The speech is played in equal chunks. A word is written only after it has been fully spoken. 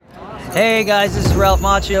Hey guys, this is Ralph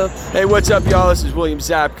Macchio. Hey, what's up, y'all? This is William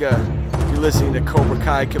Zabka. You're listening to Cobra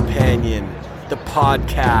Kai Companion, the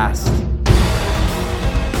podcast.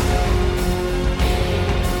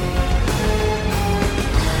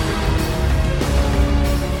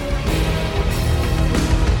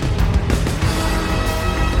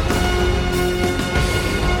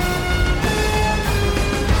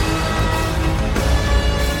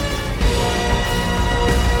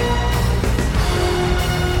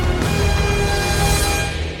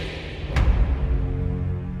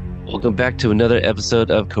 Welcome back to another episode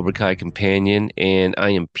of Cobra Kai Companion, and I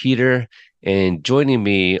am Peter, and joining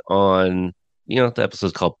me on, the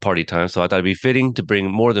episode's called Party Time, so I thought it'd be fitting to bring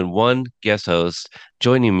more than one guest host.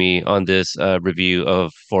 Joining me on this review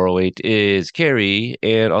of 408 is Carrie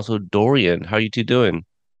and also Dorian. How are you two doing?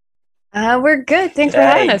 We're good. Thanks for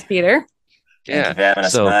having us, Peter. Thank you for having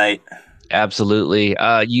us tonight. Absolutely.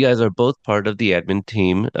 You guys are both part of the admin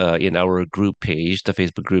team in our group page, the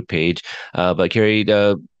Facebook group page. But Carrie,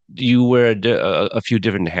 you wear a few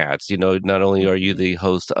different hats. Not only are you the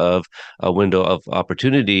host of a Window of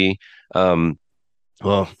Opportunity,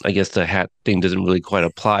 well, I guess the hat thing doesn't really quite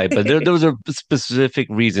apply, but there was a specific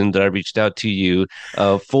reason that I reached out to you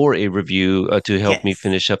for a review to help me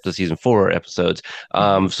finish up the season 4 episodes.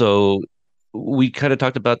 So we kind of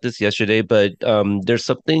talked about this yesterday, but there's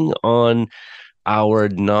something on our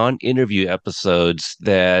non-interview episodes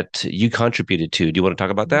that you contributed to. Do you want to talk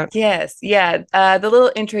about that? Yes. Yeah. The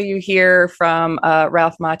little intro you hear from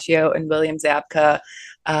Ralph Macchio and William Zabka,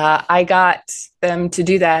 I got them to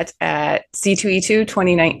do that at C2E2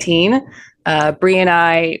 2019. Bree and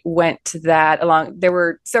I went to that along. There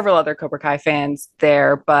were several other Cobra Kai fans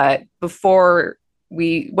there, but before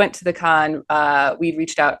we went to the con, we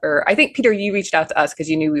reached out, or I think, Peter, you reached out to us because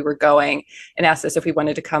you knew we were going and asked us if we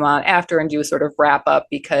wanted to come on after and do a sort of wrap up,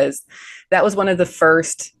 because that was one of the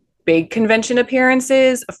first big convention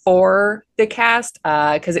appearances for the cast,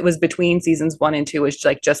 because it was between seasons 1 and 2, which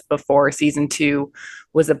like just before season 2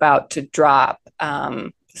 was about to drop.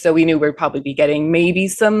 So we knew we'd probably be getting maybe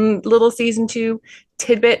some little season 2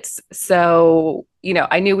 tidbits. So,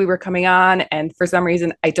 I knew we were coming on, and for some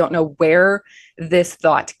reason, I don't know where this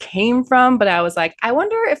thought came from, but I was like, I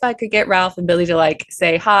wonder if I could get Ralph and Billy to like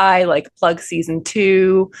say hi, like plug season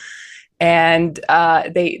 2. And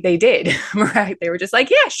they did, right? They were just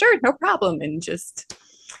like, yeah, sure, no problem. And just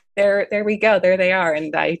there we go. There they are.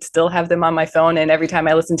 And I still have them on my phone. And every time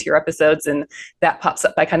I listen to your episodes and that pops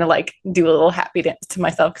up, I kind of like do a little happy dance to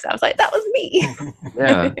myself because I was like, that was me.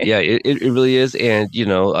 Yeah, it really is. And,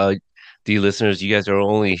 the listeners, you guys are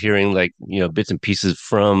only hearing like, bits and pieces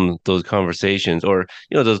from those conversations or,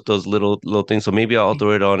 those little things. So maybe I'll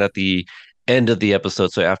throw it on at the end of the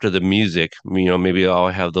episode. So after the music, maybe I'll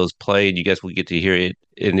have those played. You guys will get to hear it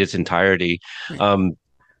in its entirety.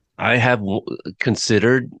 I have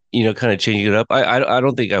considered, kind of changing it up. I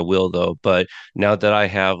don't think I will though. But now that I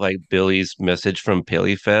have like Billy's message from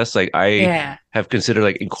Paley Fest, like I have considered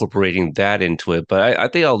like incorporating that into it. But I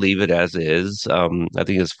think I'll leave it as is. I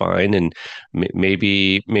think it's fine, and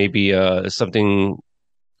maybe something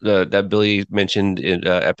that Billy mentioned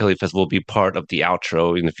at Paley Fest will be part of the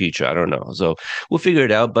outro in the future. I don't know. So we'll figure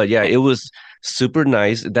it out. But yeah, it was super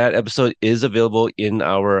nice. That episode is available in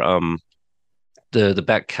our the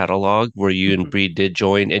back catalog where you and Bree did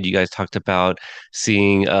join, and you guys talked about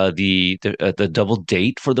seeing the double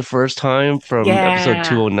date for the first time from episode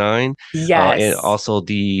 209. And also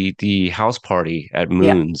the house party at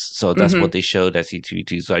Moon's. So that's what they showed at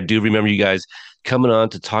C2E2. So I do remember you guys coming on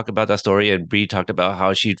to talk about that story, and Bree talked about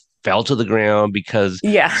how she fell to the ground because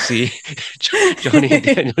see Johnny and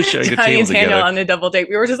Daniel sharing a table together on a double date.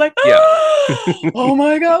 We were just like, oh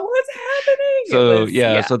my god, what's happening?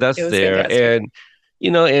 So so that's there. Fantastic. And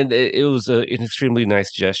and it was an extremely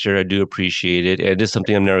nice gesture. I do appreciate it, and it's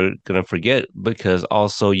something I'm never gonna forget because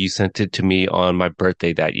also you sent it to me on my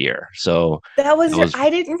birthday that year. So that was I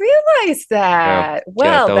didn't realize that.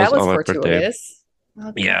 That was fortuitous.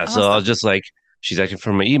 Okay, awesome. So I was just like, she's asking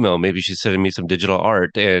for my email. Maybe she's sending me some digital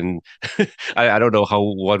art, and I don't know how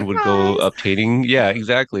one would go obtaining. Yeah,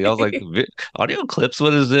 exactly. I was like, audio clips.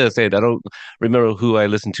 What is this? And I don't remember who I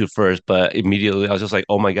listened to first, but immediately I was just like,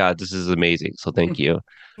 oh my god, this is amazing. So thank you.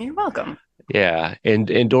 You're welcome. Yeah, and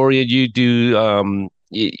Dorian, you do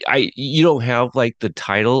you don't have like the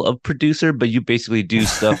title of producer, but you basically do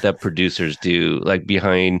stuff that producers do, like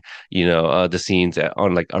behind the scenes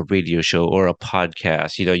on like a radio show or a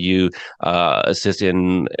podcast. You assist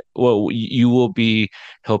in, well, you will be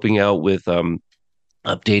helping out with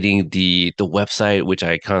updating the website, which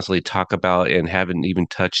I constantly talk about and haven't even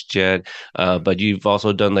touched yet. But you've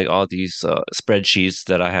also done like all these spreadsheets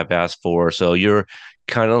that I have asked for. So you're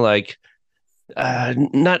kind of like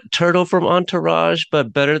not Turtle from Entourage,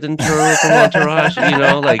 but better than Turtle from Entourage.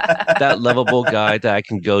 Like that lovable guy that I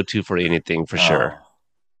can go to for anything for sure.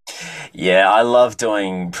 Yeah, I love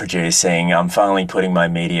doing producing. I'm finally putting my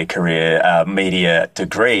media degree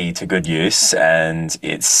to good use, and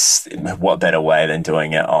it's what better way than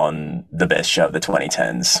doing it on the best show of the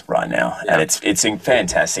 2010s right now. Yeah. And it's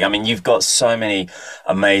fantastic. I mean, you've got so many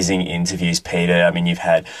amazing interviews, Peter. I mean, you've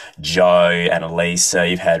had Joe and Elisa.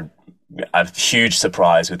 You've had a huge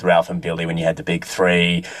surprise with Ralph and Billy when you had the big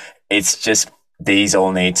three. It's just, these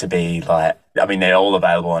all need to be like, I mean, they're all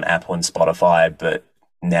available on Apple and Spotify, but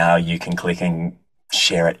now you can click and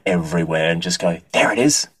share it everywhere and just go, there it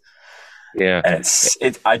is. Yeah. And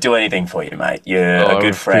I do anything for you, mate. You're a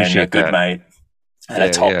good friend, a good mate, and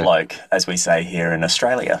a top bloke, as we say here in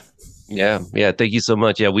Australia. Yeah. Thank you so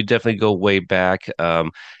much. Yeah, we definitely go way back.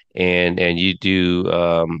 And you do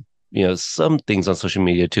some things on social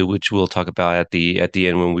media too, which we'll talk about at the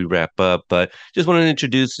end when we wrap up. But just wanted to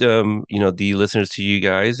introduce the listeners to you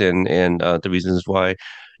guys and the reasons why.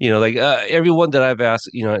 Everyone that I've asked,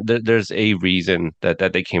 there's a reason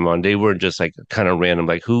that they came on. They weren't just like kind of random,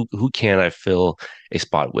 like who can I fill a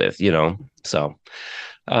spot with, So,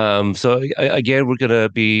 again, we're gonna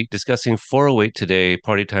be discussing 408 today,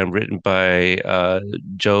 Party Time, written by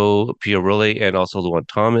Joe Piaroli and also Luan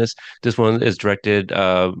Thomas. This one is directed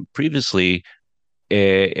previously,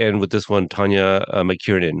 and with this one, Tanya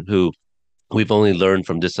McKiernan, who we've only learned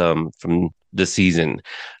from this season.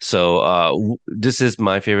 So this is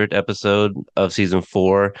my favorite episode of season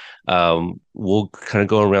 4. We'll kind of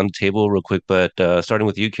go around the table real quick, but starting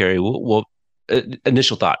with you, Carrie, we'll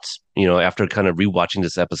initial thoughts, after kind of rewatching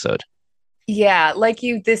this episode. Yeah, like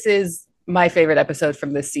you, this is my favorite episode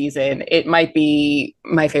from this season. It might be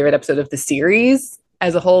my favorite episode of the series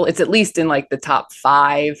as a whole. It's at least in like the top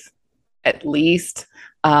 5, at least.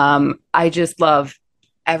 I just love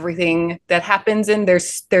everything that happens in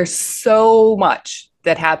there's so much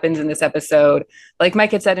that happens in this episode. Like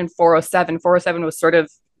Mike had said, in 407 was sort of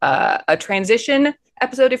a transition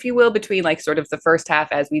episode, if you will, between like sort of the first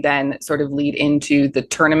half as we then sort of lead into the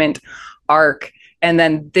tournament arc. And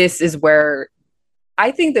then this is where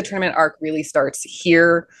I think the tournament arc really starts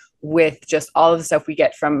here, with just all of the stuff we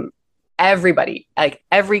get from everybody. Like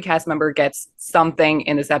every cast member gets something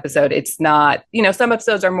in this episode. It's not, some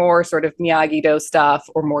episodes are more sort of Miyagi-Do stuff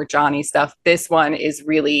or more Johnny stuff. This one is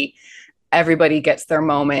really everybody gets their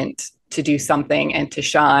moment to do something and to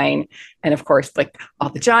shine. And of course, like all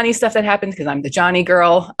the Johnny stuff that happens, because I'm the Johnny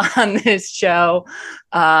girl on this show.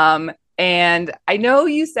 And I know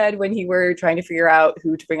you said when you were trying to figure out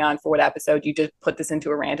who to bring on for what episode, you just put this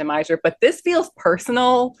into a randomizer, but this feels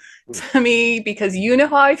personal to me because you know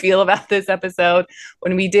how I feel about this episode.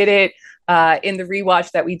 When we did it in the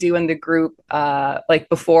rewatch that we do in the group, like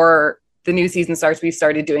before the new season starts, we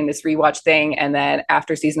started doing this rewatch thing. And then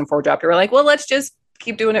after season 4 dropped, we were like, well, let's just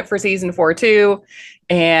keep doing it for season 4 too.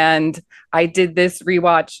 And I did this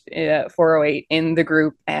rewatch 408 in the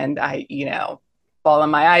group, and I,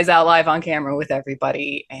 bawling my eyes out live on camera with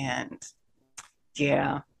everybody. And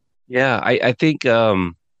yeah. I think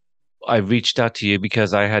I reached out to you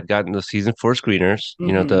because I had gotten the season 4 screeners,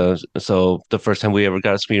 so the first time we ever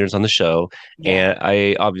got screeners on the show. And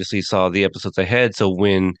I obviously saw the episodes ahead. So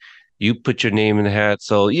when you put your name in the hat,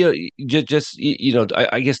 so I guess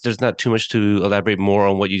there's not too much to elaborate more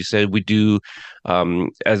on what you said. We do,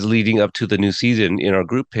 as leading up to the new season in our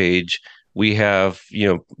group page, we have,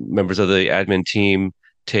 members of the admin team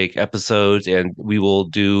take episodes, and we will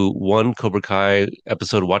do one Cobra Kai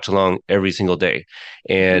episode watch along every single day.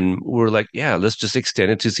 And we're like, yeah, let's just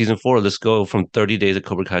extend it to season 4. Let's go from 30 days of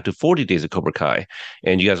Cobra Kai to 40 days of Cobra Kai.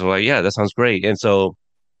 And you guys were like, yeah, that sounds great. And so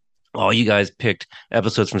all you guys picked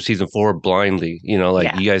episodes from season 4 blindly, you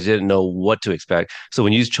guys didn't know what to expect. So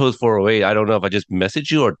when you chose 408, I don't know if I just messaged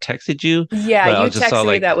you or texted you. Yeah, you texted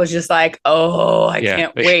me that was just like, oh, I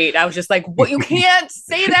can't wait. I was just like, what? You can't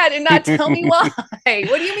say that and not tell me why. What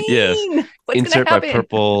do you mean? Yes. What's insert my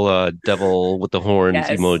purple devil with the horns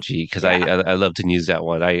emoji, because I love to use that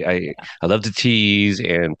one. I love to tease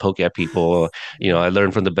and poke at people. I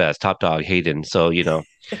learned from the best, Top Dog, Hayden. So, you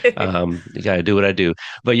gotta do what I do.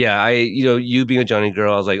 But yeah, you being a Johnny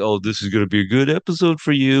girl, I was like, oh, this is gonna be a good episode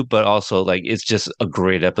for you, but also like it's just a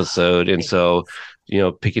great episode. And so,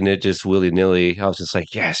 picking it just willy-nilly, I was just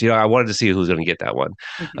like, yes, I wanted to see who's gonna get that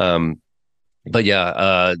one. But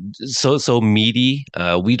yeah, so meaty.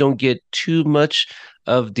 We don't get too much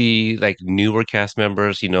of the like newer cast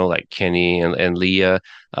members, like Kenny and Leah.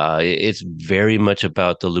 It's very much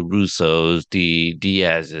about the LaRussos, the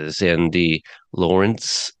Diazes, and the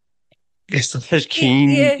Lawrence slash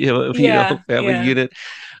King, Yeah, yeah, family yeah. unit.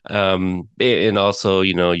 And also,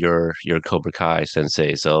 your Cobra Kai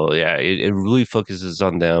sensei. So yeah, it really focuses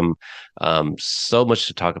on them. So much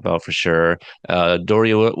to talk about for sure.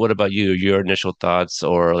 Doria, what about you? Your initial thoughts,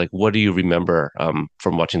 or like, what do you remember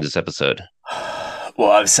from watching this episode?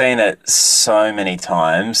 Well, I've seen it so many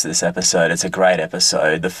times, this episode. It's a great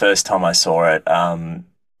episode. The first time I saw it,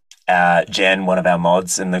 Jen, one of our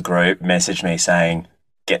mods in the group, messaged me saying,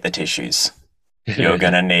 "Get the tissues. You're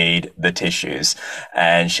going to need the tissues."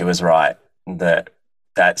 And she was right.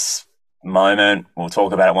 That's moment. We'll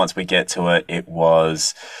talk about it once we get to it. It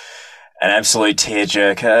was an absolute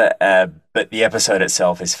tearjerker, but the episode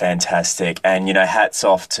itself is fantastic. And, hats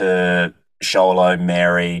off to Sholo,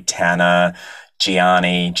 Mary, Tanner,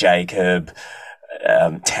 Gianni, Jacob,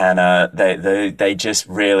 Tanner. They just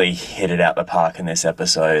really hit it out the park in this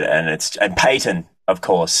episode, and Peyton, of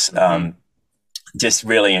course, just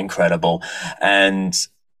really incredible. And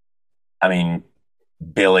I mean,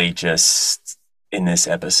 Billy just in this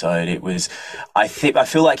episode, I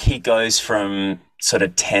feel like he goes from sort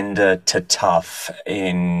of tender to tough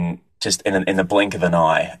in the blink of an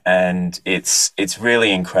eye, and it's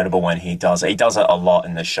really incredible when he does it. He does it a lot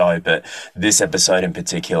in the show, but this episode in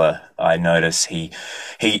particular, I notice he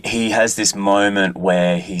has this moment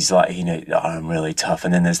where he's like, I'm really tough,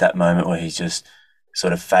 and then there's that moment where he just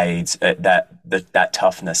sort of fades. That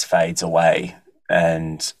toughness fades away,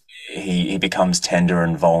 and he becomes tender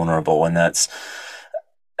and vulnerable, and that's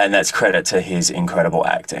credit to his incredible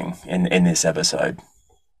acting in this episode.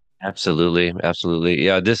 Absolutely, absolutely.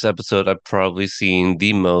 Yeah, this episode I've probably seen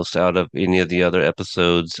the most out of any of the other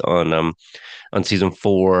episodes on season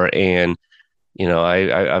 4. And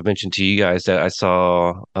I've mentioned to you guys that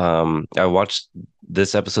I watched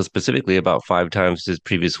this episode specifically about 5 times this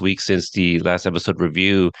previous week since the last episode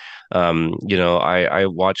review. I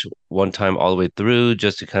watch one time all the way through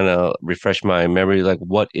just to kind of refresh my memory, like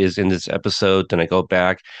what is in this episode. Then I go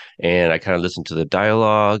back and I kind of listen to the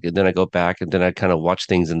dialogue, and then I go back and then I kind of watch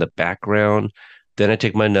things in the background. Then I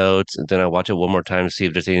take my notes and then I watch it one more time to see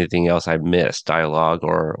if there's anything else I missed, dialogue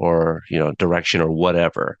or direction or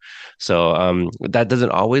whatever. So that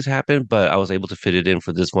doesn't always happen, but I was able to fit it in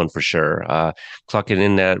for this one for sure. Clocking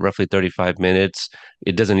in at roughly 35 minutes.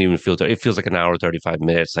 It doesn't even feel, it feels like an hour, 35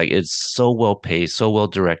 minutes. Like it's so well paced, so well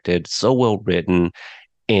directed, so well written.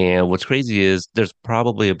 And what's crazy is there's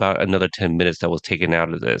probably about another 10 minutes that was taken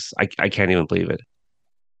out of this. I can't even believe it.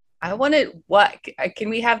 I wanted what?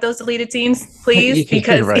 Can we have those deleted scenes, please? Yeah,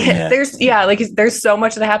 Because right. there's so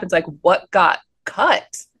much that happens. Like what got cut?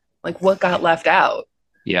 Like what got left out?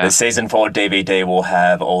 Yeah. The season 4 DVD will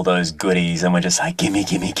have all those goodies, and we're just like, gimme.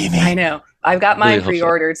 I know. I've got mine Really hope so.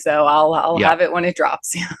 pre-ordered, so I'll Yeah. have it when it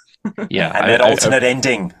drops. Yeah. and that alternate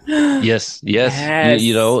ending. Yes.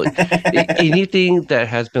 Anything that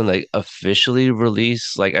has been like officially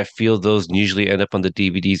released, like I feel those usually end up on the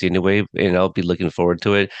DVDs anyway, and I'll be looking forward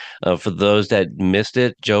to it. For those that missed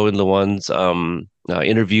it, Joe and Luan's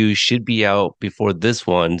interview should be out before this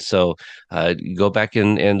one, so go back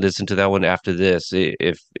and listen to that one after this,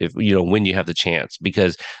 if when you have the chance,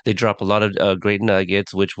 because they drop a lot of great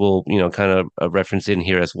nuggets, which we'll kind of reference in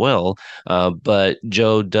here as well. But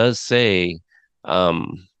Joe does say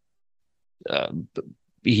um, uh,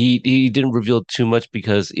 he didn't reveal too much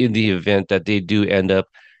because in the event that they do end up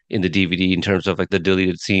in the DVD in terms of like the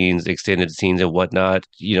deleted scenes, extended scenes, and whatnot,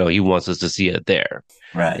 he wants us to see it there.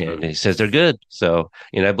 Right. And he says they're good. So,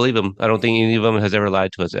 I believe him. I don't think any of them has ever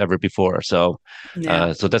lied to us ever before. So,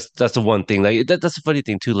 No. so that's the one thing. Like that's a funny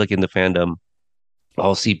thing too. Like in the fandom,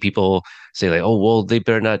 I'll see people say like, "Oh, well, they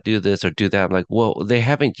better not do this or do that." I'm like, "Well, they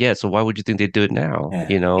haven't yet, so why would you think they do it now?"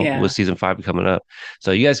 Yeah. Yeah. With season 5 coming up.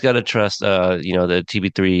 So you guys got to trust, the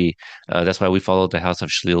TB3. That's why we followed the House of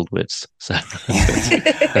Schlildwitz. So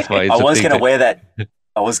that's why it's I a was thing going to to- wear that.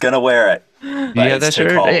 I was going to wear it. Do you but have it's that too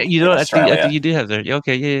shirt? cold I in Australia. think you do have that. Yeah,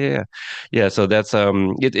 okay, yeah. So that's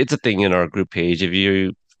it's a thing in our group page. If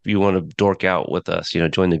you want to dork out with us,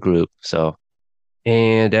 join the group. So.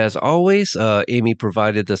 And as always, Amy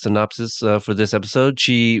provided the synopsis for this episode.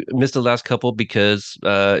 She missed the last couple because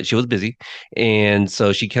she was busy. And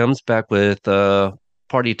so she comes back with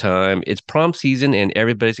party time. It's prom season and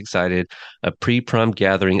everybody's excited. A pre-prom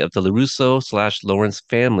gathering of the LaRusso/Lawrence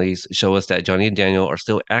families show us that Johnny and Daniel are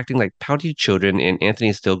still acting like pouty children and Anthony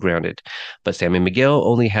is still grounded. But Sam and Miguel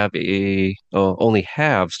only have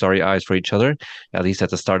starry eyes for each other, at least at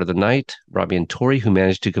the start of the night. Robbie and Tori, who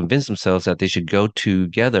managed to convince themselves that they should go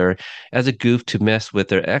together as a goof to mess with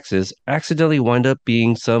their exes, accidentally wind up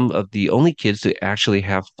being some of the only kids to actually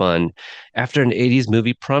have fun. After an 80s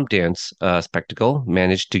movie prom dance spectacle,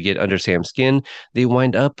 manage to get under Sam's skin, they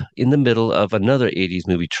wind up in the middle of another 80s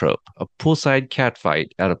movie trope, a poolside catfight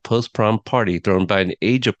at a post-prom party thrown by an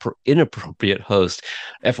age-inappropriate host.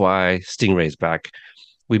 FYI, Stingray's back.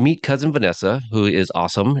 We meet cousin Vanessa, who is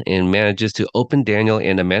awesome and manages to open Daniel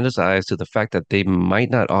and Amanda's eyes to the fact that they might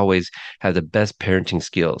not always have the best parenting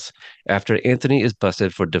skills. After Anthony is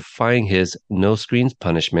busted for defying his no screens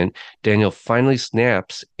punishment, Daniel finally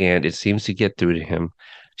snaps and it seems to get through to him.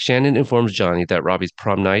 Shannon informs Johnny that Robbie's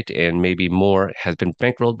prom night and maybe more has been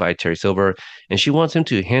bankrolled by Terry Silver, and she wants him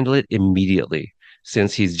to handle it immediately,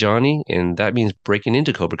 since he's Johnny, and that means breaking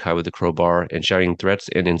into Cobra Kai with a crowbar and shouting threats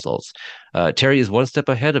and insults. Terry is one step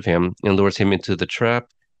ahead of him and lures him into a trap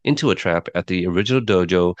at the original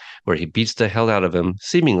dojo, where he beats the hell out of him,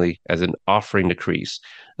 seemingly as an offering to Kreese.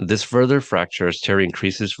 This further fractures Terry and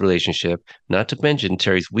Kreese's relationship, not to mention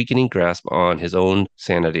Terry's weakening grasp on his own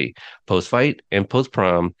sanity. Post-fight and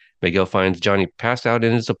post-prom, Miguel finds Johnny passed out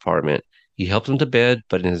in his apartment. He helps him to bed,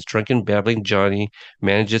 but in his drunken babbling, Johnny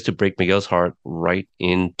manages to break Miguel's heart right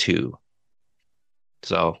in two.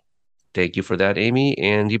 So, thank you for that, Amy.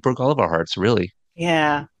 And he broke all of our hearts, really.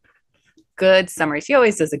 Yeah. Good summary. She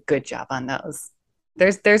always does a good job on those.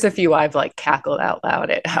 There's a few I've like cackled out loud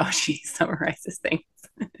at how she summarizes things.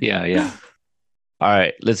 Yeah. All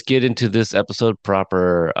right, let's get into this episode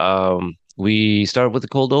proper. We start with the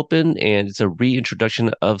cold open, and it's a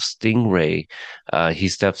reintroduction of Stingray. He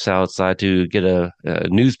steps outside to get a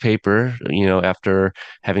newspaper, after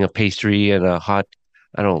having a pastry and a hot,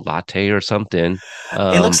 I don't know, latte or something.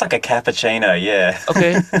 It looks like a cappuccino, yeah.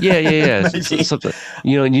 Okay, yeah. Something,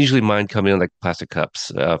 and usually mine come in like plastic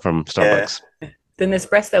cups from Starbucks. Yeah. The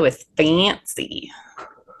Nespresso is fancy.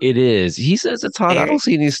 It is. He says it's hot. I don't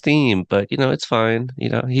see any steam, but it's fine.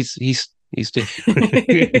 He's still. But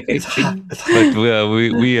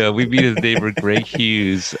we meet his neighbor Greg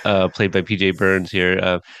Hughes, played by PJ Burns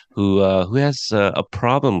here, who has a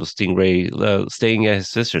problem with Stingray staying at his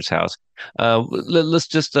sister's house. Let's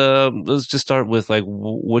just start with like,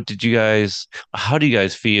 how do you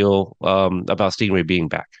guys feel about Stingray being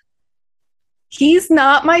back? He's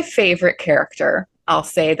not my favorite character. I'll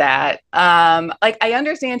say that. I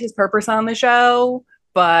understand his purpose on the show,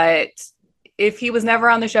 but if he was never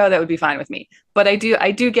on the show, that would be fine with me. But I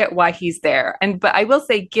do get why he's there. But I will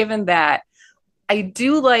say, given that, I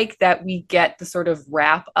do like that we get the sort of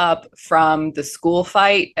wrap up from the school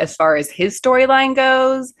fight as far as his storyline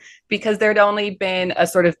goes, because there'd only been a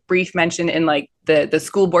sort of brief mention in like the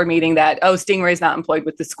school board meeting that, Stingray's not employed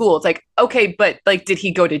with the school. It's like, okay, but like, did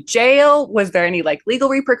he go to jail? Was there any like legal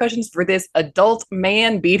repercussions for this adult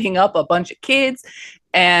man beating up a bunch of kids?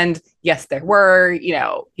 And yes, there were.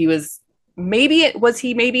 He was maybe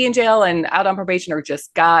in jail and out on probation, or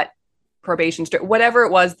just got probation, whatever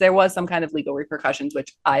it was. There was some kind of legal repercussions,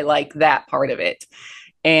 which I like that part of it.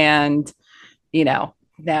 And now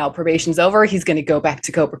probation's over, he's going to go back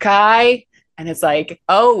to Cobra Kai, and it's like,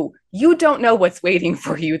 you don't know what's waiting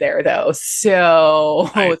for you there though, so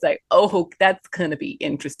right. It's like, that's going to be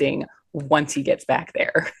interesting once he gets back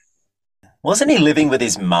there. Wasn't he living with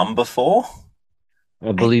his mum before?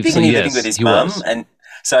 I believe so. Yes, living with his mum, and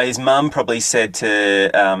so his mum probably said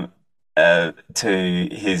to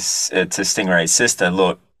Stingray's sister,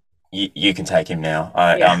 "Look, you can take him now.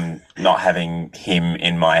 I'm not having him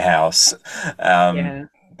in my house."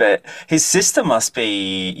 But his sister must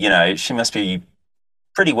be, she must be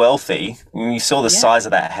pretty wealthy. You saw the size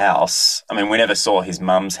of that house. I mean, we never saw his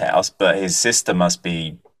mum's house, but his sister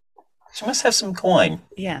she must have some coin.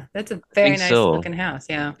 Yeah, that's a very nice looking house.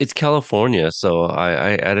 Yeah, it's California, so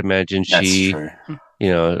I'd imagine she,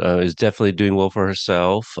 is definitely doing well for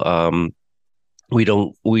herself. We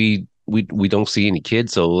don't see any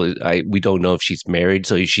kids, so we don't know if she's married,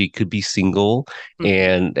 so she could be single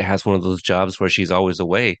and has one of those jobs where she's always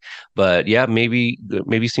away. But yeah, maybe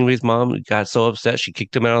Stingray's mom got so upset she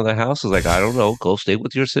kicked him out of the house. I was like, I don't know, go stay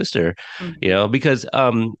with your sister, because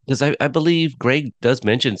I believe Greg does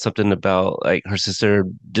mention something about like her sister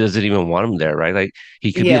doesn't even want him there, right? Like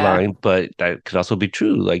he could be lying, but that could also be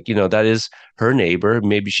true. Like that is her neighbor.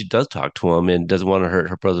 Maybe she does talk to him and doesn't want to hurt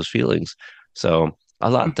her brother's feelings. So. A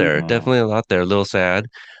lot there, definitely a lot there. A little sad,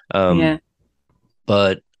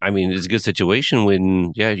 but I mean, it's a good situation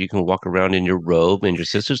when you can walk around in your robe and your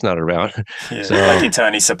sister's not around. So, like in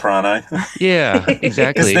Tony Soprano. Yeah,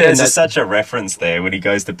 exactly. There's such a reference there when he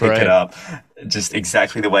goes to pick it up, just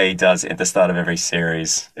exactly the way he does at the start of every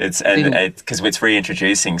series. Because it's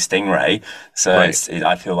reintroducing Stingray, so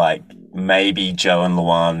I feel like maybe Joe and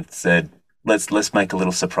Luan said, Let's make a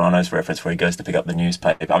little Sopranos reference where he goes to pick up the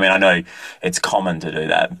newspaper. I mean, I know it's common to do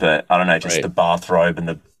that, but I don't know, just the bathrobe and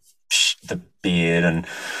the beard and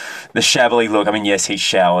The shabbily look. I mean, yes, he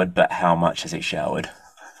showered, but how much has he showered?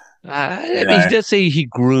 I mean, he did say he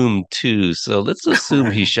groomed too, so let's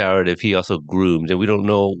assume he showered if he also groomed, and we don't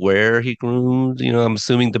know where he groomed. I'm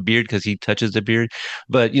assuming the beard because he touches the beard,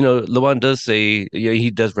 but Luan does say, yeah,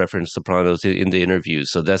 he does reference Sopranos in the interview,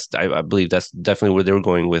 so I believe that's definitely where they were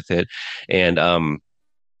going with it, and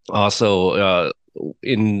also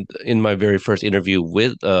in my very first interview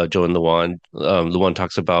with Joe and Luan, Luan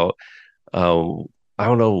talks about. Uh, I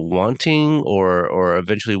don't know, wanting or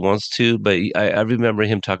eventually wants to, but I remember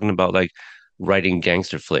him talking about like writing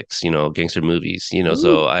gangster flicks, gangster movies, so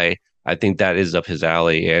Ooh. I think that is up his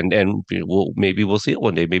alley, and maybe we'll see it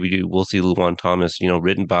one day. Maybe we'll see Luan Thomas,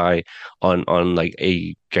 written by on like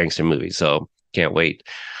a gangster movie. So can't wait.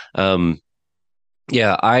 Um,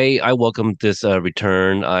 yeah, I welcome this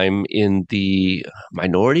return. I'm in the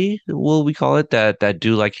minority, will we call it, that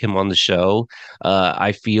do like him on the show.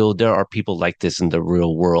 I feel there are people like this in the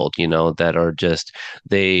real world, that are just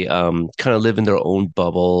they kind of live in their own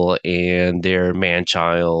bubble and they're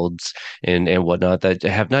man-childs and whatnot that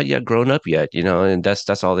have not yet grown up yet, and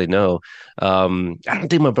that's all they know. I don't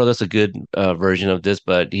think my brother's a good version of this,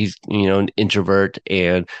 but he's an introvert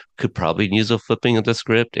and could probably use a flipping of the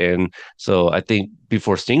script. And so I think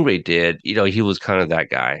before Stingray did, he was kind of that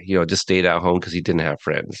guy, just stayed at home because he didn't have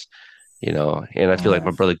friends, and I feel like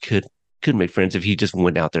my brother could make friends if he just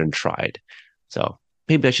went out there and tried. So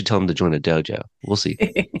maybe I should tell him to join a dojo. We'll see.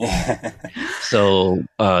 So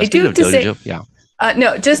I do speaking have of to say, dojo, yeah.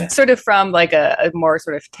 no, just sort of from like a more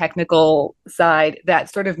sort of technical side,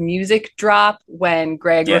 that sort of music drop when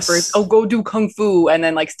Greg Yes. refers, oh, go do kung fu, and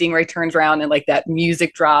then like Stingray turns around and like that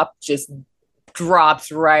music drop just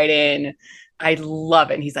drops right in. I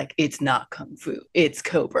love it. And he's like, it's not kung fu, it's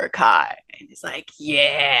Cobra Kai. And he's like,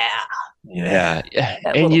 yeah. Yeah,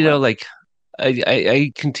 That and little moment. like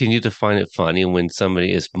I continue to find it funny when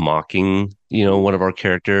somebody is mocking, one of our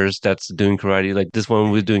characters that's doing karate. Like this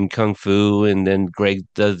one was doing kung fu, and then Greg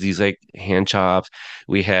does these like hand chops.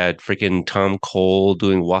 We had freaking Tom Cole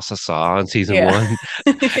doing wasasa in season Yeah. one,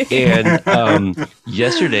 and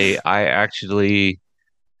yesterday I actually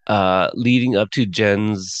leading up to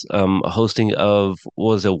Jen's hosting of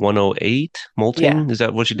what was it 108 Yeah. Molting? Is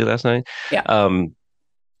that what she did last night? Yeah. Um,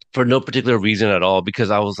 for no particular reason at all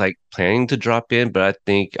because I was like planning to drop in, but I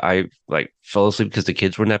think I like fell asleep because the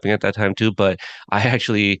kids were napping at that time too. But I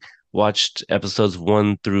actually watched episodes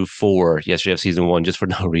 1 through 4 yesterday of season one just for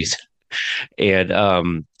no reason.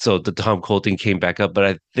 And so the Tom Cole thing came back up, but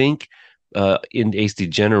I think in Ace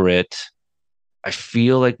Degenerate, I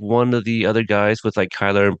feel like one of the other guys with like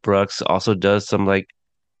Kyler and Brooks also does some like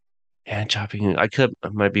hand chopping. I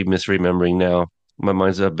might be misremembering now. My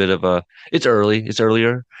mind's a bit of a. It's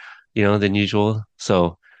earlier, than usual.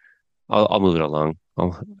 So I'll move it along. I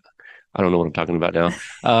don't know what I'm talking about now.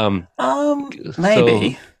 So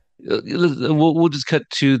Maybe. we'll just cut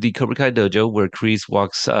to the Cobra Kai dojo where Kreese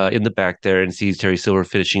walks in the back there and sees Terry Silver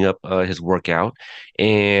finishing up his workout,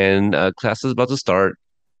 and class is about to start.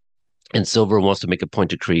 And Silver wants to make a point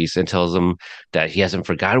to Kreese and tells him that he hasn't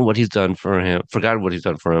forgotten what he's done for him,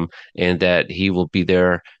 and that he will be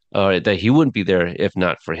there, that he wouldn't be there if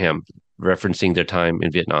not for him, referencing their time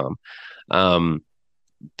in Vietnam. Um,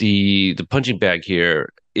 the punching bag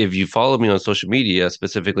here. If you follow me on social media,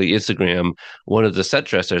 specifically Instagram, one of the set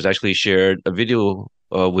dressers actually shared a video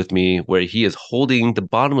with me where he is holding the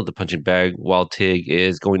bottom of the punching bag while Tig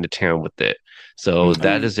is going to town with it. So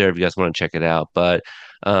that is there if you guys want to check it out. But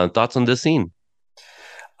thoughts on this scene?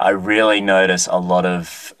 I really notice a lot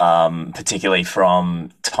of, particularly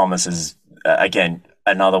from Thomas's, again,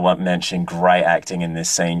 another one mentioned great acting in this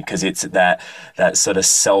scene because it's that sort of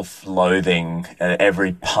self-loathing,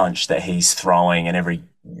 every punch that he's throwing and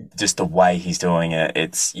just the way he's doing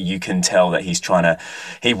it. You can tell that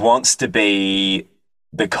he wants to be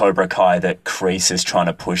the Cobra Kai that Kreese is trying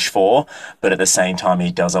to push for, but at the same time,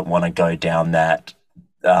 he doesn't want to go down that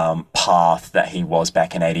path that he was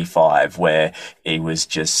back in 85 where he was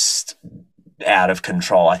just out of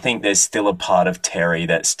control. I think there's still a part of Terry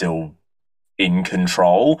that's still in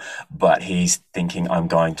control, but he's thinking I'm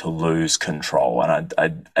going to lose control, and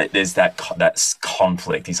I there's that's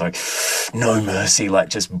conflict. He's like, no mercy, like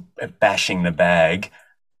just bashing the bag,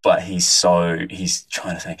 but he's trying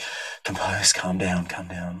to say, compose, calm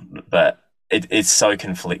down, but it's so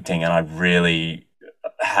conflicting, and I really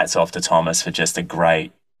hats off to Thomas for just a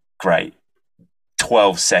great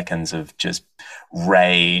 12 seconds of just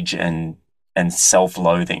rage and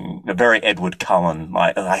self-loathing. A very Edward Cullen,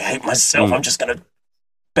 like, I hate myself. I'm just going to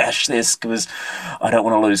bash this because I don't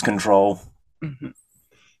want to lose control. Mm-hmm.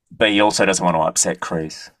 But he also doesn't want to upset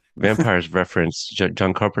Kreese. Vampires reference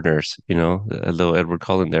John Carpenter's, a little Edward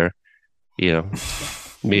Cullen there. You know,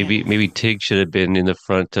 maybe Tig should have been in the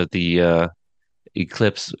front of the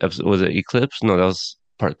Eclipse episode. Was it Eclipse? No, that was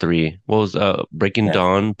part three. What was Breaking Yeah.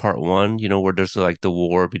 Dawn part one? You know, where there's like the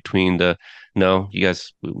war between the. No, you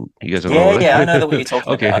guys don't know Yeah, what yeah, I know what you're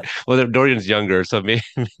talking Okay, about. well, Dorian's younger, so maybe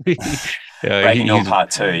Breaking Dawn he's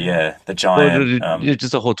Part 2, yeah. The well, giant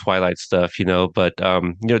just the whole Twilight stuff, but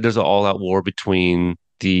there's an all-out war between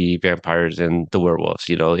the vampires and the werewolves,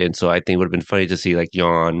 and so I think it would have been funny to see like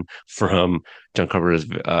Jan from John Carpenter's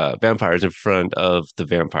vampires in front of the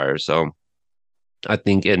vampires. So I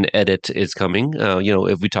think an edit is coming.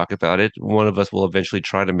 If we talk about it, one of us will eventually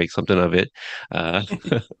try to make something of it. Uh,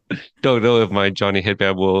 don't know if my Johnny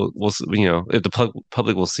headband if the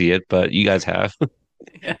public will see it, but you guys have.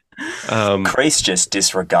 Yeah. Kreese just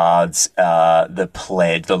disregards the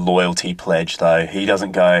pledge, the loyalty pledge, though. He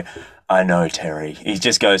doesn't go, I know, Terry. He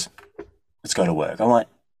just goes, let's go to work. I'm like,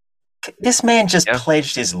 this man just Yeah.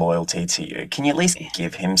 pledged his loyalty to you. Can you at least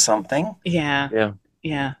give him something? Yeah. Yeah.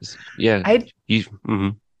 Yeah. Yeah. I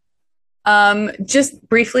Mhm. Just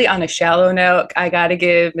briefly on a shallow note, I gotta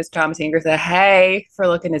give Mr. Thomas Ingers a hey for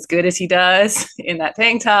looking as good as he does in that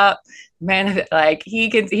tank top. Man, like he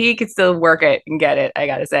could still work it and get it, I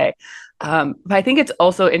gotta say. But I think it's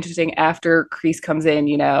also interesting after Kreese comes in,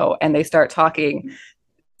 and they start talking.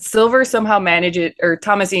 Silver somehow manages, or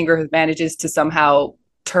Thomas Ingers manages to somehow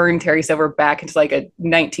turn Terry Silver back into like a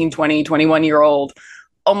 19, 20, 21-year-old,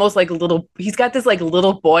 almost like he's got this like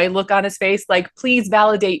little boy look on his face, like, please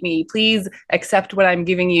validate me, please accept what I'm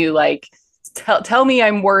giving you, like tell me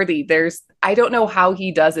I'm worthy. I don't know how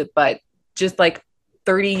he does it, but just like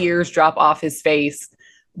 30 years drop off his face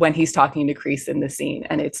when he's talking to Kreese in the scene,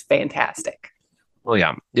 and it's fantastic. Oh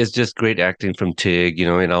yeah, it's just great acting from Tig,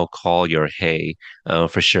 and I'll call your hey,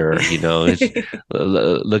 for sure. It's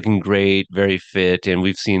looking great, very fit, and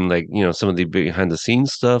we've seen like some of the behind the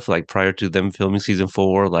scenes stuff, like prior to them filming season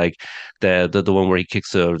 4, like the one where he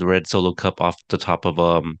kicks the red Solo cup off the top of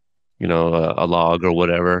a log or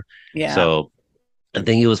whatever. Yeah. So I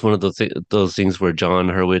think it was one of those things where John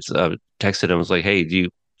Hurwitz texted him, was like, hey,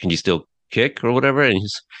 can you still kick or whatever?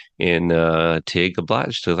 And Tig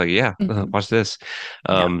obliged. So like, yeah, Mhm. watch this,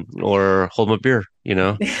 Yeah. or hold my beer,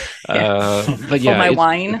 Yeah. but yeah, Hold my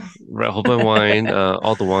wine. right, hold my wine,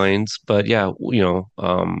 all the wines. But yeah,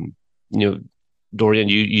 Dorian,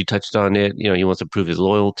 you touched on it. He wants to prove his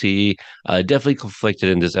loyalty. Definitely conflicted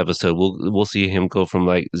in this episode. We'll see him go from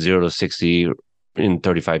like 0 to 60 in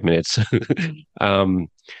 35 minutes.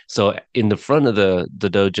 So in the front of the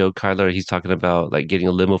dojo, Kyler, he's talking about like getting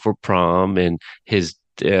a limo for prom, and him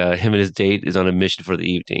and his date is on a mission for the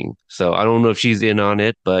evening. So I don't know if she's in on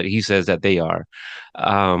it, but he says that they are.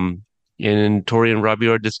 And Tori and Robbie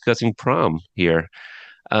are discussing prom here.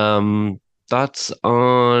 Thoughts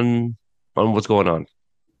on what's going on?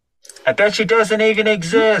 I bet she doesn't even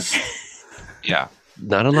exist. Yeah,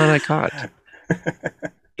 not a line I caught.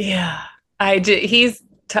 Yeah.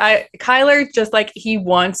 Kyler just like he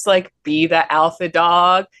wants like be the alpha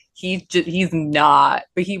dog. He's not,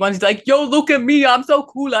 but he wants to like, yo, look at me, I'm so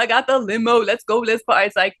cool, I got the limo, let's go, let's party.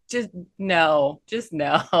 It's like, just no.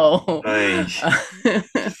 Hey.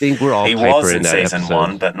 I think we're all He Piper was in in that season episode.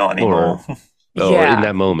 1, but not anymore. Or Yeah. in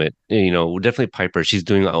that moment, definitely Piper. She's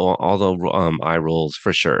doing all the eye rolls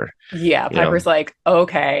for sure. Yeah, Piper's like,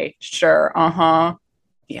 okay, sure,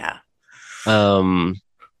 yeah.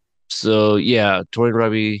 So yeah, Tori and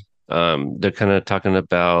Robbie, they're kind of talking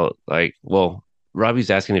about like, well, Robbie's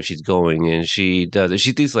asking if she's going, and she does.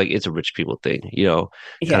 She thinks like it's a rich people thing, kind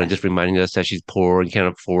Yeah. of just reminding us that she's poor and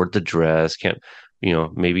can't afford the dress,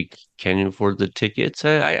 maybe can you afford the tickets?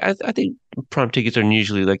 I think prom tickets are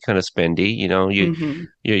usually like kind of spendy, Mhm.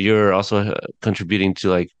 you're also contributing to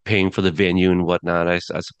like paying for the venue and whatnot, I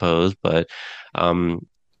suppose, um,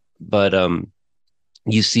 but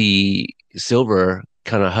you see Silver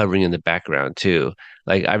kind of hovering in the background too.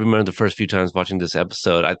 Like I remember the first few times watching this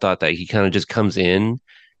episode, I thought that he kind of just comes in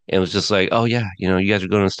and was just like, "Oh yeah, you guys are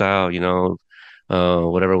going in style,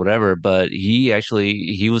 whatever, whatever." But he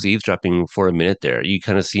was eavesdropping for a minute there. You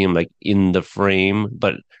kind of see him like in the frame,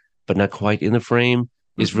 but not quite in the frame.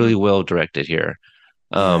 It's really well directed here.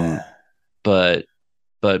 Um, Yeah. but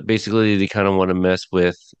basically they kind of want to mess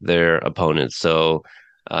with their opponents. So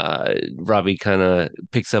Robbie kind of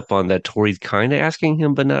picks up on that Tori's kind of asking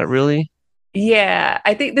him, but not really. Yeah,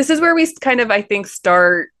 I think this is where we kind of, I think,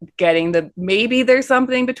 start getting maybe there's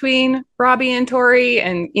something between Robbie and Tori.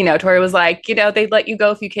 And, Tori was like, they'd let you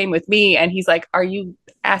go if you came with me. And he's like, are you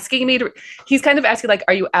asking me to, he's kind of asking like,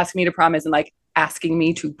 are you asking me to prom? As in like asking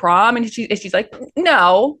me to prom? And she's like,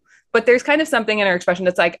 no, but there's kind of something in her expression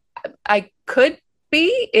that's like, I could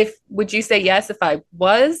be? If would you say yes if I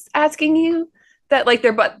was asking you that? Like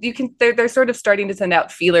they're sort of starting to send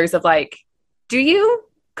out feelers of like,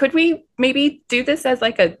 could we maybe do this as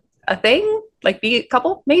like a thing? Like be a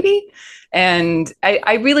couple, maybe? And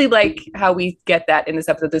I really like how we get that in this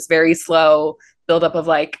episode, this very slow buildup of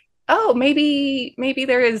like, oh, maybe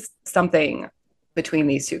there is something between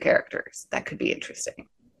these two characters that could be interesting.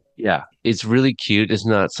 Yeah, it's really cute. It's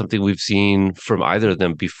not something we've seen from either of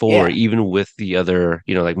them before, Yeah. even with the other,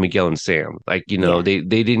 like Miguel and Sam. Like, Yeah. they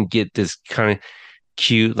didn't get this kind of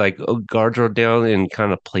cute, like guards are down and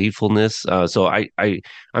kind of playfulness. So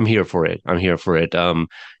I'm here for it. I'm here for it.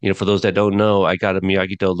 For those that don't know, I got a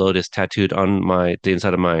Miyagi-Do Lotus tattooed on the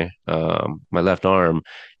inside of my left arm,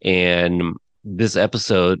 and this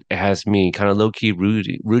episode has me kind of low key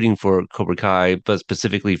rooting for Cobra Kai, but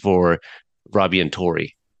specifically for Robbie and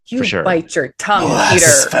Tori. You For sure. bite your tongue, Peter.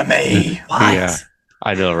 Blasphemy. What? Yeah,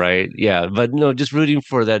 I know, right? Yeah, but no, just rooting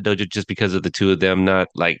for that dojo just because of the two of them, not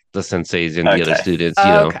like the senseis and the other Okay. students,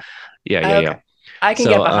 Okay. Yeah. Okay. I can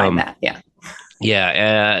So, get behind that. Yeah.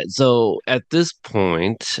 Yeah, so at this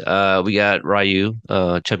point, we got Ryu,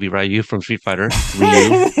 chubby Ryu from Street Fighter.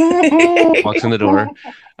 Ryu walks in the door.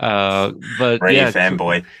 But Ryu yeah,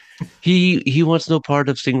 fanboy. he wants no part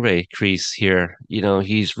of Stingray Kreese here.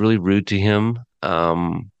 He's really rude to him.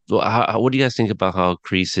 What do you guys think about how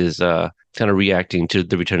Kreese is kind of reacting to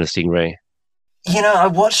the return of Stingray? I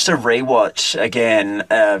watched a rewatch again.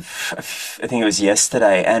 I think it was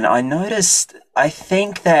yesterday, and I noticed. I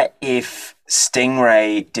think that if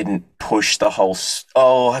Stingray didn't push the whole,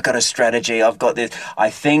 I got a strategy, I've got this. I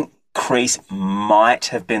think Kreese might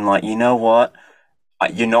have been like, you know what,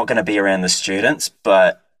 you're not going to be around the students,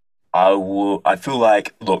 but I will. I feel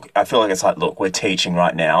like it's like, look, we're teaching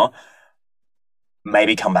right now.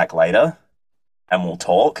 Maybe come back later, and we'll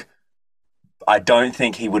talk. I don't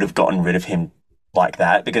think he would have gotten rid of him like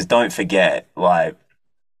that, because don't forget, like,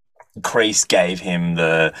 Kreese gave him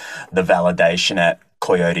the validation at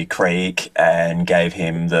Coyote Creek and gave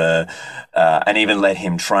him and even let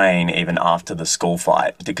him train even after the school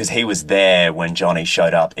fight, because he was there when Johnny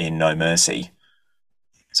showed up in No Mercy.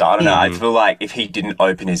 So I don't know. I feel like if he didn't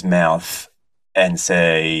open his mouth and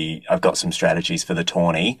say, I've got some strategies for the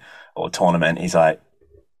tournament, he's like,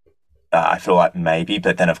 I feel like maybe,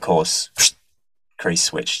 but then of course, Kreese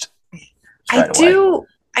switched.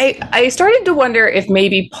 I started to wonder if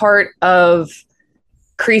maybe part of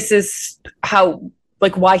Kreese's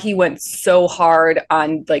why he went so hard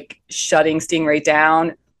on like shutting Stingray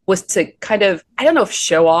down was to kind of, I don't know if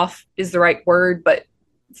show off is the right word, but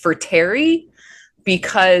for Terry,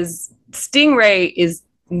 because Stingray is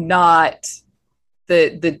not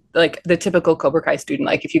the typical Cobra Kai student.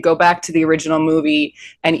 Like if you go back to the original movie,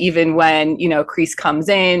 and even when Kreese comes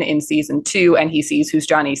in season 2 and he sees who's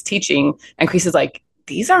Johnny's teaching, and Kreese is like,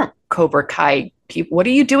 these aren't Cobra Kai people. What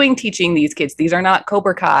are you doing teaching these kids? These are not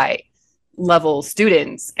Cobra Kai level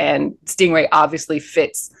students. And Stingray obviously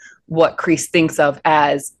fits what Kreese thinks of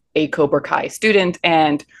as a Cobra Kai student,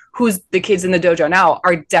 and who's the kids in the dojo now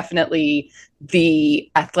are definitely the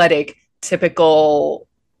athletic, typical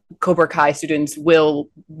Cobra Kai students will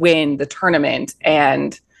win the tournament.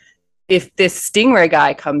 And if this Stingray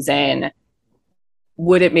guy comes in,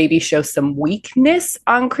 would it maybe show some weakness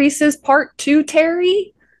on Kreese's part to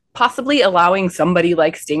Terry, possibly allowing somebody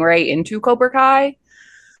like Stingray into Cobra Kai?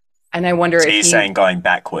 And I wonder so if you're saying going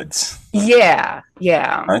backwards. Yeah.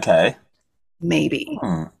 Okay. Maybe.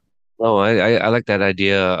 Oh, I like that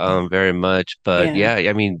idea very much. But yeah,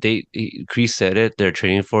 I mean, Kreese said it. They're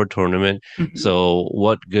training for a tournament. Mhm. So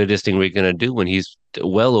what good is Stingray gonna do when he's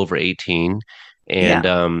well over 18? And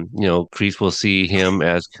Kreese will see him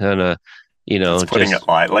as kind of, That's putting it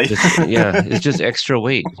lightly. it's just extra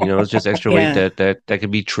weight. It's just extra weight that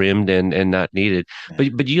could be trimmed and not needed.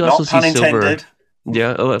 But you also Not see pun Silver. intended.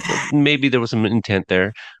 Yeah, maybe there was some intent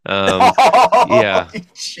there. Yeah,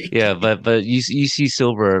 but you see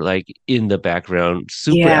Silver like in the background,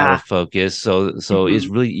 super out of focus. So it's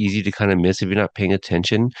really easy to kind of miss if you're not paying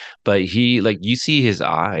attention. But he, like, you see his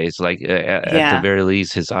eyes, like at the very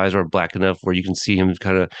least, his eyes are black enough where you can see him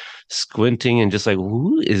kind of squinting and just like,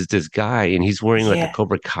 who is this guy? And he's wearing like a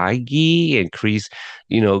Cobra Kai gi, and Kreese,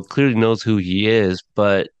 clearly knows who he is,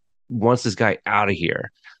 but wants this guy out of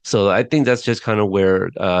here. So I think that's just kind of where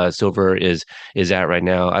Silver is at right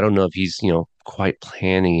now. I don't know if he's, quite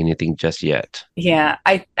planning anything just yet. Yeah,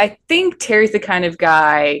 I think Terry's the kind of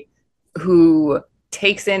guy who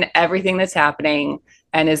takes in everything that's happening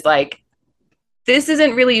and is like, this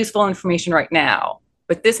isn't really useful information right now,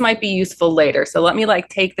 but this might be useful later. So let me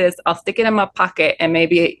take this, I'll stick it in my pocket, and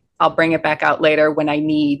maybe I'll bring it back out later when I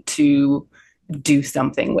need to do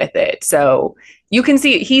something with it. So you can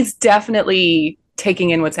see he's definitely taking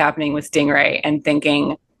in what's happening with Stingray and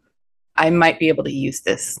thinking, I might be able to use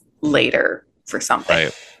this later for something.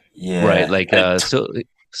 Right. Yeah. Right. Like so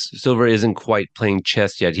Silver isn't quite playing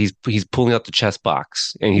chess yet. He's pulling out the chess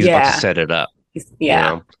box and he's about to set it up.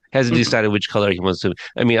 Yeah. Hasn't decided which color he wants to.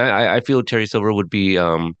 I mean, I feel Terry Silver would be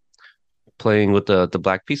playing with the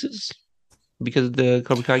black pieces because of the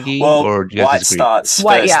Cobra Kai gi, Well, or do you guys white disagree? starts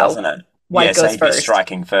White, first, yeah. doesn't it? White yeah, so goes he'd be first.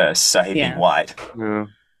 striking first, so he'd be white.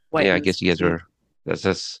 White Yeah, I moves. guess you guys are.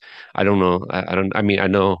 That's. I don't know. I don't. I mean, I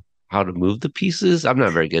know how to move the pieces. I'm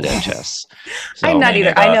not very good at chess. So, I'm not me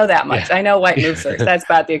either. neither. I know that much. Yeah. I know white moves first. That's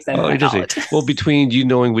about the extent of my interesting. knowledge. Well, between you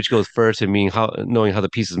knowing which goes first and me knowing how the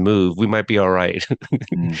pieces move, we might be all right.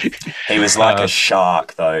 He was like a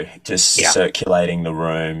shark, though, just Yeah. circulating the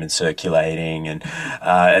room and circulating, and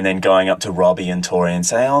then going up to Robbie and Tori and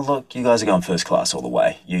saying, "Oh, look, you guys are going first class all the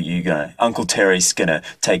way. You gonna Uncle Terry's gonna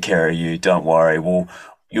take care of you. Don't worry.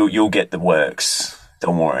 You'll get the works.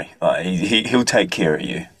 Don't worry. He'll take care of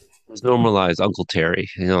you." Let's normalize Uncle Terry.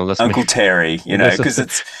 Let's Uncle Terry, That's- because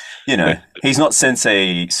it's, he's not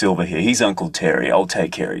Sensei Silver here. He's Uncle Terry. I'll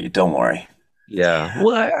take care of you. Don't worry. Yeah.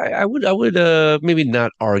 Well, I would maybe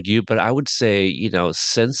not argue, but I would say,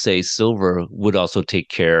 Sensei Silver would also take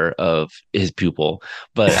care of his pupil.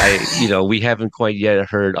 But we haven't quite yet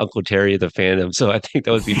heard Uncle Terry of the fandom, so I think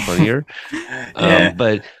that would be funnier. Yeah.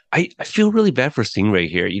 But I feel really bad for Stingray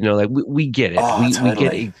here. Like we get it. Oh,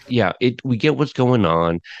 totally. We get what's going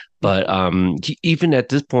on. But even at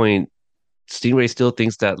this point, Stingray still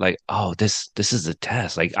thinks that like, oh, this is a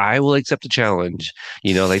test. Like I will accept the challenge.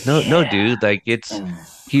 No, dude. Like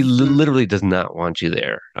he literally does not want you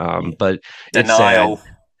there. But it's Denial.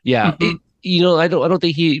 sad. Yeah. Mhm. I don't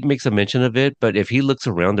think he makes a mention of it. But if he looks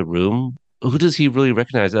around the room, who does he really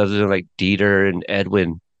recognize other than like Dieter and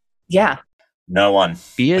Edwin? Yeah. No one.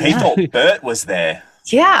 Be it. He thought Bert was there.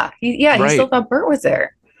 Yeah. He Right. still thought Bert was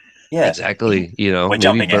there. Yeah. Exactly. We're Maybe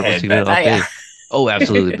jumping Bert was ahead, thinking it but- all Yeah. day. Oh,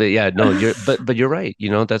 absolutely. But yeah, no, you're right.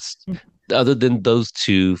 That's other than those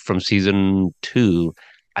two from season 2,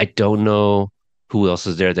 I don't know who else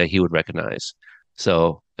is there that he would recognize.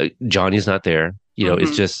 So Johnny's not there.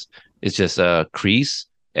 It's just Kreese,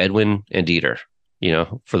 Edwin, and Dieter.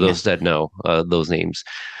 For those that know those names.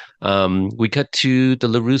 We cut to the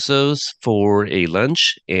LaRussos for a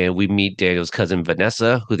lunch, and we meet Daniel's cousin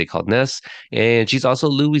Vanessa, who they call Ness, and she's also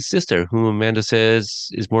Louis' sister, who Amanda says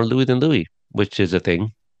is more Louis than Louis, which is a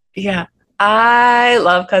thing. Yeah. I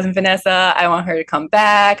love cousin Vanessa. I want her to come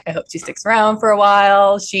back. I hope she sticks around for a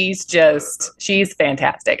while. She's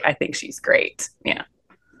fantastic. I think she's great. Yeah.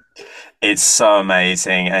 It's so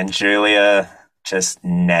amazing. And Julia just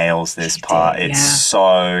nails this She part. did, It's yeah.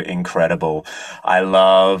 so incredible. I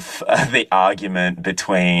love the argument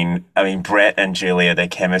between, Brett and Julia, their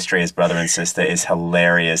chemistry as brother and sister is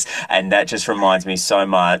hilarious. And that just reminds me so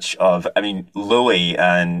much of, Louis,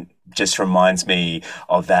 and just reminds me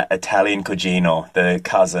of that Italian cugino, the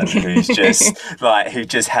cousin who's just who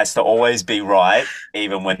just has to always be right,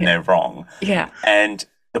 even when they're wrong. Yeah. And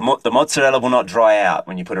the mozzarella will not dry out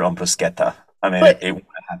when you put it on bruschetta. But- it won't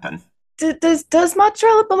happen. Does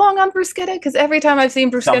mozzarella belong on bruschetta? Because every time I've seen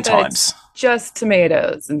bruschetta, Sometimes. it's just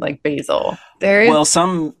tomatoes and like basil. There is Well,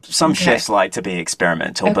 some Okay. chefs like to be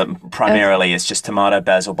experimental, Okay. but primarily it's just tomato,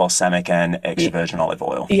 basil, balsamic, and extra virgin olive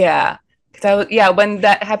oil. yeah. When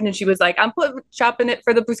that happened, and she was like, "I'm chopping it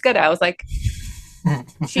for the bruschetta." I was like,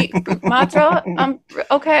 mozzarella.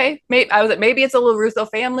 Okay. Maybe it's a LaRusso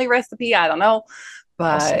family recipe. I don't know,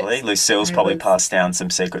 but Possibly. Lucille's I probably was- passed down some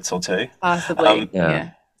secrets or two. possibly.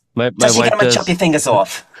 Yeah. My So she wife gonna does. chop your fingers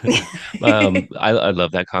off. I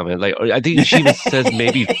love that comment. Like, I think she even says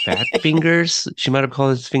maybe fat fingers. She might have called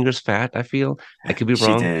his fingers fat. I feel I could be She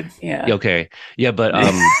wrong. did. Yeah. Okay, yeah, but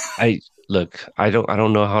I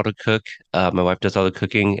don't know how to cook. My wife does all the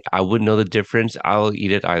cooking. I wouldn't know the difference. I'll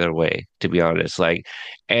eat it either way, to be honest.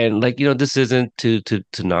 This isn't to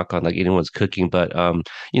knock on like anyone's cooking, but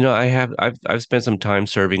I've spent some time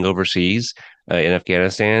serving overseas in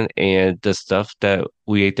Afghanistan, and the stuff that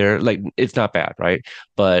we ate there, like it's not bad, right?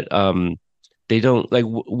 But they don't like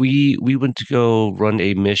we went to go run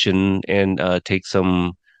a mission and take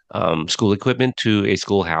some school equipment to a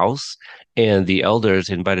schoolhouse, and the elders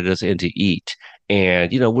invited us in to eat. And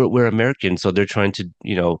we're American, so they're trying to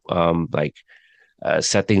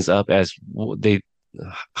set things up as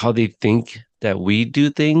how they think that we do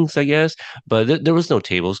things, I guess. But there was no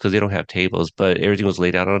tables because they don't have tables, but everything was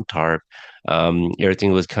laid out on tarp.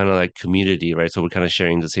 Everything was kind of like community, right? So we're kind of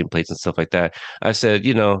sharing the same plates and stuff like that. I said,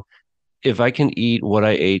 if I can eat what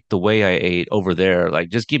I ate the way I ate over there, like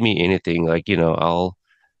just give me anything, like,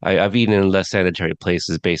 I've eaten in less sanitary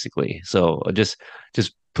places, basically. So just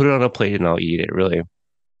put it on a plate and I'll eat it, really.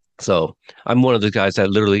 So I'm one of the guys that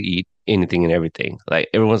literally eat anything and everything. Like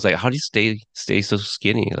everyone's like, how do you stay so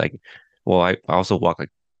skinny? Like, well, I also walk like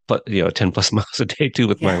 10 plus miles a day too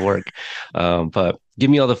with my Yeah. work. But give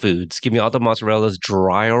me all the foods, give me all the mozzarellas,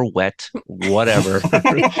 dry or wet, whatever.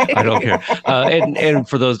 I don't care. And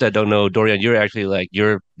for those that don't know, Dorian, you're actually like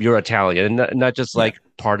you're Italian, and not just Yeah. like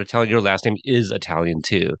part Italian. Your last name is Italian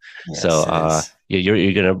too. So Yes, it is. yeah,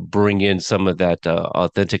 you're gonna bring in some of that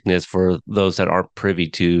authenticness for those that aren't privy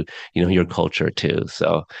to your culture too.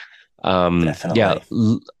 So yeah,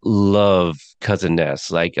 Definitely. love Cousin Ness.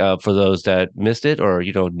 Like for those that missed it or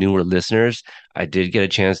newer listeners, we got a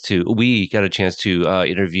chance to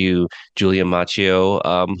interview Julia Macchio,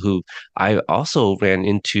 who I also ran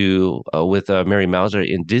into with Mary Mauser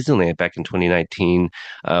in Disneyland back in 2019.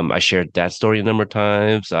 I shared that story a number of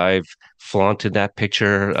times. I've flaunted that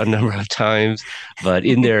picture a number of times, but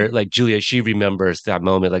in there, like Julia, she remembers that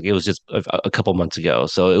moment like it was just a couple months ago.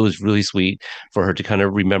 So it was really sweet for her to kind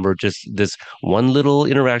of remember just this one little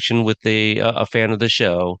interaction with a fan of the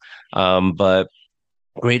show. But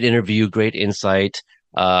great interview, great insight.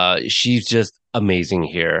 She's just amazing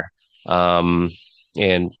here. And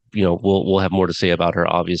we'll have more to say about her,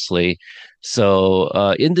 obviously.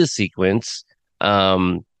 So in this sequence,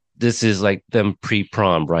 this is like them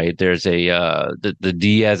pre-prom, right? There's the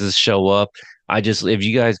Diaz's show up. If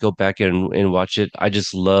you guys go back and watch it, I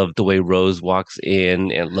just love the way Rose walks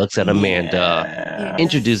in and looks at Amanda, Yeah. Yes.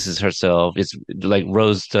 introduces herself. It's like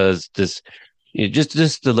Rose does this.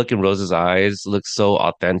 Just the look in Rose's eyes looks so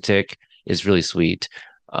authentic. It's really sweet.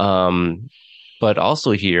 Um, but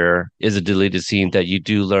also here is a deleted scene that you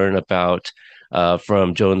do learn about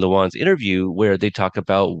from Joe and Luan's interview, where they talk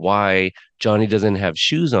about why Johnny doesn't have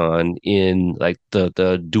shoes on in like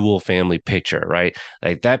the dual family picture, right?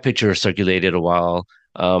 Like that picture circulated a while,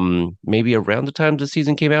 maybe around the time the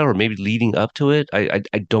season came out, or maybe leading up to it. I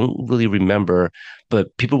don't really remember,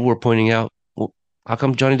 but people were pointing out, well, how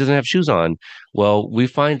come Johnny doesn't have shoes on? Well, we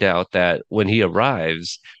find out that when he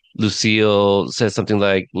arrives, Lucille says something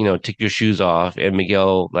like, take your shoes off, and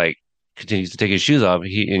Miguel like continues to take his shoes off.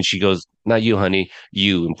 And she goes, "Not you, honey,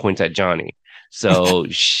 you," and points at Johnny. So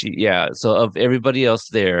yeah. So of everybody else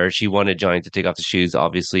there, she wanted Johnny to take off the shoes.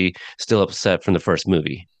 Obviously, still upset from the first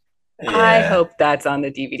movie. I Yeah. hope that's on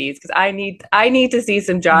the DVDs because I need to see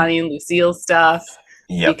some Johnny and Lucille stuff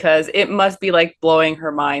Yep. because it must be like blowing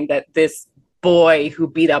her mind that this boy who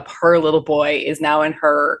beat up her little boy is now in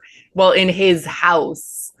his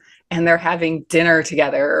house and they're having dinner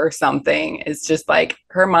together or something. It's just like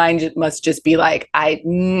her mind must just be like,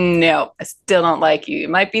 no, I still don't like you. It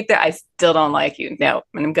might be that I still don't like you. No,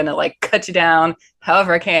 and I'm gonna like cut you down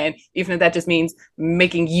however I can, even if that just means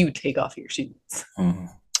making you take off your shoes. Mhm.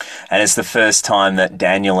 And it's the first time that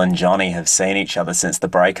Daniel and Johnny have seen each other since the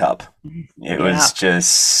breakup. It was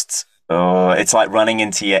just, oh, it's like running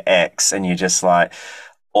into your ex and you're just like,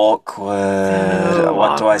 awkward. So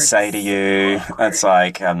What do I awkward. say to you? Awkward. It's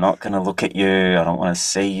like, I'm not going to look at you. I don't want to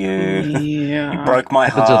see you. You Yeah. broke my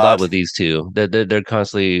Happens a lot heart. with these two. They're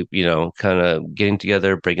constantly, kind of getting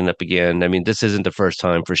together, breaking up again. I mean, this isn't the first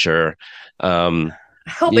time for sure. I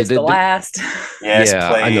hope Yeah, it's the last. Yes,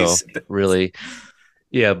 yeah, I know, please. really.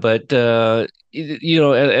 Yeah, but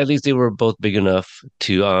at least they were both big enough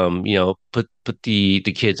to put the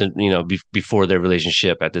kids in, before their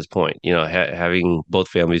relationship at this point. Having both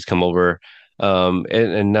families come over,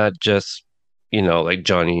 and not just like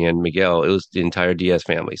Johnny and Miguel. It was the entire Diaz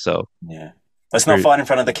family. So Yeah. Let's not fight in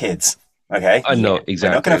front of the kids. Okay? I know Yeah. exactly.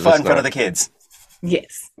 We're not going to fight Let's in front not. of the kids.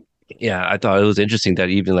 Yes. Yeah, I thought it was interesting that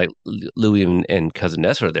even like Louis and cousin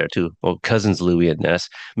Ness are there too. Well, cousins Louis and Ness.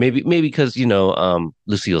 Maybe because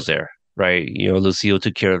Lucille's there, right? Lucille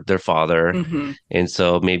took care of their father, Hmm. and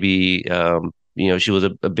so maybe she was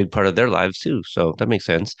a big part of their lives too. So that makes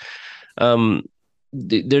sense. Um,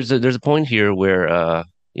 there's a point here where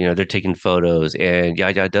they're taking photos, and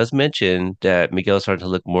Yaya does mention that Miguel's starting to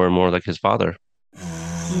look more and more like his father.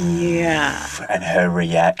 Yeah. And her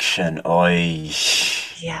reaction, oi.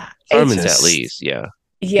 Yeah. Herman's just- at least, yeah.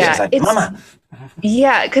 Yeah. She's like, It's Mama.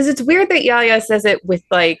 yeah, because it's weird that Yaya says it with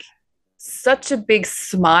like such a big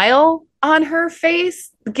smile on her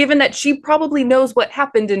face, given that she probably knows what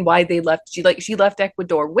happened and why they left. She left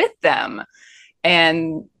Ecuador with them.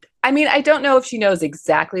 And I mean, I don't know if she knows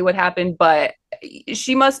exactly what happened, but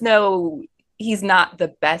she must know he's not the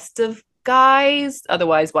best of guys.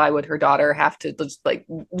 Otherwise, why would her daughter have to just like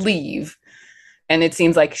leave? And it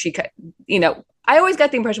seems like I always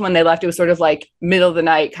got the impression when they left, it was sort of like middle of the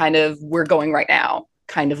night, kind of, we're going right now,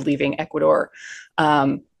 kind of leaving Ecuador.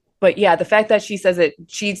 but yeah, the fact that she says it,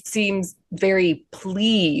 she seems very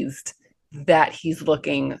pleased that he's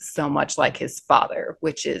looking so much like his father,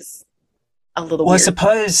 which is a little Well, I weird.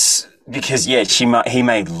 suppose because he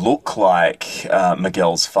may look like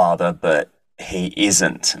Miguel's father, but he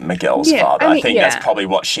isn't Miguel's Yeah, father. I I mean, think yeah. that's probably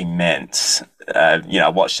what she meant. I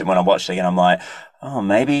watched it when I watched it, and I'm like, oh,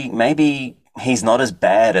 maybe he's not as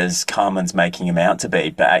bad as Carmen's making him out to be.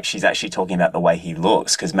 But she's actually talking about the way he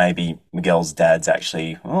looks, because maybe Miguel's dad's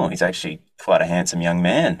he's actually quite a handsome young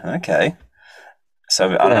man. Okay, so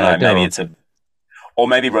I don't Yeah, know. Maybe no. it's or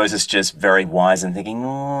maybe Rose is just very wise and thinking,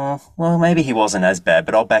 oh, well, maybe he wasn't as bad,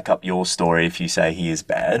 but I'll back up your story if you say he is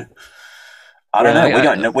bad. I don't Yeah, know. We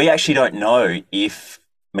don't know. We actually don't know if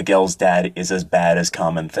Miguel's dad is as bad as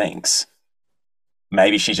Carmen thinks.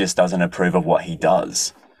 Maybe she just doesn't approve of what he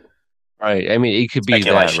does. right. I mean, it could be that,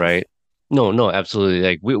 Speculation. right? No, no, absolutely.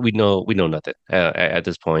 Like we know nothing at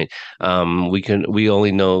this point. We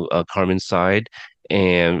only know Carmen's side,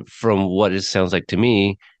 and from what it sounds like to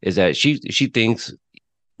me is that she thinks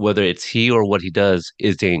whether it's he or what he does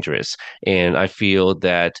is dangerous. And I feel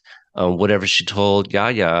that whatever she told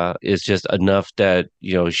Yaya is just enough that,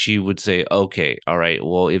 she would say, okay, all right,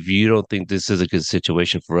 well, if you don't think this is a good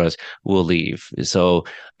situation for us, we'll leave. So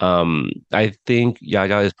I think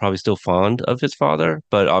Yaya is probably still fond of his father,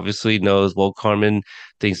 but obviously knows, well, Carmen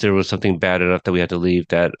thinks there was something bad enough that we had to leave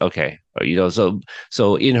that, okay.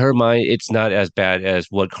 So in her mind, it's not as bad as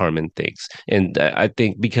what Carmen thinks. And I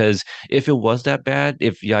think because if it was that bad,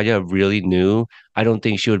 if Yaya really knew, I don't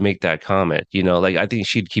think she would make that comment. Like I think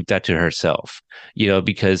she'd keep that to herself.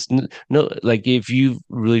 Because no, like if you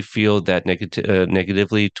really feel that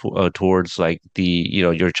negatively towards like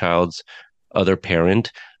your child's other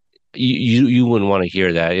parent, you wouldn't want to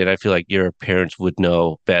hear that, and I feel like your parents would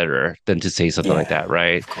know better than to say something like Yeah, that,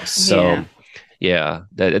 right? of course. So Yeah. yeah,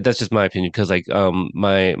 that's just my opinion because like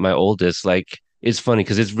my oldest like it's funny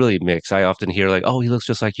because it's really mixed. I often hear like, oh, he looks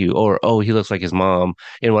just like you, or oh, he looks like his mom.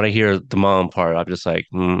 And when I hear the mom part, I'm just like,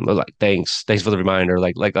 like thanks for the reminder.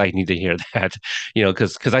 Like I need to hear that,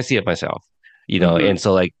 because I see it myself, Hmm. and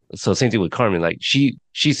so same thing with Carmen, like she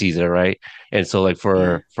sees it, right? And so like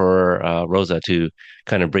Yeah. for Rosa to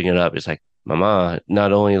kind of bring it up, it's like, Mama,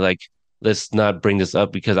 not only like let's not bring this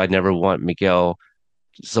up because I never want Miguel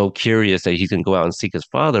so curious that he's gonna go out and seek his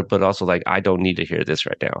father, but also like I don't need to hear this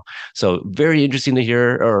right now. So very interesting to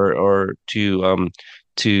hear or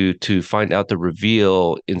to find out the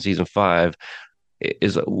reveal in season 5.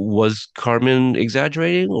 Was Carmen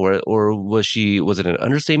exaggerating or was it an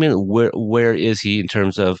understatement? Where is he in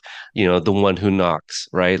terms of, the one who knocks,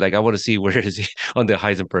 right? Like I want to see where is he on the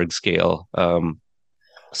Heisenberg scale. Well,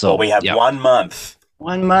 So we have yeah, 1 month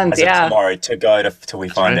 1 month. as of Yeah. tomorrow to go till we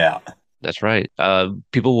that's find right. out. That's right.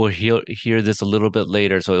 People will hear this a little bit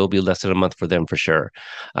later, so it'll be less than a month for them for sure.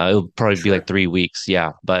 It'll probably be True. like 3 weeks.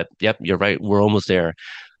 Yeah, but yep, you're right. We're almost there.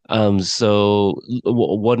 So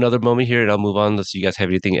one other moment here, and I'll move on unless you guys have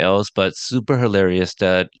anything else. But super hilarious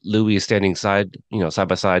that Louis is standing side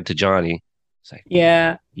by side to Johnny. It's like,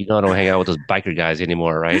 Yeah. I don't hang out with those biker guys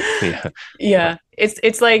anymore, right? Yeah. Yeah.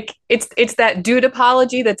 It's like it's that dude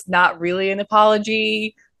apology that's not really an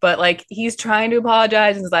apology, but like he's trying to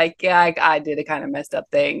apologize and is like, yeah, I did a kind of messed up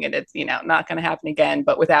thing and it's, not going to happen again,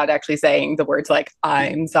 but without actually saying the words like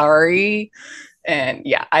I'm sorry. And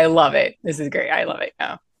yeah, I love it. This is great. I love it.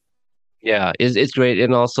 Oh. Yeah, it's great,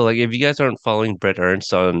 and also like if you guys aren't following Brett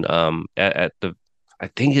Ernst on at the, I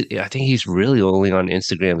think he's really only on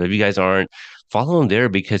Instagram. But if you guys aren't, follow him there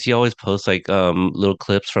because he always posts like little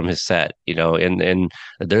clips from his set, and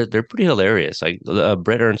they're pretty hilarious. Like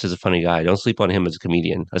Brett Ernst is a funny guy. Don't sleep on him as a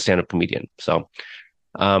comedian, a stand-up comedian. So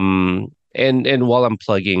and while I'm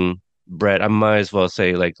plugging Brett, I might as well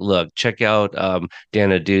say like, look, check out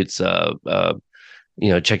Dana Dude's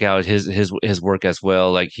check out his work as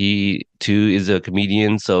well. Like he too is a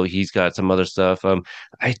comedian, so he's got some other stuff.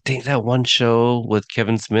 I think that one show with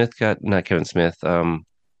Kevin Smith got not Kevin Smith. Uh,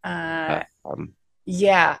 Um,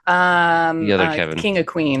 yeah. the other Kevin. King of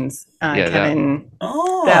Queens. Yeah, that Kevin.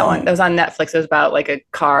 Oh, That one. That was on Netflix. It was about like a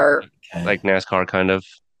car. okay. like NASCAR kind of.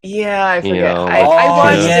 Yeah, I You forget. know, I, like I Oh,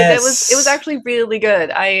 watched yeah. it. It was yes. actually really good.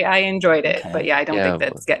 I enjoyed it. Okay. But yeah, I don't Yeah, think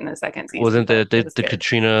that's getting a second season. wasn't But it the was the good.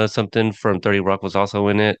 Katrina something from 30 Rock was also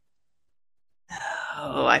in it?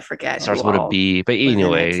 Oh, I forget who Starts with a all B, but was in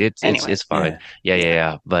anyway, it. it's Anyway, it's fine. Yeah. Yeah, yeah, yeah.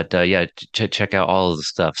 yeah. But yeah, check out all of the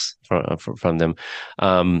stuffs from them.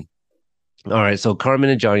 Um, all right, so Carmen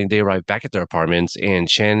and Johnny they arrive back at their apartments, and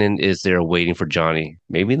Shannon is there waiting for Johnny,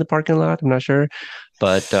 maybe in the parking lot. I'm not sure,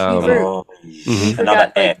 but We Oh, mhm. forgot another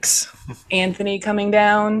like X. Anthony coming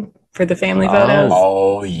down. for the family photos.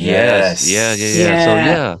 Oh, yes. Yeah. So Yeah.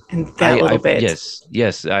 yeah, And that little bit.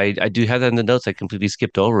 yes, I do have that in the notes. I completely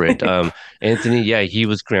skipped over it. Anthony, yeah, he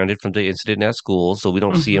was grounded from the incident at school, so we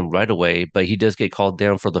don't see him right away, but he does get called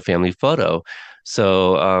down for the family photo.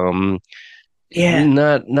 So Yeah.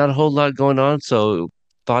 not a whole lot going on. So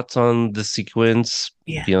thoughts on the sequence,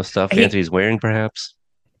 Yeah. stuff He- Anthony's wearing, perhaps?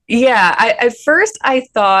 Yeah, at first I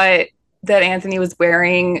thought that Anthony was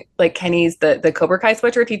wearing like Kenny's the Cobra Kai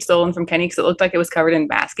sweatshirt he'd stolen from Kenny because it looked like it was covered in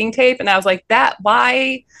masking tape, and I was like, that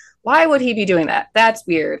why would he be doing that? That's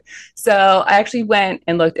weird. So I actually went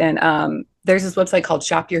and looked, and there's this website called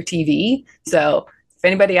Shop Your TV. So if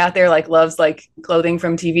anybody out there like loves like clothing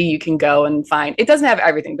from TV, you can go and find. It doesn't have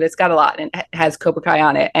everything, but it's got a lot, and it has Cobra Kai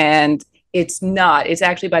on it, and it's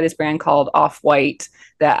actually by this brand called Off-White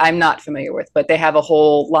that I'm not familiar with, but they have a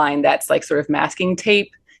whole line that's like sort of masking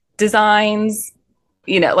tape designs.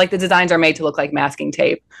 Like the designs are made to look like masking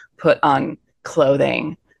tape put on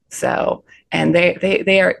clothing. So, and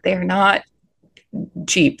they are not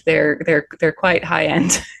cheap. They're quite high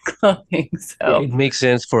end clothing. So It makes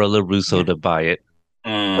sense for a LaRusso to buy it.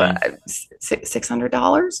 but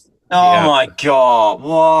 $600. Oh Yeah. my God.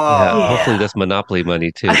 Wow. Yeah, hopefully that's Monopoly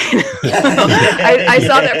money too. I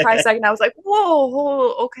saw that price tag and I was like,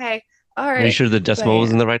 whoa, okay, all Are you right. sure the decimal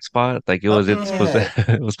was in the right spot? Like it's supposed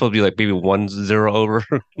to it was supposed to be like maybe 1 0 over.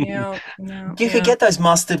 No, You could get those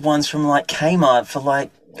mustard ones from like Kmart for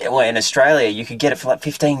like, well, in Australia, you could get it for like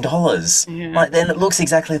 $15. Yeah. Like, then it looks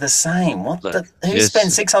exactly the same. Who It's-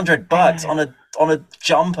 spends $600 on a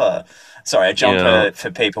jumper? Sorry, a jumper for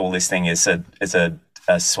people listening is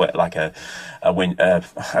a sweat, like a wind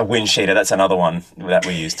sheeter. That's another one that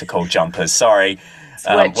we use to call jumpers. Sorry.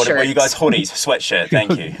 What were you guys? Hoodies, sweatshirt.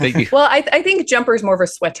 Thank you. Thank you. Well, I think jumper is more of a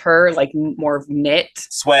sweater, like more of knit,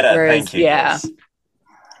 Sweater. Whereas, Thank you. yeah. Yes.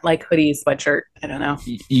 like hoodie, sweatshirt. I don't know.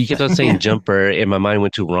 You kept on saying jumper, and my mind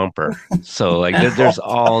went to romper. So like, there's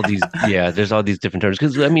all these, there's all these different terms.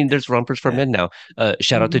 Because I mean, there's rompers for men now.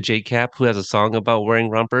 Shout out to J Cap, who has a song about wearing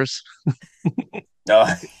rompers. No.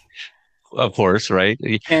 Of course, right?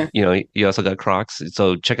 Yeah. You also got Crocs.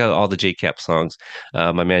 So check out all the J Cap songs.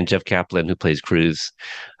 My man Jeff Kaplan, who plays Cruz,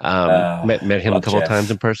 met him a love couple Jeff. times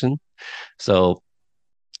in person. So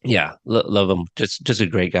yeah, love him. Just a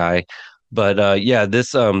great guy. But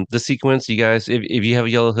this sequence, you guys, if you have a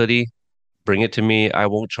yellow hoodie, bring it to me. I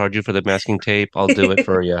won't charge you for the masking tape. I'll do it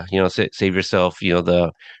for you. Save yourself.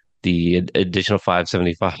 The additional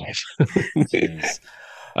 $5.75. Jeez.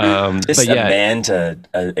 But yeah, Amanda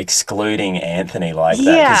excluding Anthony like that.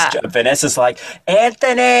 Yeah. 'Cause Vanessa's like,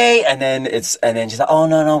 Anthony, and then she's like, oh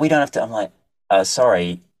no, we don't have to. I'm like,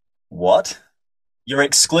 sorry, what? You're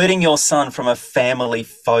excluding your son from a family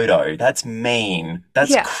photo. That's mean.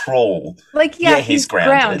 That's cruel. Like, he's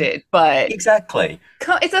grounded. but Exactly.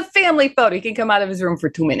 it's a family photo. He can come out of his room for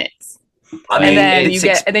 2 minutes. I mean, And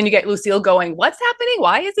it's then you get Lucille going, "What's happening?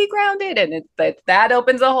 Why is he grounded?" And that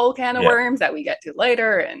opens a whole can of Yeah. worms that we get to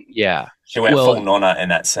later. And yeah. she went Well, full nonna in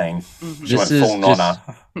that scene. She went This is full nonna.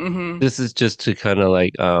 Mhm. This is just to kind of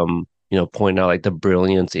like point out like the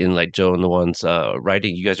brilliance in like Joe and the ones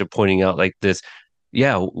writing. You guys are pointing out like this.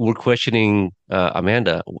 Yeah, we're questioning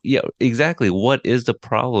Amanda. Yeah, exactly. What is the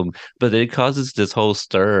problem? But it causes this whole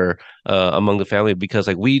stir among the family because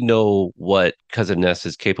like we know what Cousin Ness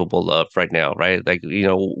is capable of right now, right? Like,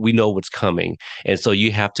 we know what's coming. And so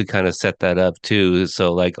you have to kind of set that up too.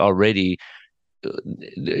 So like already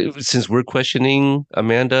since we're questioning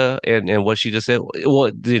Amanda and what she just said, well,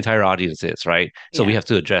 the entire audience is, right? So we Yeah. have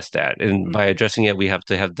to address that. And by addressing it, we have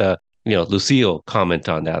to have the Lucille comment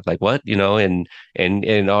on that, like what, and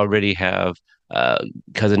already have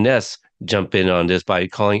Cousin Ness jump in on this by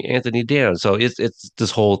calling Anthony down. So it's this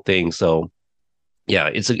whole thing. So yeah,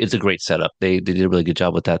 it's a great setup. They did a really good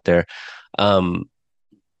job with that there.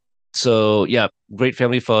 So yeah, great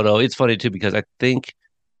family photo. It's funny too because I think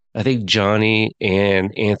Johnny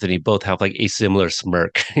and Anthony both have like a similar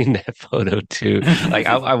smirk in that photo too. Like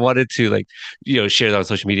I wanted to like, share that on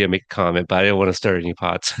social media, make a comment, but I didn't want to stir any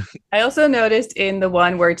pots. I also noticed in the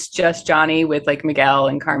one where it's just Johnny with like Miguel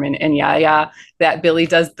and Carmen and Yaya that Billy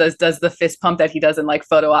does the fist pump that he does in like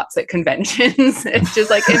photo ops at conventions. It's just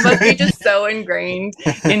like it must be just so ingrained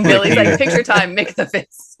in Billy's like picture time, make the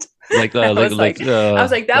fist. Like I was like, that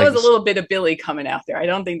was a like- little bit of Billy coming out there. I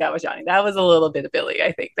don't think that was Johnny. That was a little bit of Billy,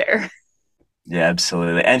 I think, there. Yeah,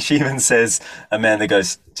 absolutely. And she even says, Amanda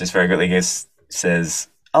goes, just very quickly, says,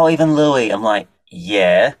 oh, even Louis. I'm like,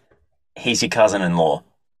 yeah, he's your cousin-in-law.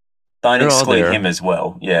 Don't They're all exclude there. him as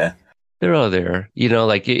well. Yeah. They're all there.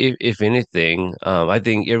 Like if anything, I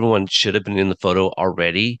think everyone should have been in the photo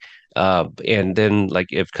already. And then like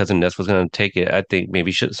if Cousin Ness was going to take it, I think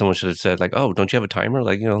maybe someone should have said like, oh, don't you have a timer?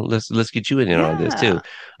 Like, let's get you in on this too. Yeah.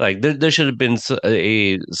 Like there should have been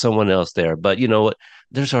someone else there. But you know what?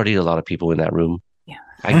 There's already a lot of people in that room. Yeah.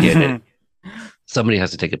 I get it. Somebody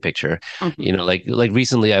has to take a picture. Mhm. Like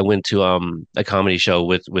recently I went to a comedy show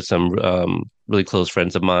with some really close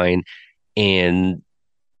friends of mine, and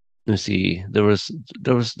let's see, there was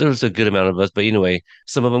a good amount of us, but anyway,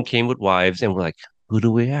 some of them came with wives, and we're like, who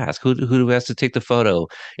do we ask? Who do we ask to take the photo?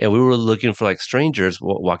 And we were looking for like strangers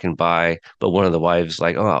walking by, but one of the wives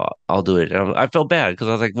like, oh, I'll do it. And I felt bad because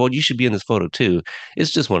I was like, well, you should be in this photo too.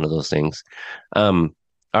 It's just one of those things. Um,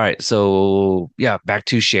 all right, so yeah, back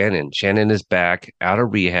to Shannon. Shannon is back out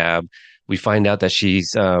of rehab. We find out that she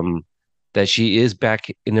is back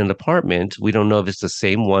in an apartment. We don't know if it's the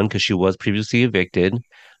same one because she was previously evicted, Mhm.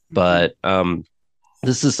 but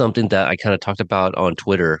this is something that I kind of talked about on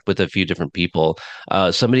Twitter with a few different people.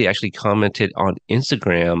 Somebody actually commented on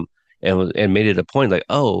Instagram and made it a point like,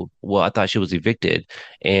 oh, well, I thought she was evicted.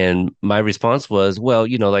 And my response was, well,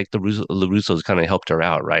 like the LaRussos kind of helped her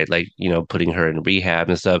out, right? Like, putting her in rehab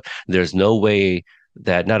and stuff. There's no way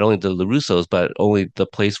that not only the LaRussos, but only the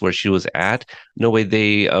place where she was at, no way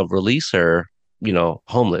they release her,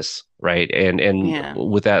 homeless, right? And Yeah.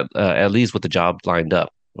 with that, at least with the job lined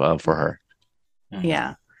up for Mhm. her.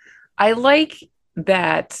 Yeah. I like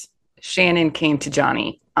that Shannon came to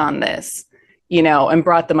Johnny on this, and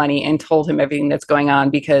brought the money and told him everything that's going on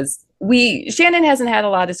because Shannon hasn't had a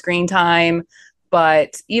lot of screen time,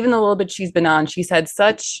 but even the little bit she's been on, she's had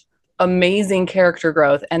such amazing character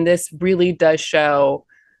growth. And this really does show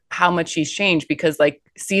how much she's changed because, like,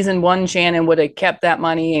 season one, Shannon would have kept that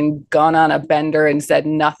money and gone on a bender and said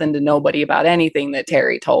nothing to nobody about anything that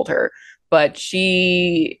Terry told her. But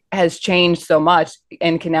she has changed so much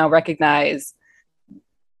and can now recognize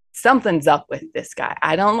something's up with this guy.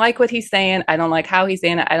 I don't like what he's saying. I don't like how he's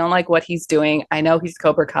saying it. I don't like what he's doing. I know he's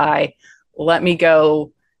Cobra Kai. Let me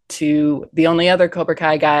go to the only other Cobra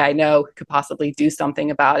Kai guy I know who could possibly do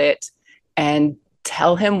something about it and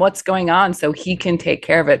tell him what's going on so he can take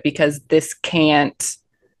care of it because this can't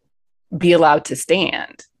be allowed to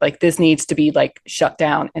stand. Like this needs to be like shut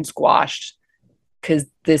down and squashed because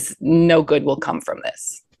this no good will come from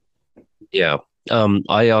this. Yeah.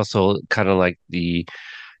 I also kind of like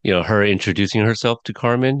her introducing herself to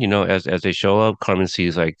Carmen, as they show up. Carmen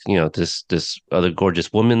sees like, this other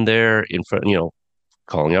gorgeous woman there in front,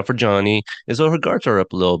 calling out for Johnny. And so her guards are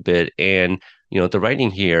up a little bit. And, the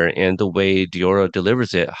writing here and the way Diora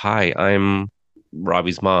delivers it, hi, I'm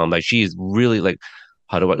Robbie's mom. Like she's really like,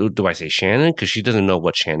 how do I say Shannon? Because she doesn't know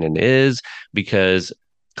what Shannon is, because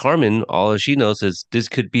Carmen, all she knows is this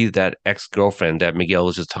could be that ex-girlfriend that Miguel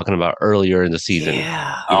was just talking about earlier in the season.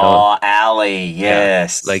 Yeah. Oh, Allie, Yeah.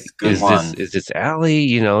 yes. Like, Good one. is this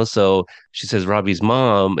Allie? So she says Robbie's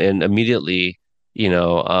mom, and immediately,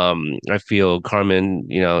 I feel Carmen,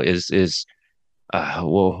 is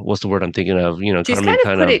well, what's the word I'm thinking of? She's Carmen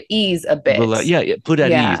kind of put at ease a bit. yeah, put at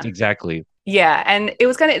Yeah. ease, exactly. Yeah. And it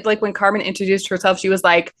was kind of like when Carmen introduced herself, she was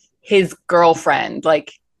like his girlfriend,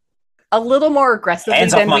 like a little more aggressive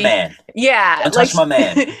Hands off than my man. Yeah. Don't Like touch my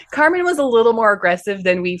man. Carmen was a little more aggressive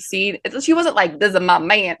than we've seen. She wasn't like, this is my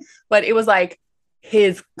man, but it was like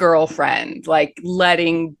his girlfriend, like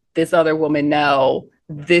letting this other woman know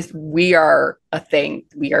we are a thing.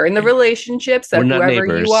 We are in the relationship. So We're not whoever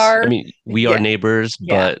neighbors. you are. I mean, we are Yeah. neighbors,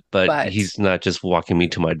 Yeah, but but- he's not just walking me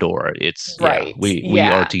to my door. It's Right, we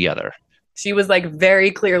yeah. are together. She was like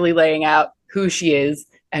very clearly laying out who she is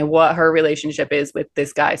and what her relationship is with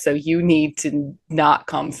this guy. So you need to not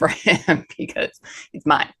come for him because he's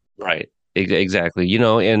mine. Right. Exactly.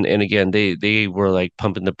 And again, they were like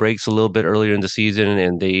pumping the brakes a little bit earlier in the season,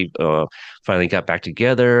 and they finally got back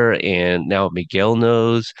together, and now Miguel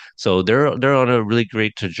knows. So they're on a really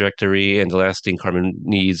great trajectory, and the last thing Carmen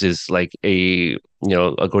needs is like a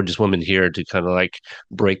gorgeous woman here to kind of like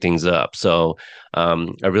break things up. So I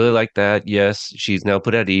really like that. Yes, she's now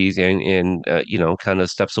put at ease and kind of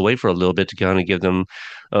steps away for a little bit to kind of give them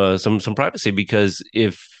some privacy, because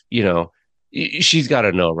if she's got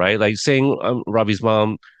to know, right? Like saying Robbie's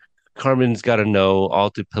mom, Carmen's got to know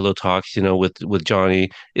all the pillow talks, with Johnny.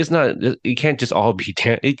 It's not, it can't just all be,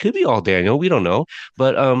 it could be all Daniel. We don't know.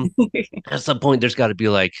 But at some point, there's got to be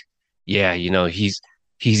like, yeah, he's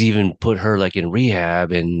even put her like in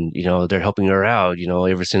rehab, and, they're helping her out,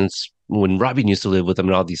 ever since when Robbie used to live with them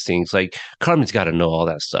and all these things. Like Carmen's got to know all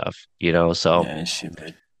that stuff, so. Yeah, she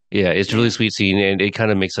did. Yeah, it's a really sweet scene, and it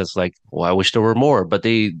kind of makes us like, well, I wish there were more, but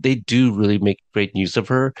they do really make great use of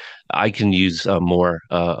her. I can use more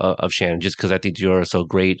of Shannon just because I think you're so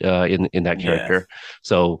great in that Yeah. character.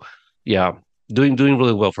 So, yeah, doing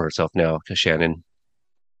really well for herself now, Shannon.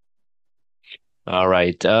 All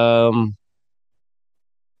right.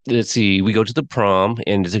 Let's see. We go to the prom,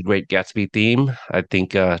 and it's a Great Gatsby theme. I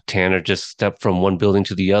think Tanner just stepped from one building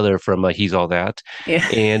to the other from He's All That, Yeah.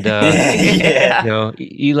 and Yeah.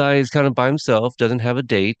 Eli is kind of by himself, doesn't have a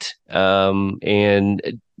date. And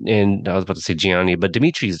I was about to say Gianni, but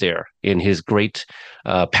Dimitri's there in his great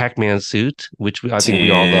Pac-Man suit, which I think we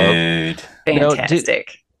all love. Dude. Now,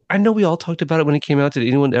 Fantastic. I know we all talked about it when it came out. Did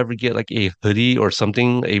anyone ever get like a hoodie or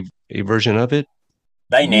something, a version of it?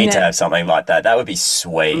 They need to No. have something like that. That would be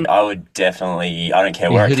sweet. I would definitely, I don't care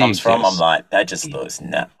A where it hoodie comes from. I'm exists. like, that just looks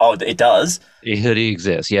Oh, it does? A hoodie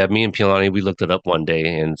exists. Yeah, me and Pilani, we looked it up one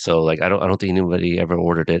day, and so like I don't think anybody ever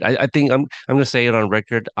ordered it. I think I'm gonna say it on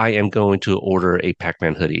record. I am going to order a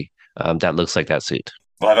Pac-Man hoodie. That looks like that suit.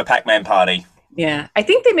 We'll have a Pac-Man party. Yeah. I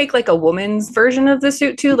think they make like a woman's version of the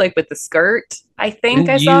suit too, like with the skirt. I think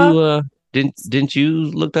I Didn't saw. you didn't you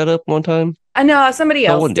look that up one time? I know somebody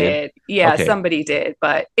else Someone did. did. Yeah, Okay. somebody did.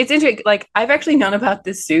 But it's interesting. Like I've actually known about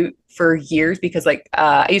this suit for years because like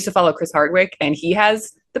I used to follow Chris Hardwick and he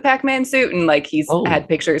has the Pac-Man suit and like he's Oh. had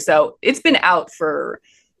pictures. So it's been out for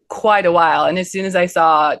quite a while. And as soon as I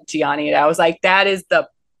saw Gianni, I was like, that is the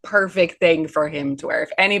perfect thing for him to wear.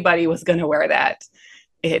 If anybody was gonna wear that,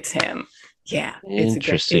 it's him. Yeah. It's a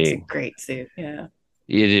Interesting. great suit. Yeah.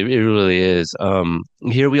 It really is.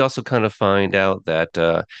 Here we also kind of find out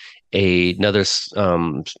that another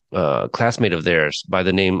classmate of theirs by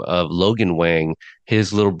the name of Logan Wang,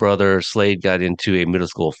 his little brother Slade got into a middle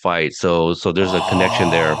school fight. So there's a connection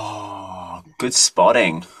there. Oh, good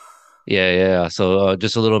spotting. Yeah. So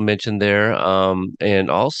just a little mention there. And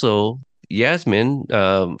also Yasmin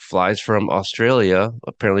flies from Australia.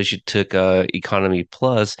 Apparently she took Economy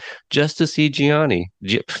Plus just to see Gianni.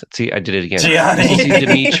 See, I did it again. Gianni. Just to see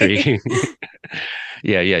Dimitri.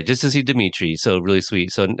 Yeah, just to see Dimitri. So really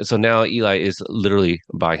sweet. So now Eli is literally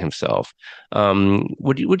by himself.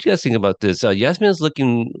 What do you guys think about this? Yasmin is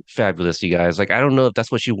looking fabulous, you guys. Like I don't know if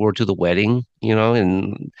that's what she wore to the wedding,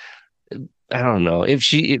 and I don't know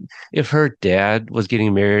if her dad was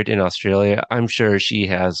getting married in Australia. I'm sure she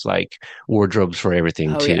has like wardrobes for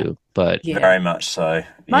everything Oh, yeah. too. But Yeah. Very much so.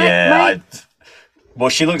 My- Well,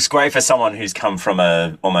 she looks great for someone who's come from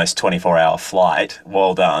a almost 24-hour flight.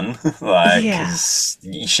 Well done. Like, Yeah.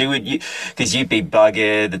 because you'd be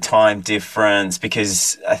buggered, the time difference,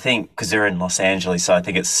 because I think, because they're in Los Angeles, so I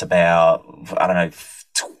think it's about, I don't know,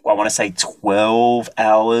 I want to say 12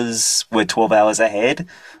 hours. We're 12 hours ahead,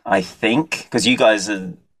 I think, because you guys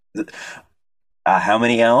are, how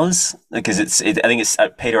many hours? Because I think it's,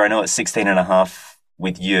 Peter, I know it's 16 and a half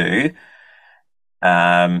with you.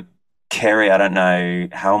 Kerry, I don't know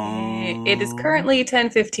how. It is currently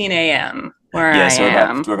 10:15 a.m. where Yeah, I so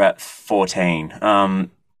am. we're about 14.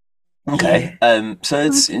 Okay. So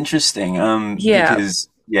it's interesting. Yeah. Because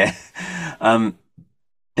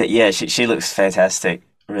but yeah, she looks fantastic.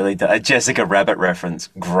 Really, a Jessica Rabbit reference.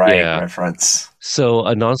 Great Yeah. reference. so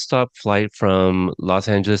a nonstop flight from Los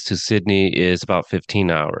Angeles to Sydney is about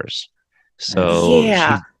 15 hours. So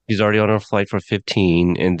Yeah. she's already on her flight for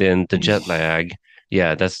 15, and then the jet lag.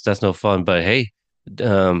 Yeah, that's no fun. But hey,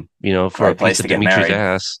 for Great a place piece of to get Dimitri's married.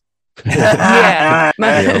 ass, Yeah. you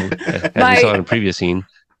know, as we saw in a previous scene.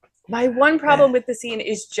 My one problem with the scene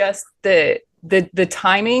is just the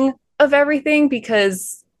timing of everything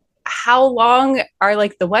because how long are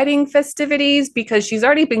like the wedding festivities? Because she's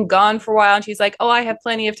already been gone for a while and she's like, oh, I have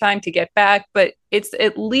plenty of time to get back, but it's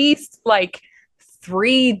at least like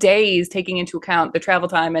 3 days taking into account the travel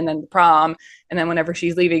time and then the prom and then whenever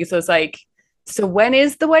she's leaving. So it's like, so when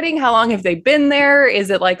is the wedding? How long have they been there?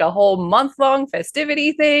 Is it like a whole month-long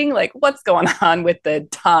festivity thing? Like what's going on with the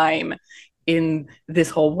time in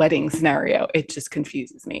this whole wedding scenario? It just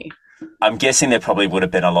confuses me. I'm guessing there probably would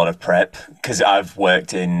have been a lot of prep because I've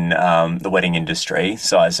worked in the wedding industry,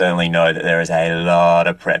 so I certainly know that there is a lot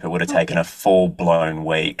of prep. It would have taken a full-blown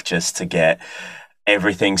week just to get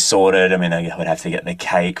everything sorted. I mean, they would have to get the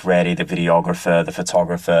cake ready, the videographer, the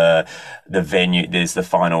photographer, the venue. There's the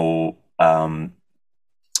final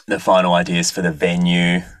ideas for the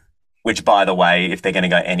venue, which, by the way, if they're going to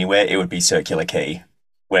go anywhere, it would be Circular Quay,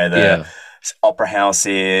 where the Yeah. Opera House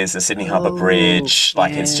is, the Sydney Harbour Bridge.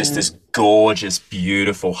 Like, it's just this gorgeous,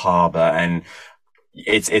 beautiful harbour, and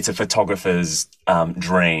it's a photographer's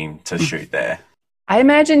dream to shoot there. I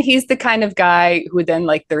imagine he's the kind of guy who then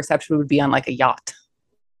like the reception would be on like a yacht.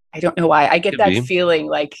 I don't know why. I get Could that be. feeling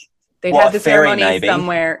like they've Well, had the a ferry, ceremony maybe.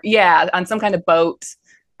 somewhere. Yeah, on some kind of boat.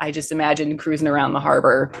 I just imagine cruising around the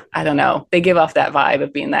harbor. I don't know. They give off that vibe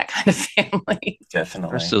of being that kind of family.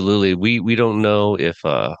 Definitely. Absolutely. We don't know if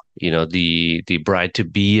the bride to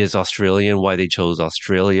be is Australian, why they chose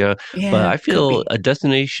Australia. But Yeah, I could feel be. a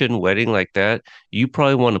destination wedding like that, you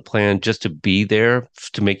probably want to plan just to be there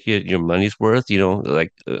to make it your money's worth,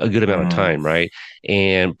 like a good amount of Mm. time, right?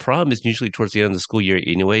 And prom is usually towards the end of the school year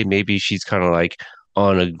anyway. Maybe she's kind of like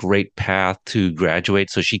on a great path to graduate,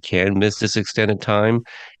 so she can miss this extended time.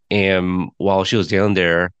 And while she was down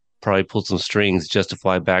there, probably pulled some strings just to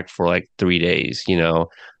fly back for like 3 days.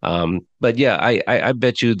 But yeah, I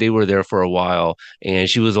bet you they were there for a while, and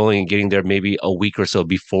she was only getting there maybe a week or so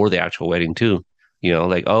before the actual wedding too.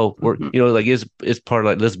 Like, oh, we're Mhm. like it's part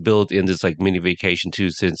of like, let's build in this like mini vacation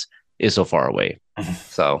too, since it's so far away.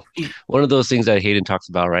 So one of those things that Hayden talks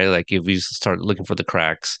about, right? Like if we start looking for the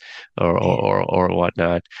cracks or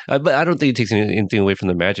whatnot. But I don't think it takes anything away from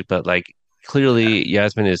the magic. But like clearly,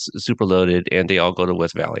 Yasmin is super loaded, and they all go to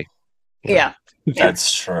West Valley. You know, Yeah. Yeah.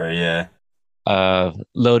 That's true. Yeah.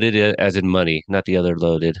 loaded as in money, not the other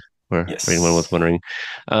loaded. For anyone was Yes. wondering.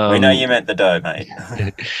 We know Um, you meant the dough, mate.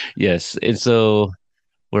 yes, and so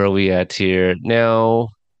where are we at here now?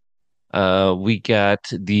 We got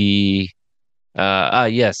the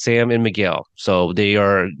yeah, Sam and Miguel. So they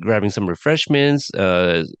are grabbing some refreshments.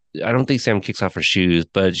 I don't think Sam kicks off her shoes,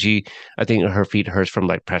 but I think her feet hurts from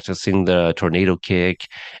like practicing the tornado kick.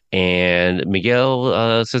 And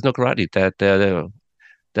Miguel says no karate. That the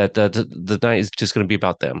night is just going to be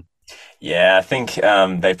about them. Yeah, I think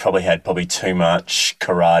they've probably had too much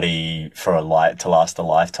karate for a light to last a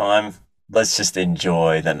lifetime. Let's just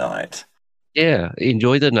enjoy the night. Yeah,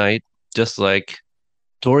 enjoy the night, just like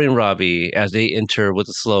Tori and Robbie as they enter with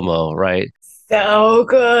the slow mo, right? So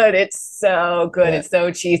good. It's so good. Yeah. It's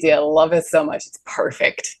so cheesy. I love it so much. It's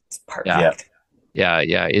perfect. It's Yeah. Yeah. perfect.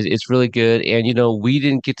 Yeah, it's really good. And we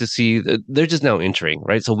didn't get to see they're just now entering,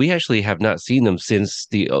 right? So we actually have not seen them since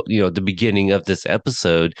the beginning of this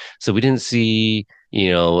episode. So we didn't see,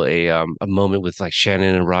 a moment with like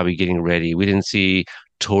Shannon and Robbie getting ready. We didn't see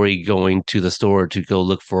Tori going to the store to go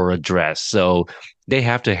look for a dress. So they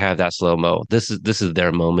have to have that slow mo. This is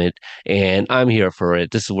their moment, and I'm here for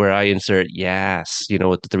it. This is where I insert yes,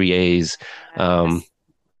 with the three A's. Um, Yes.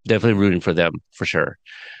 definitely rooting for them for sure.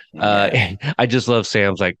 Yeah. I just love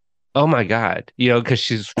Sam's like, oh my God, because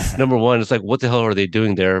she's number one. It's like, what the hell are they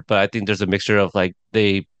doing there? But I think there's a mixture of like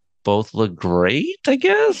they both look great, I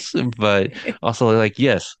guess, but also like,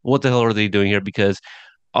 yes, what the hell are they doing here? Because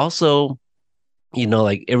also,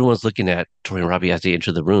 like everyone's looking at Tori and Robbie as they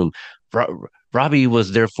enter the room. Robbie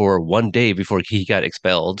was there for one day before he got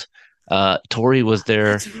expelled. Tori was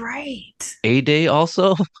there That's right. a day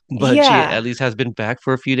also, but she Yeah. at least has been back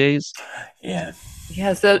for a few days. Yeah.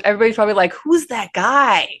 Yeah. So everybody's probably like, who's that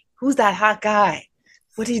guy? Who's that hot guy?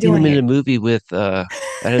 What are you Seen doing him in here? a movie with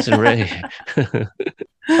Addison Rae.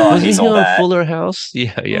 Oh, Wasn't he's he all on that. Fuller House?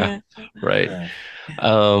 Yeah, right. Yeah.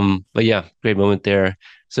 But yeah, great moment there.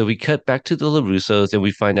 So we cut back to the LaRussos and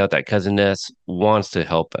we find out that Cousin Ness wants to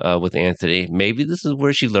help with Anthony. Maybe this is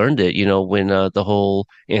where she learned it, when the whole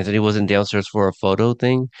Anthony wasn't downstairs for a photo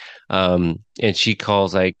thing. And she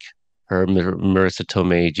calls like her Marissa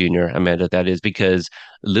Tomei Jr., Amanda, that is, because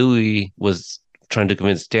Louis was trying to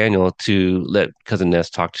convince Daniel to let Cousin Ness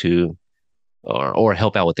talk to or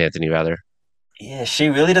help out with Anthony rather. Yeah, she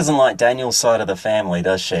really doesn't like Daniel's side of the family,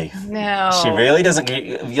 does she? No. She really doesn't.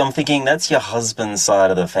 I'm thinking that's your husband's side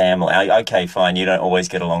of the family. Okay, fine. You don't always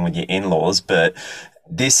get along with your in-laws, but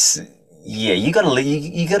this, yeah, you got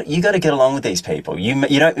to get along with these people. You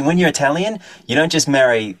don't. When you're Italian, you don't just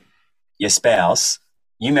marry your spouse.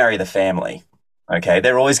 You marry the family. Okay,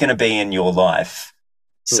 they're always going to be in your life.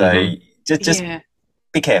 So Mhm. just Yeah.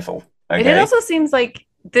 be careful. And it Okay. also seems like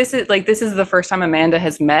this is the first time Amanda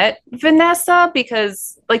has met Vanessa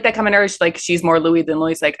because like that comment earlier, she's more Louis than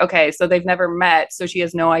Louis. Like, okay, so they've never met, so she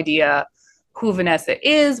has no idea who Vanessa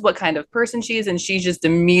is, what kind of person she is, and she's just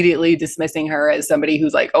immediately dismissing her as somebody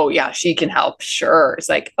who's like, oh yeah, she can help. Sure. It's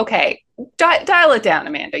like, okay, dial it down,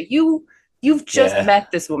 Amanda. You've just Yeah.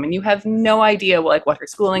 met this woman. You have no idea what her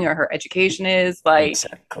schooling or her education is. Like,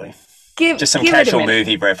 Exactly. give Just some give it a casual minute.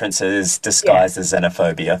 movie references disguised as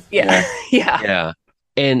xenophobia. Yeah. Yeah. Yeah.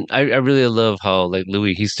 And I really love how like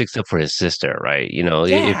Louis he sticks up for his sister, right?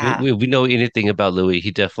 Yeah. If we know anything about Louis,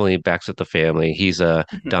 he definitely backs up the family. He's a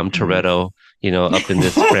Dom Mhm. Toretto, up in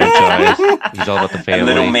this franchise. He's all about the And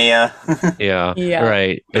little family. Mia. Yeah, Yeah.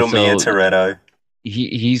 right. Little And Mia so Toretto.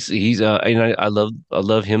 he's and I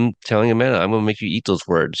love him telling Amanda, I'm gonna make you eat those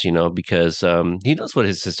words, because he knows what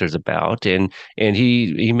his sister's about, and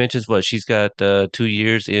he mentions what she's got 2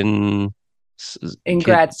 years in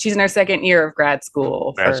She's in her second year of grad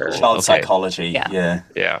school Grad for school. Child Okay. psychology. Yeah. Yeah.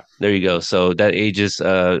 Yeah, there you go. So that ages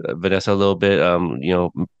Vanessa a little bit.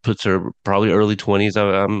 Puts her probably early 20s.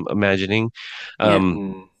 I'm imagining. Yeah. Um,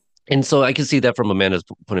 Mm. and so I can see that from Amanda's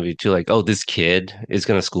point of view too. Like, oh, this kid is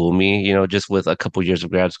gonna school me, just with a couple years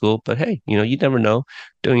of grad school. But hey, you never know.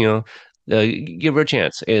 Do give her a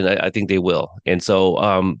chance, and I think they will. And so,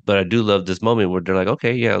 but I do love this moment where they're like,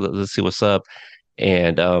 okay, yeah, let's see what's up.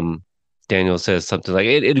 And Daniel says something like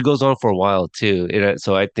it goes on for a while too.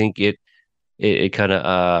 So I think it kind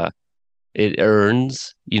of it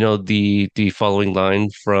earns the following line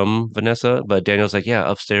from Vanessa, but Daniel's like, yeah,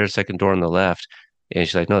 upstairs, second door on the left, and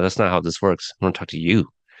she's like, no, that's not how this works. I want to talk to you,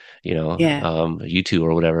 Yeah. you two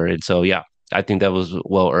or whatever. And so yeah, I think that was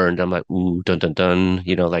well earned. I'm like, ooh, dun dun dun,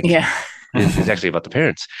 like Yeah. it's actually about the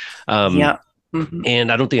parents. Yeah. Mhm.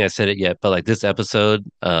 And I don't think I said it yet, but like this episode,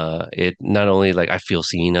 it not only like I feel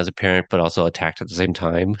seen as a parent, but also attacked at the same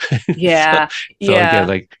time. Yeah. So again, Yeah.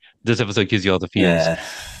 like this episode gives you all the feels. Yeah.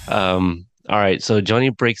 All right, so Johnny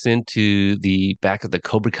breaks into the back of the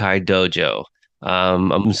Cobra Kai dojo.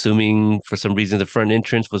 I'm assuming for some reason the front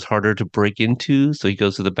entrance was harder to break into, so he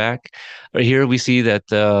goes to the back. Right here, we see that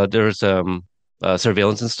there's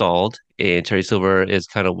surveillance installed, and Terry Silver is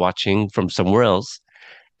kind of watching from somewhere else,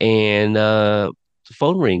 and the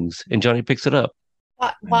phone rings, and Johnny picks it up.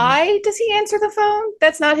 Why does he answer the phone?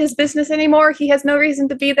 That's not his business anymore. He has no reason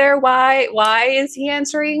to be there. Why is he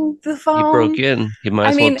answering the He phone? broke in. He might I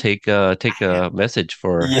as well mean, take a message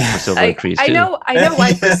for Yeah. Silver and Kreese I too. know,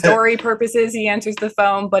 like for story purposes, he answers the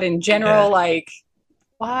phone, but in general, like,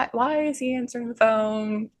 why is he answering the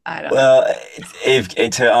phone? I don't know. Well, if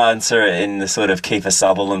to answer it in the sort of Kiefer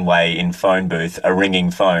Sutherland way in phone booth, a ringing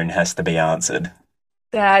phone has to be answered.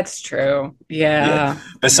 That's true. Yeah.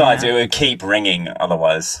 Besides, it would keep ringing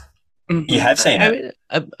otherwise. Mhm. You have seen I it.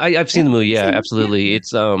 mean, I've seen the movie. Yeah, seen it, absolutely.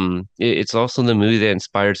 It's also the movie that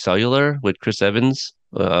inspired Cellular with Chris Evans,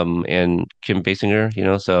 and Kim Basinger.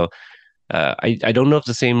 So I don't know if it's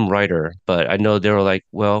the same writer, but I know they were like,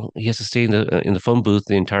 well, he has to stay in the phone booth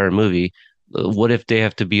the entire movie. What if they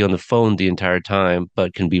have to be on the phone the entire time,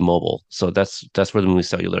 but can be mobile? So that's where the movie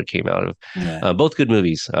Cellular came out of. Yeah. Both good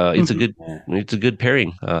movies. Mhm. It's a good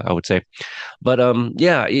pairing, I would say. But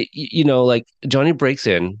yeah, like Johnny breaks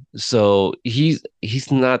in, so he's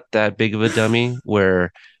not that big of a dummy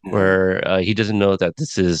where he doesn't know that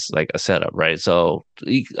this is like a setup, right? So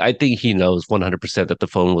I think he knows 100% that the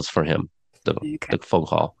phone was for him, the Okay. phone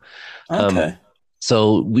call. Okay.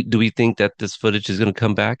 So do we think that this footage is going to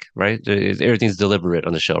come back, right? Everything's deliberate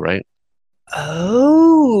on the show, right?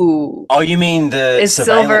 Oh. Oh, you mean the Is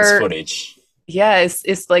surveillance Silver- footage? Yeah,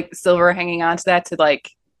 it's like Silver hanging on to that to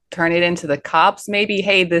like turn it into the cops. Maybe,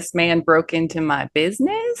 hey, this man broke into my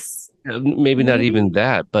business. Maybe not even Maybe.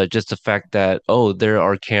 that, but just the fact that, oh, there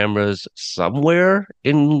are cameras somewhere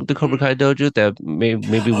in the Cobra Kai dojo that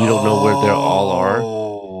maybe we don't know where they all are.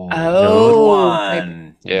 Good Oh,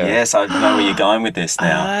 one. Yeah. Yes, I know where you're going with this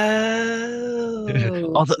now.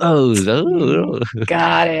 All the O's. Oh.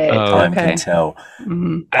 Got it. Time Okay. can tell.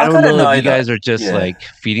 Mhm. I don't gotta know if know you that- guys are just yeah. like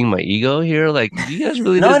feeding my ego here. Like, do you guys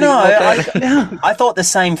really No, didn't think no, about that? Yeah. I thought the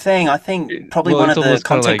same thing. I think probably Well, one it's of the almost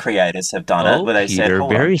kinda content like, creators have done it, Oh, where they said, Peter,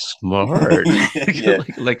 "Hold on." very smart. Yeah.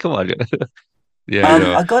 like, come on. Yeah, I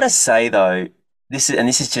know. I gotta say though, this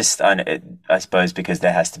is just, I suppose, because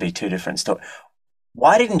there has to be two different stories.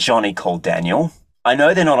 Why didn't Johnny call Daniel? I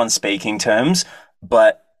know they're not on speaking terms,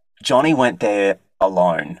 but Johnny went there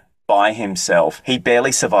alone by himself. He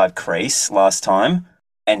barely survived Kreese last time,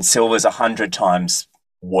 and Silver's 100 times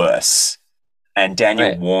worse. And Daniel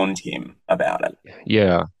Right. warned him about it.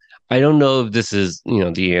 Yeah. I don't know if this is,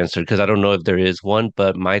 the answer because I don't know if there is one,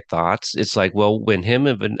 but my thoughts, it's like, well, when him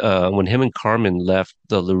and Carmen left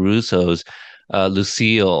the LaRussos,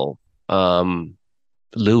 Lucille,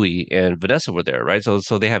 Louis and Vanessa were there, right? So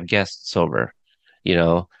they have guests over,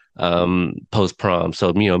 post prom.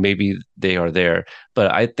 So, maybe they are there.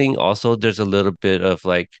 But I think also there's a little bit of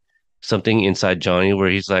like something inside Johnny where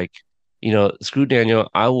he's like, screw Daniel,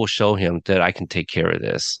 I will show him that I can take care of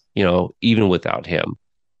this, even without him.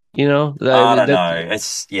 I don't that- know.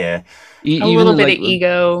 It's, yeah. A even little bit like, of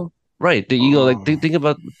ego. right? The ego, like Oh. thinking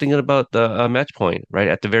about the match point, right?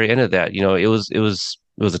 At the very end of that, it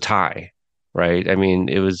was a tie, right? I mean,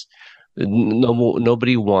 it was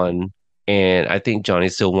nobody won, and I think Johnny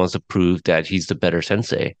still wants to prove that he's the better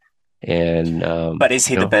sensei. And But is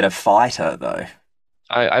he the better fighter though?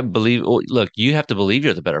 I believe. Well, look, you have to believe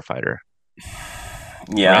you're the better fighter.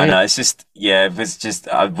 Yeah, I right?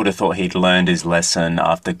 know. I would have thought he'd learned his lesson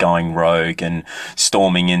after going rogue and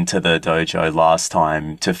storming into the dojo last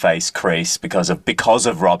time to face Kreese because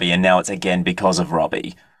of Robbie, and now it's again because of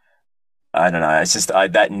Robbie. I don't know.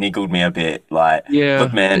 That niggled me a bit. Like, look, Yeah,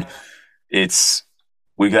 man, it's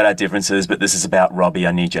we got our differences, but this is about Robbie.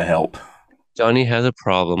 I need your help. Johnny has a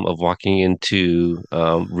problem of walking into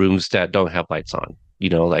rooms that don't have lights on.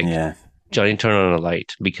 Like Yeah. Johnny turn on a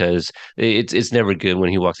light because it's never good when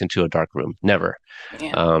he walks into a dark room. Never.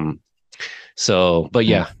 Yeah. Um, but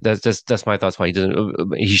yeah, that's my thoughts why he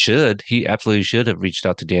didn't. He absolutely should have reached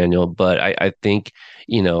out to Daniel, but I think,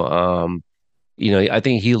 you know, um, I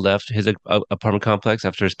think he left his apartment complex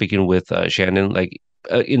after speaking with Shannon, like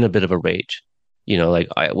in a bit of a rage. Like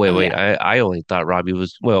Oh wait, yeah. I only thought Robbie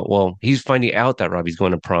was he's finding out that Robbie's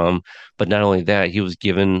going to prom, but not only that, he was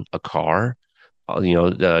given a car.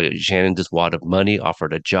 Shannon just wad of money,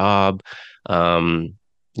 offered a job. Um,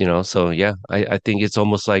 so yeah, I think it's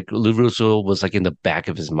almost like Lou Russo was like in the back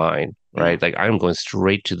of his mind, Yeah. right? Like I'm going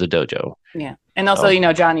straight to the dojo. Yeah. And also,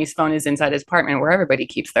 Oh, Johnny's phone is inside his apartment where everybody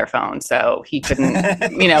keeps their phone. So he couldn't,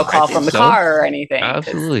 call think from the so. car or anything because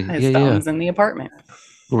Absolutely. his Yeah, yeah. phone's in the apartment.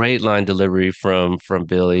 Great line delivery from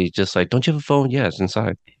Billy. Just like, don't you have a phone? Yeah, it's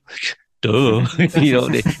inside. Duh. You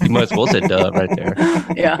might as well say duh right there.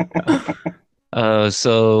 Yeah.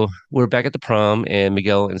 So we're back at the prom, and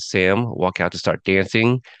Miguel and Sam walk out to start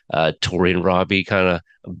dancing. Tori and Robbie kind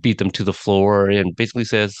of beat them to the floor and basically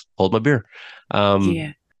says, "Hold my beer." Um,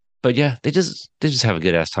 Yeah. but yeah, they just have a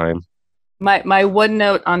good ass time. My one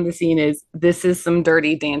note on the scene is this is some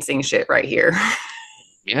dirty dancing shit right here.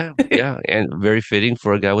 Yeah, yeah, and very fitting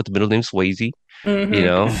for a guy with the middle name Swayze. You Hmm.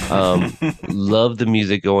 know, love the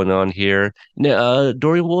music going on here. Now,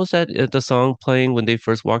 Dorian, what was that the song playing when they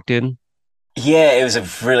first walked in? Yeah, it was a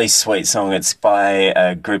really sweet song. It's by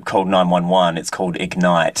a group called 911. It's called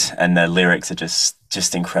Ignite, and the lyrics are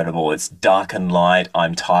just incredible. It's dark and light.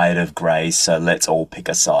 I'm tired of grey, so let's all pick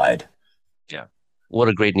a side. Yeah, what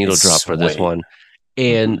a great needle It's drop for this sweet. one.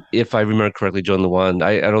 And if I remember correctly, John the One,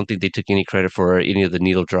 I don't think they took any credit for any of the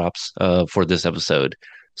needle drops for this episode.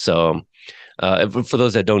 So for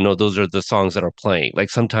those that don't know, those are the songs that are playing. Like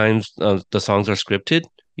sometimes the songs are scripted,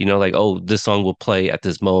 like, oh, this song will play at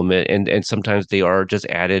this moment, and sometimes they are just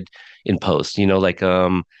added in post. Like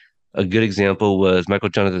a good example was Michael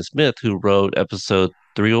Jonathan Smith, who wrote episode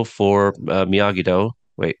 304, Miyagi-Do.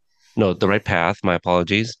 Wait, no, The Right Path. My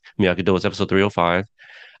apologies. Miyagi-Do was episode 305.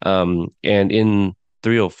 And in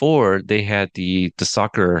 304, they had the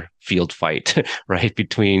soccer field fight, right,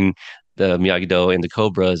 between the Miyagi-Do and the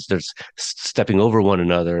Cobras. There's stepping over one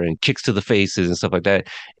another and kicks to the faces and stuff like that.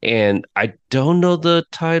 And I don't know the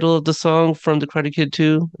title of the song from the Karate Kid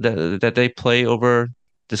 2 that they play over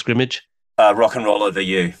the scrimmage. Rock and Roll Over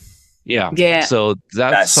You. Yeah. Yeah. So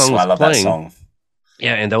that song I was love that playing. song.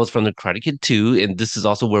 Yeah, and that was from the Karate Kid 2, and this is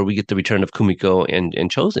also where we get the return of Kumiko and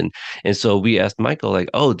Chosen. And so we asked Michael, like,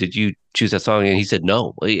 "Oh, did you choose that song?" And he said,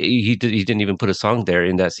 "No, he didn't even put a song there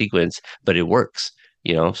in that sequence, but it works,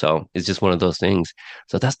 So it's just one of those things.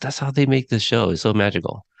 So that's how they make this show. It's so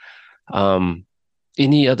magical. Um,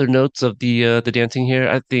 any other notes of the dancing here?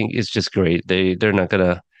 I think it's just great. They're not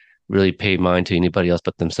gonna really pay mind to anybody else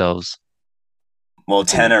but themselves. Well,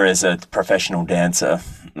 Tanner is a professional dancer.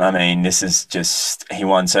 I mean, he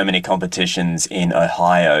won so many competitions in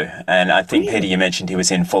Ohio. And I think, Peter, you mentioned he was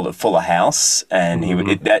in Fuller House, and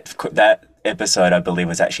that episode, I believe,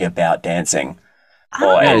 was actually about dancing,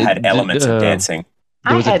 or Yeah, it had elements of dancing.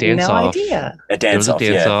 There I was a had dance no off. idea. A There was dance a off,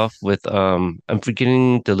 dance yeah. off with I'm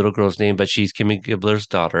forgetting the little girl's name, but she's Kimmy Gibbler's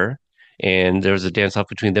daughter. And there was a dance off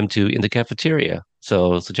between them two in the cafeteria.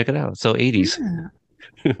 So check it out. So 80s.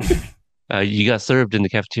 Yeah. You got served in the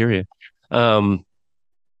cafeteria. Um,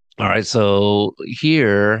 all right, so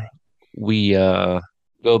here we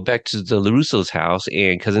go back to the LaRusso's house,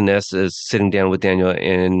 and cousin Ness is sitting down with Daniel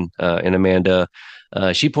and Amanda.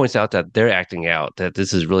 She points out that they're acting out, that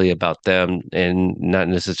this is really about them and not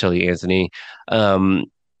necessarily Anthony.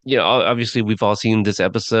 Obviously we've all seen this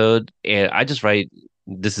episode, and I just write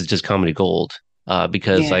this is just comedy gold,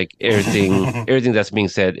 because Yeah. like everything that's being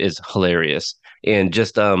said is hilarious, and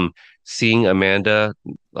just seeing Amanda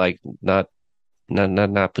like not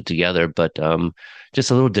put together, but just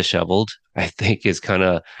a little disheveled, I think is kind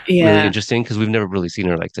of really Yeah. interesting because we've never really seen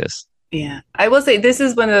her like this. Yeah. I will say this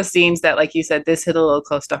is one of those scenes that, like you said, this hit a little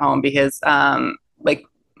close to home because like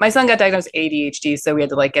my son got diagnosed with ADHD, so we had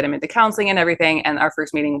to like get him into counseling and everything. And our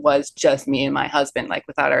first meeting was just me and my husband, like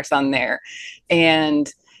without our son there.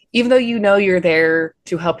 And even though you're there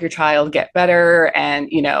to help your child get better and,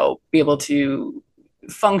 be able to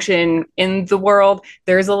function in the world.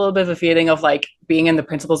 There's a little bit of a feeling of like being in the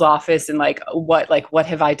principal's office and like what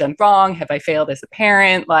have I done wrong? Have I failed as a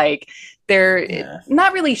parent? Like there,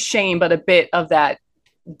 not really shame, but a bit of that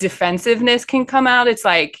defensive-ness can come out. It's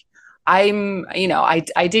like, I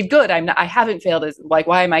did good. I haven't failed as like,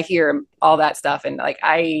 why am I here? All that stuff. And like,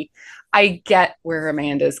 I get where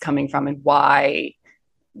Amanda's coming from and why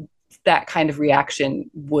that kind of reaction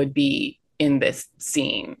would be in this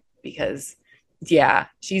scene, because yeah,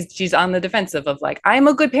 she's on the defensive of like, I am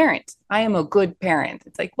a good parent. I am a good parent.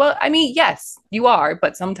 It's like, well, I mean, yes, you are,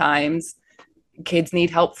 but sometimes kids need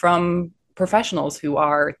help from professionals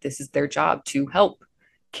this is their job to help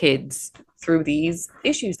kids through these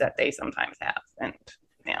issues that they sometimes have. And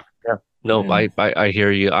yeah. No, I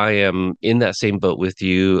hear you. I am in that same boat with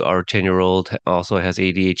you. Our 10-year-old also has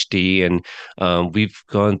ADHD, and we've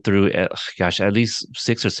gone through, at least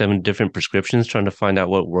 6 or 7 different prescriptions trying to find out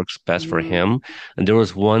what works best for him. And there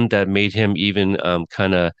was one that made him even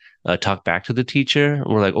kind of talk back to the teacher. And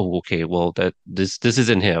we're like, oh, okay, well, this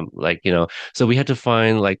isn't him. Like, so we had to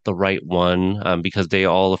find like the right one because they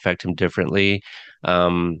all affect him differently.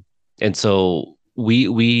 And so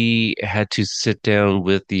we had to sit down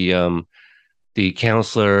with the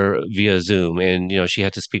counselor via Zoom, and she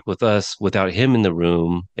had to speak with us without him in the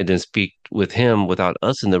room, and then speak with him without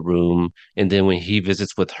us in the room. And then when he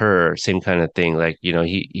visits with her, same kind of thing. Like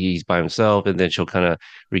he's by himself, and then she'll kind of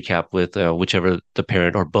recap with whichever the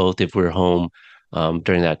parent or both if we're home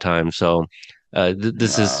during that time. So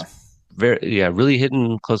this is really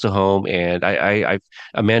hitting close to home, and I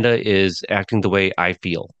Amanda is acting the way I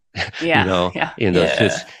feel.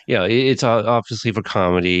 It's obviously for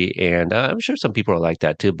comedy, and I'm sure some people are like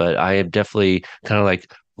that too, but I am definitely kind of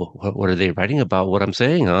like, well, what are they writing about what I'm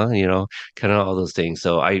saying, huh? Kind of all those things.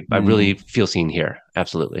 So I really feel seen here.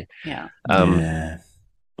 Absolutely.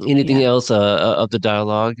 Anything else of the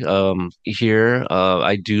dialogue here?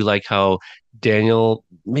 I do like how Daniel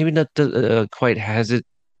maybe not quite has it.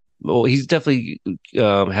 Well, he's definitely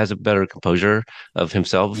has a better composure of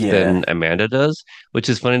himself than Amanda does, which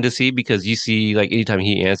is funny to see, because you see, like, anytime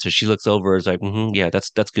he answers, she looks over, it's like, yeah,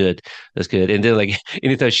 that's good, and then like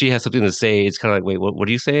anytime she has something to say, it's kind of like, wait, what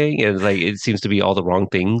are you saying? And like it seems to be all the wrong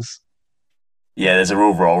things. Yeah, there's a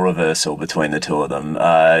real role reversal between the two of them.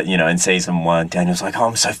 In season 1, Daniel's like, oh,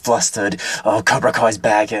 I'm so flustered. Oh, Cobra Kai's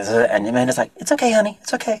back. And Amanda's like, it's okay, honey.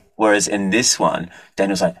 It's okay. Whereas in this one,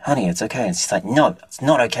 Daniel's like, honey, it's okay. And she's like, no, it's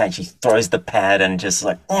not okay. And she throws the pad and just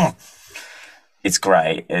like, It's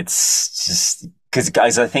great. It's just, because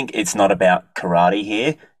guys, I think it's not about karate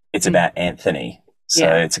here. It's about Anthony. So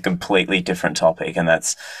it's a completely different topic. And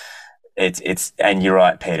and you're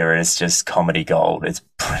right, Peter, it's just comedy gold. It's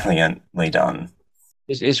brilliantly done.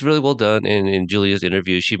 It's really well done. And in Julia's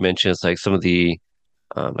interview, she mentions like some of the,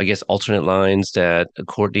 I guess, alternate lines that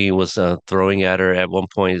Courtney was throwing at her at one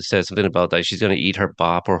point. It says something about that she's going to eat her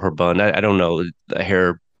bop or her bun. I don't know, the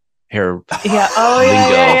hair. Yeah. Oh,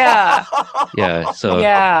 yeah. Yeah. So she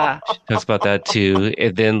talks about that too.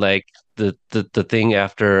 And then like the thing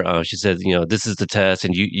after she says, this is the test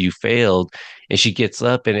and you failed. And she gets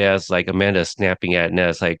up, and as like Amanda snapping at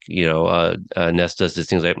Ness, like, Ness does this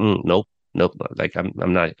thing like, nope, like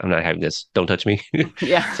I'm not having this. Don't touch me.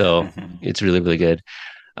 Yeah. So it's really, really good.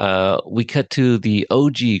 We cut to the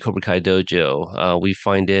OG Cobra Kai dojo. We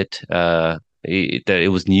find that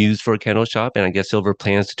it was used for a candle shop, and I guess Silver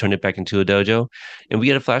plans to turn it back into a dojo. And we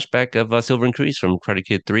get a flashback of Silver and Kreese from Karate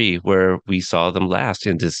Kid 3, where we saw them last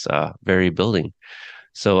in this very building.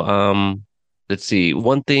 So let's see.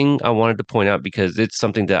 One thing I wanted to point out, because it's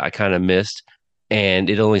something that I kind of missed, and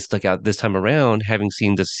it only stuck out this time around, having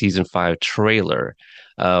seen the season 5 trailer,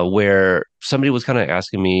 where somebody was kind of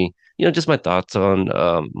asking me, just my thoughts on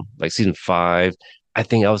like season 5. I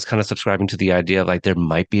think I was kind of subscribing to the idea of like there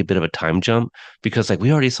might be a bit of a time jump, because like we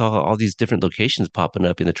already saw all these different locations popping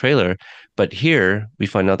up in the trailer, but here we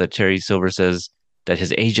find out that Terry Silver says that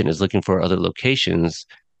his agent is looking for other locations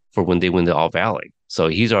for when they win the All Valley. So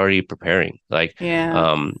he's already preparing.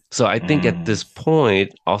 So I think at this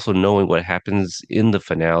point, also knowing what happens in the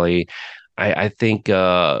finale, I think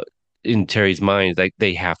in Terry's mind, like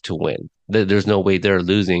they have to win. There's no way they're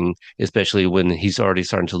losing, especially when he's already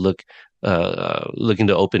starting to looking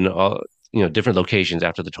to open different locations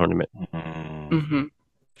after the tournament.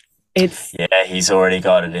 He's already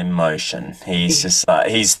got it in motion. He's just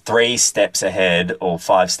he's 3 steps ahead or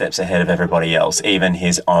 5 steps ahead of everybody else, even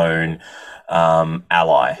his own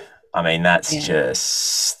ally. I mean, that's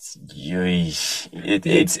just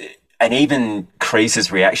it's and even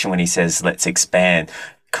Kreese's reaction when he says, let's expand.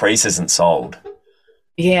 Kreese isn't sold.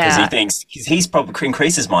 Because he Yeah. thinks he's probably in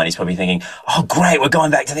Crease's mind. He's probably thinking, "Oh, great, we're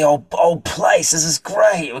going back to the old place. This is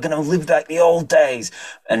great. We're going to live like the old days."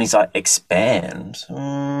 And he's like, "Expand."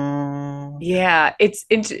 Yeah, it's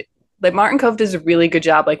like Martin Cove does a really good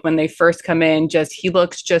job. Like when they first come in, just he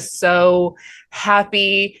looks just so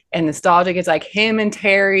happy and nostalgic. It's like him and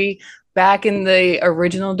Terry back in the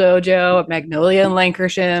original dojo at Magnolia and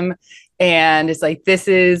Lancashire. And it's like this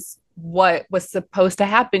is what was supposed to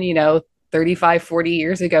happen, 35, 40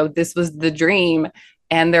 years ago. This was the dream.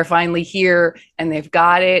 And they're finally here and they've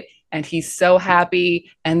got it. And he's so happy.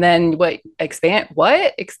 And then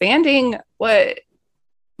expanding what?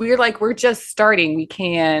 We're like, we're just starting. We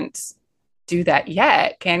can't do that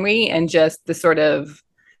yet, can we? And just the sort of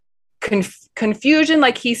confusion,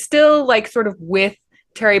 like he's still like sort of with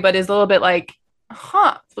Terry, but is a little bit like,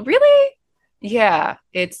 really? Yeah,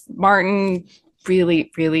 it's Martin.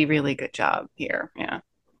 Really, really, really good job here. Yeah.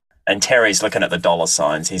 And Terry's looking at the dollar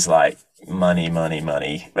signs. He's like, money, money,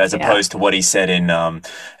 money, as opposed to what he said in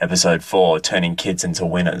episode 4, turning kids into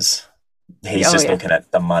winners. He's just looking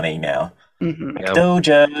at the money now. Mm-hmm.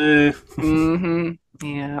 Dojo. Mm-hmm.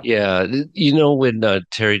 Yeah. Yeah, when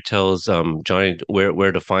Terry tells Johnny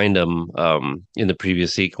where to find him in the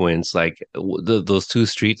previous sequence, like those two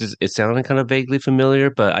streets, it sounded kind of vaguely familiar,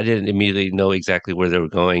 but I didn't immediately know exactly where they were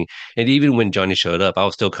going. And even when Johnny showed up, I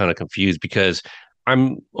was still kind of confused because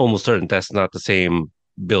I'm almost certain that's not the same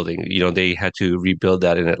building. They had to rebuild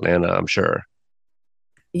that in Atlanta, I'm sure.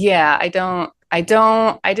 Yeah, I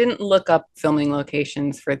didn't look up filming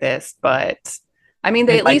locations for this, but I mean,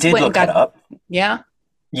 they at I least did went look and it got, up. yeah.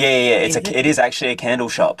 Yeah. Is It is actually a candle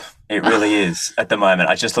shop. It really is at the moment.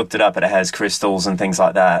 I just looked it up and it has crystals and things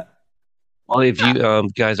like that. Well, if you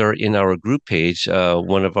guys are in our group page,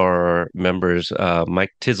 one of our members,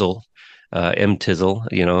 Mike Tizzle, M Tizzle,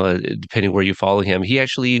 depending where you follow him, he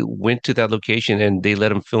actually went to that location and they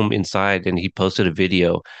let him film inside and he posted a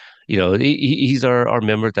video. He's our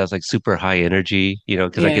member that's like super high energy,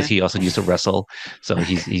 because I guess Yeah. he also used to wrestle. So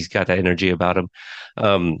he's got that energy about him.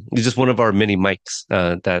 He's just one of our many mics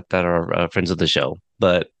that are friends of the show.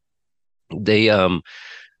 But they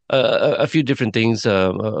a few different things,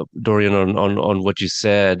 Dorian, on what you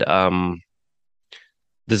said.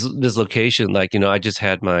 This location, like, I just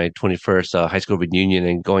had my 21st high school reunion,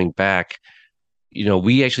 and going back,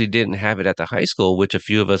 we actually didn't have it at the high school, which a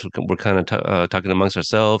few of us were kind of talking amongst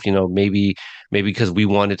ourselves, maybe because we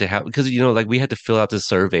wanted to have, because, like we had to fill out this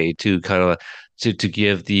survey to kind of to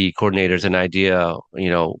give the coordinators an idea,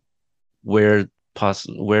 where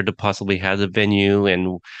where to possibly have the venue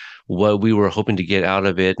and what we were hoping to get out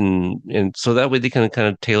of it, and so that way they can kind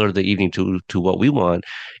of tailor the evening to what we want.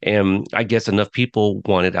 And I guess enough people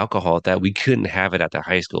wanted alcohol that we couldn't have it at the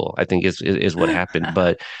high school, I think is what happened.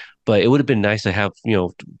 But it would have been nice to have,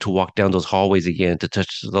 to walk down those hallways again, to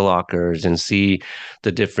touch the lockers and see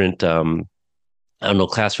the different I don't know,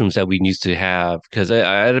 classrooms that we used to have, because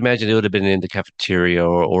I'd imagine it would have been in the cafeteria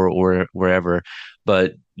or wherever.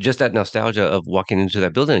 But just that nostalgia of walking into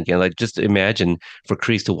that building again, like just imagine for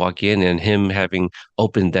Kreese to walk in and him having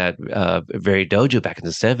opened that very dojo back in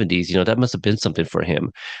the 70s, that must have been something for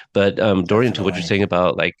him. But Dorian, to what you're Definitely. saying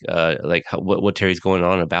about like what Terry's going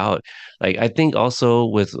on about, like I think also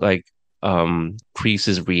with like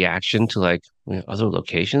Kreese's reaction to like other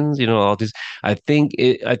locations, all these, I think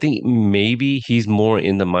maybe he's more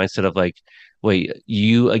in the mindset of like, wait,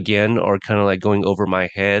 you again are kind of like going over my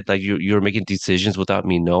head, like you're making decisions without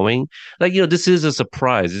me knowing. Like, this is a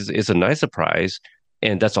surprise. It's a nice surprise,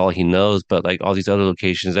 and that's all he knows. But like all these other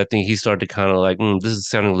locations, I think he started to kind of like, this is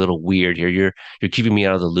sounding a little weird here. You're keeping me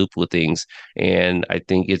out of the loop with things, and I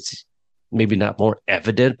think it's maybe not more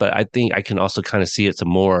evident, but I think I can also kind of see it some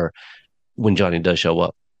more when Johnny does show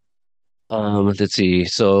up. Let's see.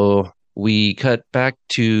 So we cut back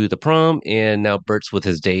to the prom, and now Bert's with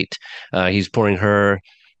his date. He's pouring her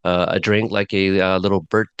a drink like a little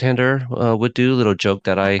Bert tender would do. Little joke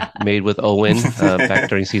that I made with Owen back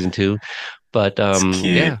during season 2. But It's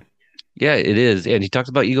cute. yeah, it is. And he talks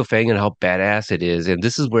about Eagle Fang and how badass it is. And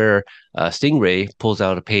this is where Stingray pulls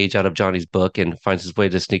out a page out of Johnny's book and finds his way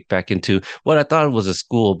to sneak back into what I thought was a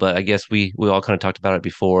school, but I guess we all kind of talked about it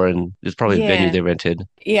before, and it's probably a venue Yeah. they rented.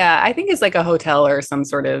 Yeah, I think it's like a hotel or some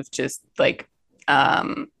sort of just like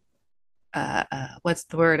um what's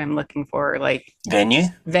the word I'm looking for? Like Venue?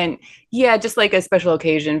 vent yeah, just like a special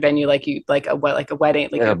occasion venue, like you like a what like a wedding,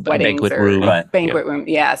 like A your weddings banquet or room. Right. banquet room.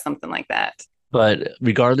 Yeah, something like that. But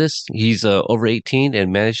regardless, he's over 18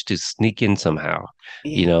 and managed to sneak in somehow.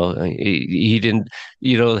 Yeah. He didn't,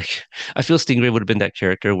 like, I feel Stingray would have been that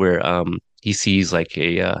character where, he sees like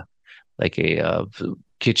a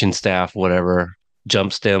kitchen staff, whatever,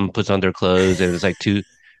 jumps them, puts on their clothes, and it's like too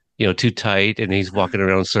tight, and he's walking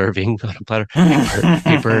around serving on a platter.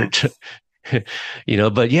 Hey Bert.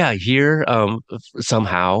 But yeah, here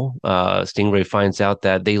somehow Stingray finds out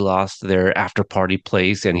that they lost their after party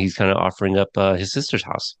place, and he's kind of offering up his sister's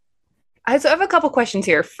house. I have a couple questions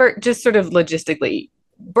here. For just sort of logistically,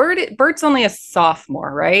 Bert's only a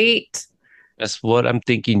sophomore, right? That's what I'm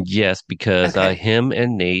thinking. Yes, because Okay. him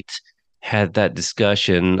and Nate had that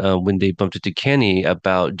discussion when they bumped into Kenny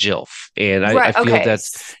about Jilf, and I Right. feel Okay.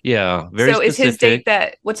 that's very So is his date specific.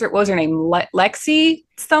 that what was her name? Lexi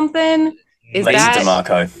something? Is Lisa that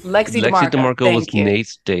DeMarco. Lexi Lexi DeMarco? DeMarco was Thank you.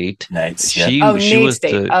 Nate's date. Nate's, yeah. She Oh, she Nate's was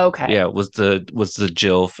date. the Okay. yeah was the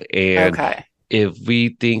Jilf, and Okay. if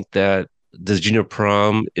we think that the junior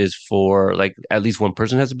prom is for like at least one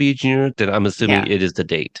person has to be a junior, then I'm assuming Yeah. it is the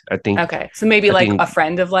date. I think Okay. So maybe I like think a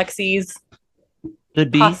friend of Lexi's, could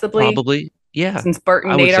be possibly. probably. Yeah, Since Bert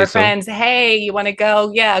and I would Nate say are so. friends, hey, you want to go?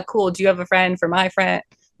 Yeah, cool. Do you have a friend for my friend?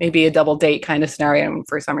 Maybe a double date kind of scenario. And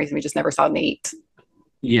for some reason, we just never saw Nate.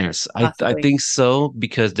 Yes, I Possibly. think so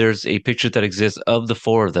because there's a picture that exists of the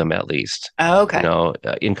four of them at least, Oh, okay.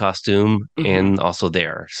 in costume Mhm. and also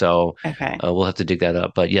there. So Okay. we'll have to dig that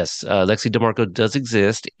up. But yes, Lexi DeMarco does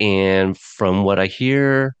exist, and from what I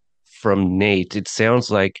hear from Nate, it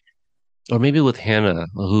sounds like, or maybe with Hannah,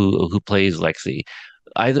 who plays Lexi,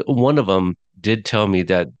 either one of them did tell me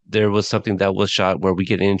that there was something that was shot where we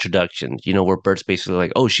get an introduction, where Bert's basically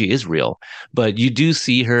like, oh, she is real. But you do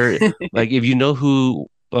see her, like, if you know who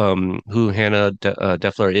Hannah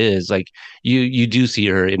Defler is, like you do see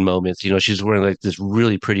her in moments. She's wearing like this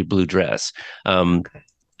really pretty blue dress. Okay.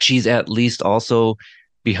 She's at least also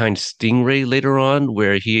behind Stingray later on,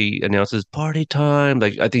 where he announces party time.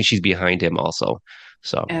 Like I think she's behind him also.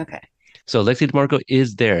 So. Okay. So Lexi DeMarco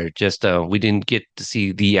is there, just we didn't get to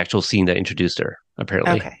see the actual scene that introduced her,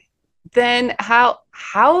 apparently. Okay. Then how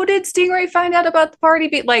did Stingray find out about the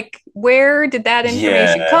party? Like, where did that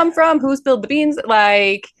information Yeah. come from? Who spilled the beans?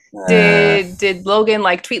 Like, did Logan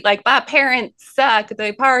like tweet like my parents suck,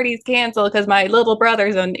 the party's canceled because my little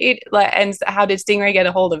brother's on it? Like, and how did Stingray get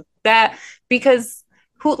a hold of that? Because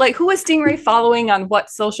who was Stingray following on what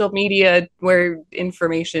social media where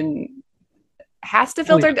information has to Oh, yeah.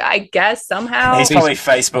 filter? I guess somehow. He's probably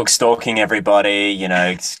Facebook stalking everybody,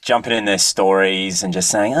 jumping in their stories and just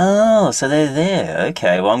saying, "Oh, so they're there.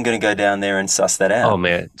 Okay, well, I'm going to go down there and suss that out." Oh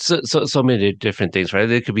man, so many different things, right?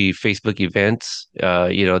 There could be Facebook events,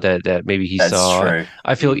 that maybe he That's saw. true.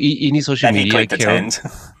 I feel any social And he media clicked account,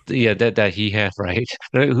 attend. yeah, that he had, right?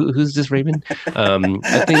 Who's this Raymond?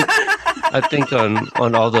 I think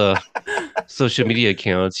on all the social media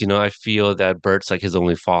accounts, I feel that Bert's like his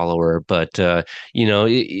only follower. But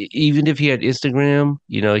even if he had Instagram,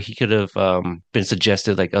 he could have been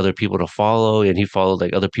suggested like other people to follow, and he followed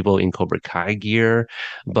like other people in Cobra Kai gear.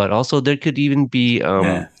 But also there could even be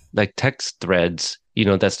Yeah. like text threads,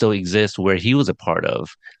 that still exist where he was a part of.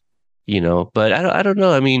 But I don't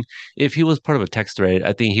know. I mean, if he was part of a text thread,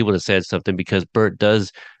 I think he would have said something because Bert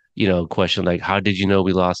does, question like, how did you know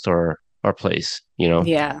we lost our place? Yeah.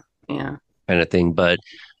 Yeah. Kind of thing. But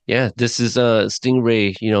yeah, this is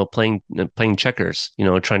Stingray, playing checkers,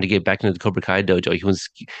 trying to get back into the Cobra Kai dojo. He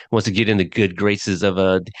wants to get in the good graces of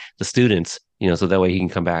the students, so that way he can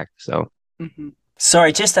come back. So Mm-hmm.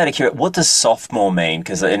 Sorry, just out of curiosity, what does sophomore mean?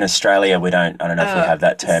 Because in Australia, I don't know if we have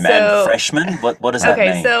that term. so- And freshman, what does that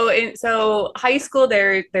Okay, mean? so high school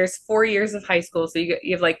there's 4 years of high school. So you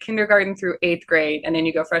have like kindergarten through 8th grade, and then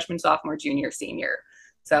you go freshman, sophomore, junior, senior.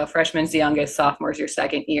 So freshman's the youngest, sophomore's your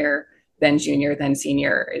second year, then junior, then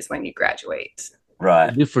senior is when you graduate. I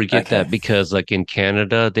Right. do forget Okay. that because like in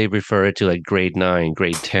Canada, they refer it to like grade 9,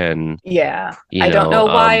 grade 10. Yeah. You I don't know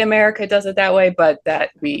know, why America does it that way, but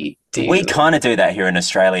that we do. We kind of do that here in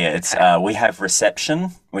Australia. It's we have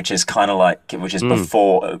reception, which is kind of which is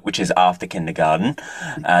before, which is after kindergarten.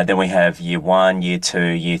 Then we have year 1, year 2,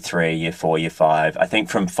 year 3, year 4, year 5. I think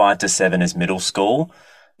from 5 to 7 is middle school,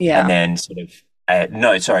 Yeah. and then sort of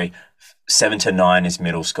no, sorry, 7 to 9 is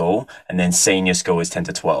middle school, and then senior school is 10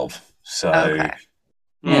 to 12. So Okay. yeah.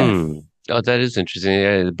 Hmm. Oh, that is interesting.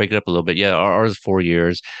 Yeah, break it up a little bit. Yeah, ours is 4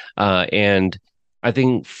 years, and I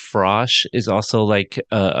think frosh is also like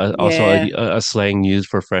also a slang used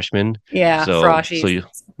for freshmen. Yeah, So froshies. you,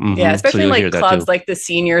 Yeah, so especially in you'll like hear that clubs, too. like the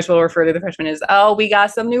seniors will refer to the freshmen as, oh, we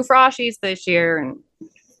got some new froshies this year. And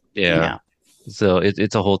Yeah. So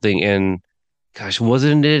it's a whole thing. And gosh,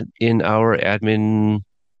 wasn't it in our admin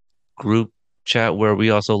group chat where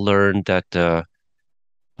we also learned that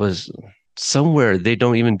was somewhere they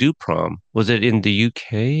don't even do prom? Was it in the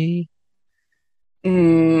UK?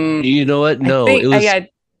 Mm, You know what? I No, think, it was yeah,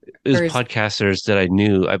 There's Or is, podcasters that I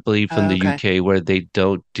knew, I believe from oh, the okay. UK, where they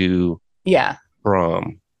don't do Yeah.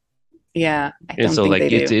 prom. Yeah. I And don't so think like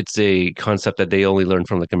they do. it's a concept that they only learn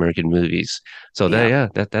from like American movies. So that Yeah.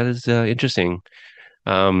 yeah, that is interesting.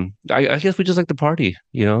 I guess we just like to party,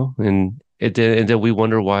 and then we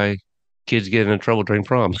wonder why kids get into trouble during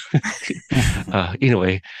prom.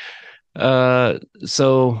 Anyway, uh,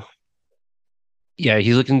 so yeah,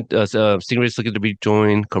 he's looking. Stingray's looking to be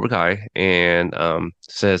join Cobra Kai, and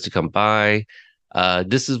says to come by.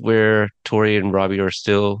 This is where Tori and Robbie are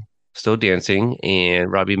still dancing,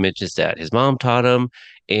 and Robbie mentions that his mom taught him.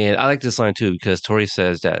 And I like this line too because Tori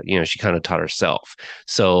says that she kind of taught herself.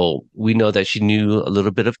 So we know that she knew a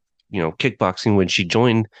little bit of kickboxing when she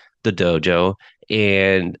joined the dojo,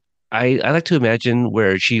 and I like to imagine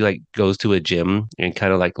where she like goes to a gym and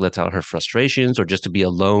kind of like lets out her frustrations or just to be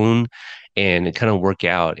alone and kind of work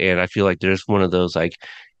out. And I feel like there's one of those like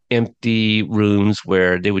empty rooms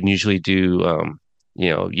where they would usually do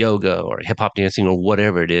yoga or hip hop dancing or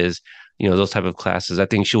whatever it is, those type of classes. I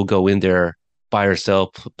think she'll go in there by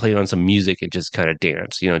herself, play on some music and just kind of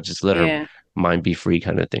dance, just let her Yeah. mind be free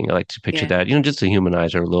kind of thing. I like to picture Yeah. that, just to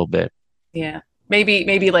humanize her a little bit. Yeah.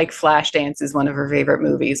 Maybe like Flashdance is one of her favorite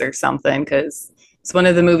movies or something because it's one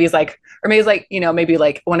of the movies like, or maybe it's like, maybe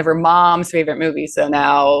like one of her mom's favorite movies. So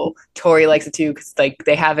now Tori likes it too because like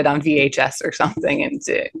they have it on VHS or something and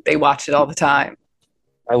they watch it all the time.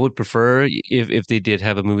 I would prefer if they did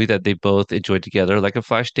have a movie that they both enjoyed together, like a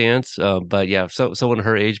Flashdance. But yeah, so someone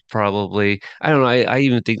her age probably. I don't know. I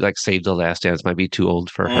even think like Save the Last Dance might be too old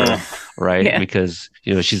for her, right? Yeah. Because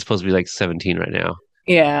she's supposed to be like 17 right now.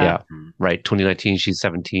 Yeah. Yeah, right. 2019, she's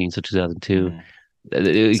 17, so 2002.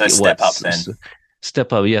 So step up then.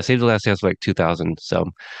 Step up. Yeah, Save the Last Dance was like 2000. So,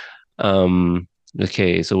 um,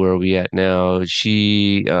 okay. So where are we at now?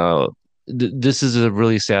 This is a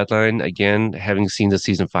really sad line. Again, having seen the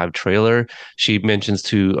season 5 trailer, she mentions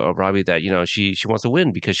to Robbie that she wants to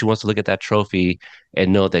win because she wants to look at that trophy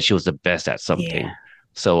and know that she was the best at Yeah. something.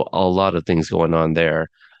 So a lot of things going on there.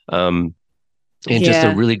 Um, and just a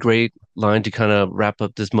Yeah. really great line to kind of wrap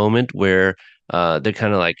up this moment where they're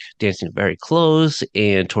kind of like dancing very close,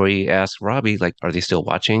 and Tori asks Robbie, like, are they still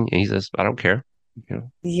watching? And he says, I don't care. I don't care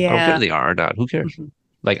if Yeah. they are or not. Who cares? Mhm.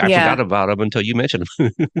 Like, I Yeah. forgot about them until you mentioned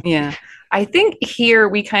them. Yeah. I think here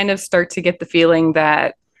we kind of start to get the feeling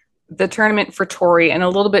that the tournament for Tori and a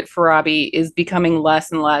little bit for Robbie is becoming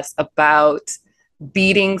less and less about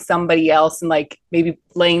beating somebody else and like maybe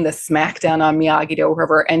laying the smackdown on Miyagi Do or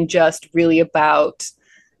whoever, and just really about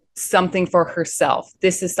something for herself.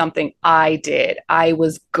 This is something I did. I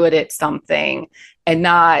was good at something and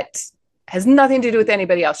not has nothing to do with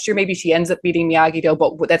anybody else. Sure, maybe she ends up beating Miyagi Do,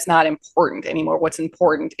 but that's not important anymore. What's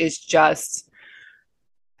important is just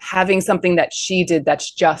having something that she did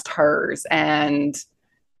that's just hers and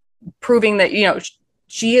proving that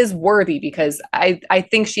she is worthy because I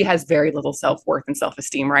think she has very little self-worth and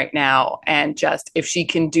self-esteem right now, and just if she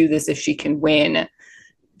can do this, if she can win,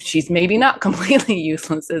 she's maybe not completely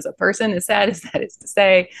useless as a person, as sad as that is to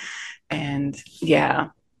say. And yeah.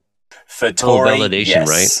 For Tori, validation, yes.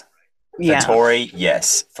 right? For Tori,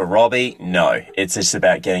 yes. For Robbie, no. It's just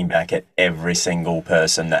about getting back at every single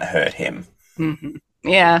person that hurt him. Mm-hmm.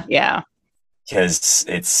 Yeah. Because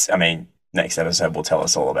next episode will tell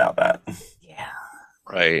us all about that. Yeah.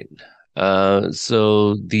 Right.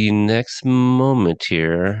 So the next moment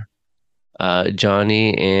here,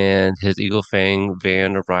 Johnny and his Eagle Fang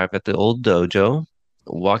van arrive at the old dojo,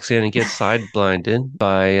 walks in and gets side blinded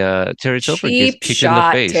by Terry Topper, gets kicked in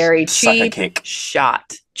the face. Terry. Sucker kick.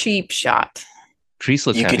 Cheap shot. Kreese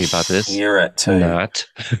looks happy about this. Hear it too. Not.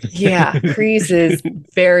 Yeah, Kreese is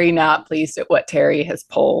very not pleased at what Terry has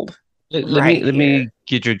pulled. Let me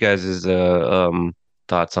get your guys'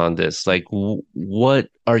 thoughts on this. Like, what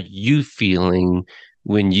are you feeling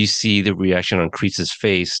when you see the reaction on Kreese's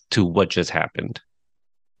face to what just happened?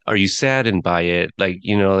 Are you saddened by it? Like,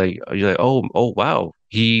 are you like, oh wow,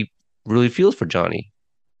 he really feels for Johnny?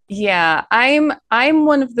 Yeah, I'm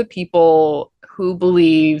one of the people who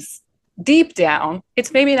believes deep down,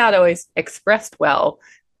 it's maybe not always expressed well,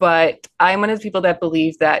 but I'm one of the people that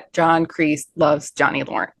believe that John Kreese loves Johnny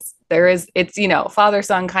Lawrence. It's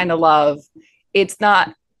father-son kind of love. It's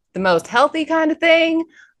not the most healthy kind of thing,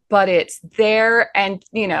 but it's there. And,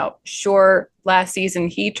 sure, last season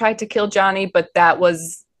he tried to kill Johnny, but that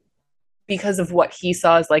was because of what he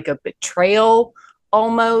saw as like a betrayal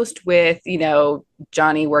almost with,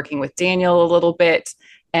 Johnny working with Daniel a little bit.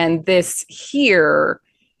 And this here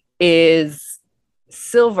is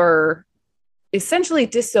Silver essentially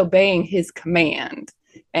disobeying his command.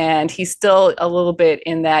 And he's still a little bit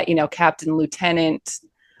in that, captain, lieutenant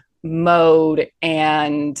mode,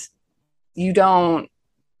 and you don't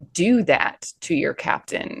do that to your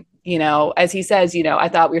captain. As he says, I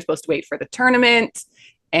thought we were supposed to wait for the tournament,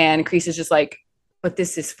 and Kreese is just like, but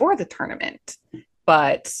this is for the tournament.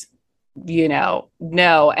 But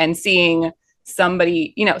no. And seeing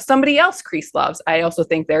somebody else Kreese loves. I also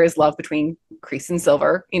think there is love between Kreese and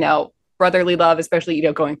Silver, brotherly love, especially,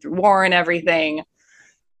 going through war and everything.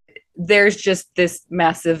 There's just this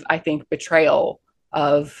massive, I think, betrayal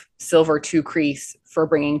of Silver to Kreese for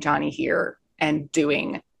bringing Johnny here and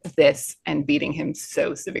doing this and beating him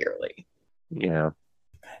so severely. Yeah.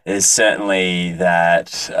 There's certainly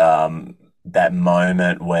that that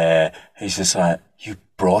moment where he's just like, you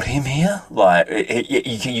brought him here? Like,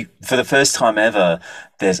 you, for the first time ever,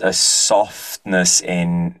 there's a softness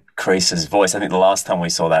in Kreese's voice. I think the last time we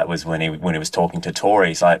saw that was when he was talking to Tori.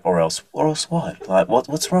 He's like, or else what? Like,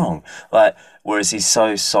 what's wrong? Like, whereas he's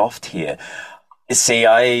so soft here. See,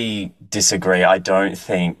 I disagree. I don't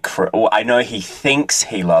think. Well, I know he thinks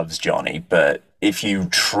he loves Johnny, but if he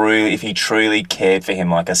truly cared for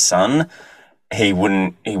him like a son, he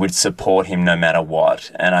would support him no matter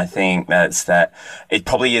what. And I think that it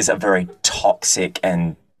probably is a very toxic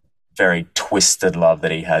and very twisted love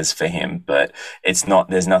that he has for him, but there's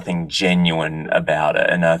nothing genuine about it.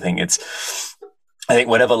 And I think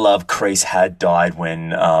whatever love Kreese had died when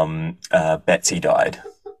Betsy died.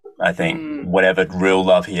 I think whatever real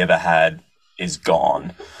love he ever had is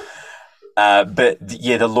gone. But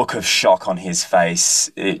yeah, the look of shock on his face,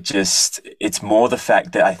 it's more the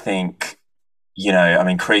fact that I think,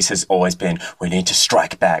 Kreese has always been, we need to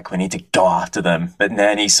strike back, we need to go after them. But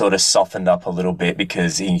then he sort of softened up a little bit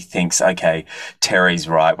because he thinks, okay, Terry's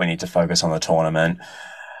right, we need to focus on the tournament.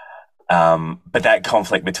 But that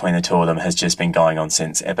conflict between the two of them has just been going on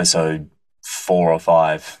since episode 4 or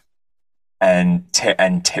 5. And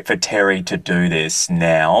for Terry to do this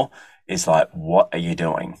now is like, what are you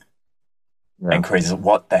doing? Yeah. And Kreese is,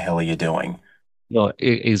 what the hell are you doing? No,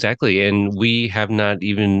 exactly. And we have not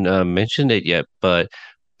even mentioned it yet, but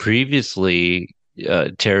previously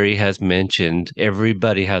Terry has mentioned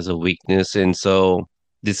everybody has a weakness, and so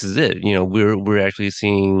this is it. We're actually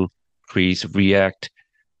seeing Kreese react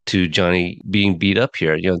to Johnny being beat up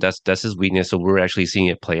here. That's his weakness. So we're actually seeing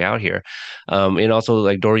it play out here. And also,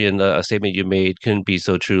 like Dorian, a statement you made couldn't be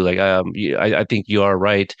so true. Like, I think you are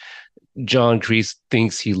right. John Kreese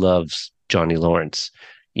thinks he loves Johnny Lawrence,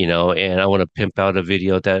 and I want to pimp out a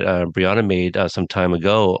video that Brianna made some time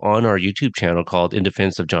ago on our YouTube channel called In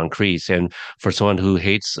Defense of John Kreese. And for someone who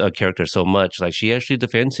hates a character so much, like, she actually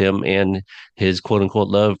defends him and his quote unquote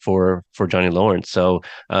love for Johnny Lawrence. So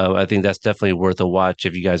I think that's definitely worth a watch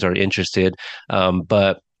if you guys are interested.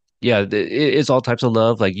 But yeah, it's all types of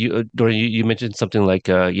love. Like Dorian, you mentioned something like,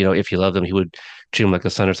 if he loved him, he would treat him like a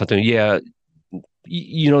son or something. Yeah.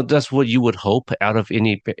 That's what you would hope out of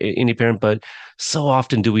any parent, but so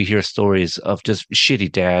often do we hear stories of just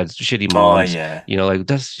shitty dads, shitty moms. Oh, yeah. Like,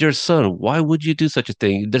 that's your son. Why would you do such a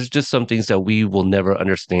thing? There's just some things that we will never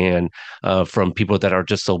understand from people that are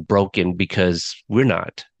just so broken because we're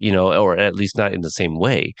not, or at least not in the same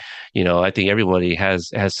way. I think everybody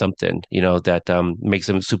has something, that makes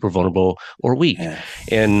them super vulnerable or weak. Yeah.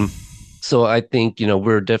 And so I think,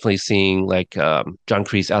 we're definitely seeing like John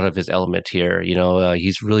Kreese out of his element here.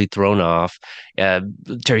 He's really thrown off.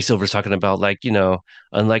 Terry Silver's talking about, like,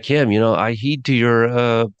 unlike him, I heed to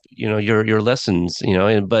your lessons,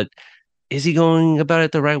 but is he going about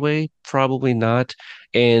it the right way? Probably not.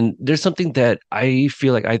 And there's something that I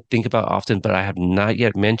feel like I think about often, but I have not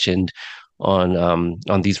yet mentioned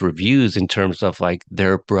on these reviews in terms of like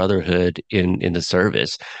their brotherhood in the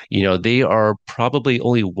service. They are probably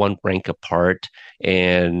only one rank apart,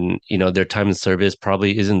 and their time in service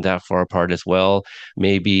probably isn't that far apart as well.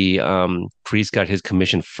 Maybe Kreese got his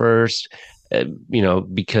commission first,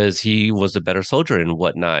 because he was a better soldier and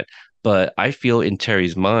whatnot. But I feel in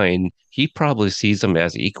Terry's mind, he probably sees them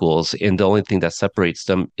as equals, and the only thing that separates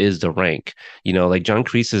them is the rank. Like John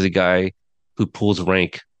Kreese is a guy who pulls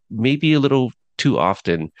rank maybe a little too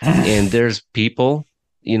often. And there's people,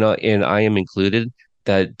 and I am included,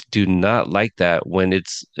 that do not like that when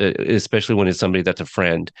it's, especially when it's somebody that's a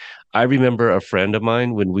friend. I remember a friend of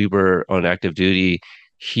mine when we were on active duty,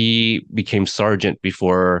 he became sergeant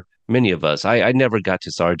before many of us. I never got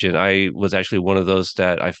to sergeant. I was actually one of those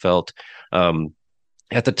that I felt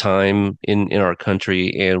at the time in our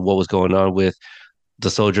country and what was going on with the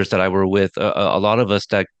soldiers that I were with, a lot of us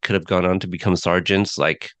that could have gone on to become sergeants,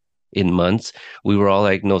 like in months, we were all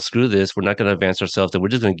like, no, screw this. We're not going to advance ourselves, and we're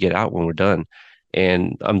just going to get out when we're done.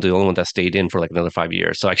 and I'm the only one that stayed in for like another 5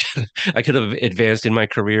 years. So I could have advanced in my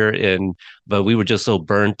career, but we were just so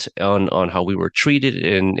burnt on how we were treated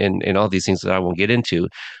and all these things that I won't get into.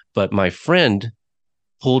 But my friend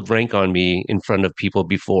pulled rank on me in front of people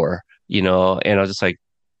before, and I was just like,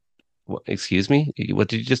 what, excuse me, what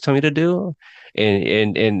did you just tell me to do?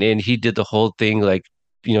 And he did the whole thing, like,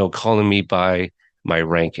 calling me by my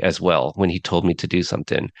rank as well when he told me to do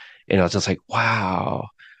something. And I was just like, wow.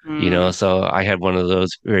 Mm. So I had one of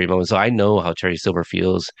those very moments. So I know how Terry Silver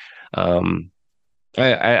feels. Um,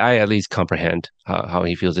 I at least comprehend how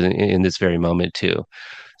he feels in this very moment too.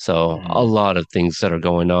 So a Mm. lot of things that are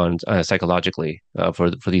going on psychologically for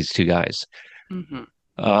these two guys. Hmm.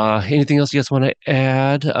 Anything else you guys want to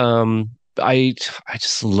add? I I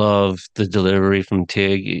just love the delivery from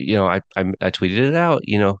Tig. I tweeted it out.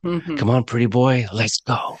 Hmm. Come on, pretty boy, let's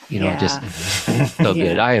go. Just Yeah. so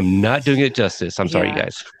good. Yeah. I am not doing it justice. I'm sorry, you Yeah.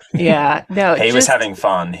 guys. Yeah. No, He was just having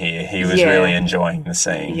fun here. He was really yeah. enjoying the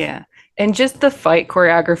scene. Yeah. And just the fight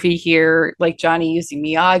choreography here, like Johnny using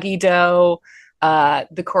Miyagi-Do,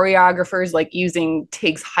 the choreographers like using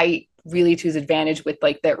Tig's height really to his advantage with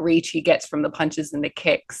like that reach he gets from the punches and the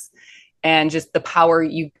kicks. And just the power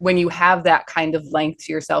when you have that kind of length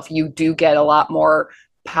to yourself, you do get a lot more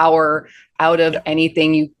power out of Yeah.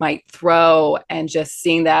 anything you might throw. And just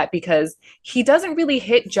seeing that, because he doesn't really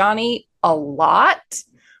hit Johnny a lot,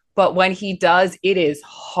 but when he does, it is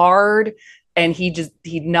hard, and he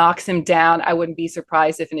knocks him down. I wouldn't be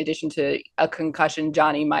surprised if in addition to a concussion,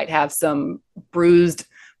 Johnny might have some bruised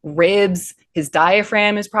ribs. His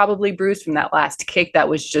diaphragm is probably bruised from that last kick that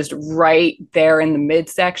was just right there in the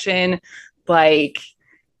midsection. Like,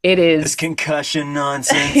 it This is concussion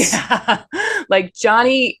nonsense. yeah. Like,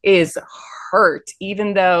 Johnny is hurt,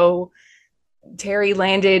 even though Terry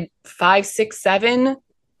landed 5, 6, 7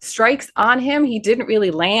 strikes on him. He didn't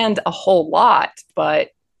really land a whole lot, but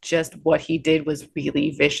just what he did was really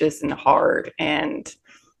vicious and hard. And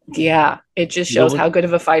yeah, it just You know shows what? how good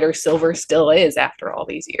of a fighter Silver still is after all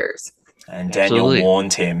these years. And Daniel Absolutely.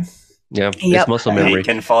 warned him. Yeah, Yep. it's muscle He memory.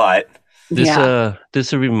 can fight.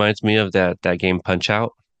 This reminds me of that game Punch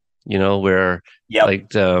Out, where Yep.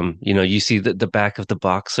 like you see the back of the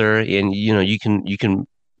boxer, and you can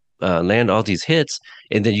land all these hits,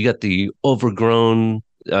 and then you got the overgrown,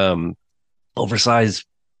 oversized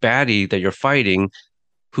baddie that you're fighting,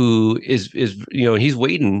 who is he's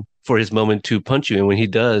waiting for his moment to punch you, and when he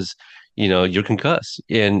does, you're concussed,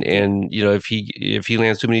 and if he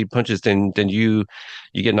lands too many punches, then you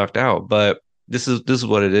get knocked out. But this is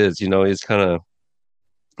what it is. It's kind of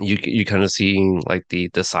you kind of seeing like the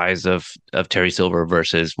size of Terry Silver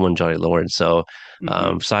versus one Johnny Lawrence. So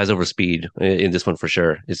Mhm. size over speed in this one for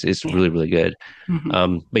sure. It's Yeah. really, really good.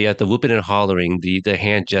 Mhm. But yeah, the whooping and hollering, the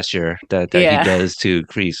hand gesture that he Yeah. does to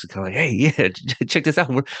Kreese, kind of like, hey, yeah, check this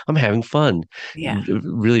out. I'm having fun. Yeah.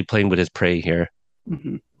 Really playing with his prey here.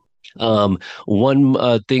 Mhm.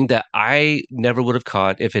 One thing that I never would have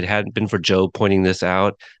caught if it hadn't been for Joe pointing this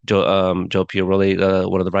out, Joe Pioroli,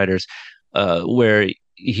 one of the writers, where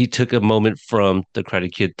he took a moment from the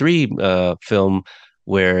Karate Kid 3 film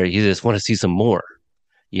where he just want to see some more,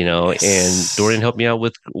 and Yes. Dorian helped me out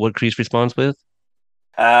with what Kreese responds with.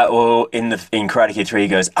 Well, in Karate Kid 3, he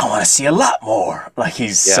goes, "I want to see a lot more." Like,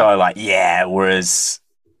 he's Yeah. so like, yeah. Whereas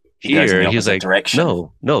he goes in Here, the he's opposite like, direction.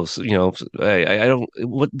 no, I don't.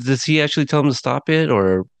 What does he actually tell him to stop it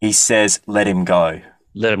or He says, "Let him go."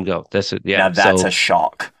 let him go? That's it. Yeah. Now that's So a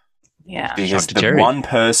shock, Yeah. because Shock to the Terry. one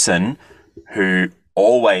person who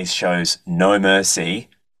always shows no mercy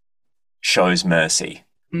shows mercy.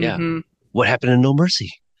 Yeah. Mhm. what happened to No Mercy?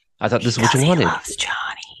 I thought this is what you wanted. Loves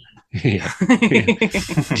Yeah.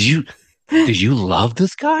 Johnny. Did you love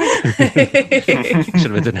this guy?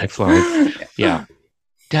 Should have been the next line. Yeah.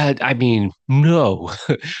 Dad, I mean, no.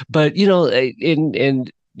 But we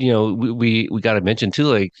got to mention too,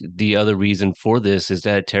 like the other reason for this is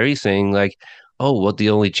that Terry's saying like, oh, well, the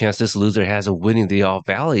only chance this loser has of winning the All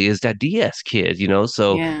Valley is that DS kid,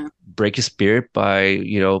 so Yeah. break his spirit by,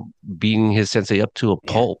 beating his sensei up to a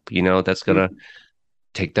Yeah. pulp, that's gonna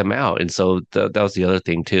take them out. And so that was the other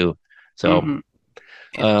thing too. So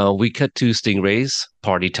Mhm. we cut to Stingray's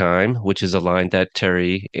party time, which is a line that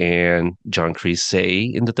Terry and John Kreese say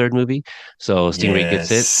in the third movie. So Stingray gets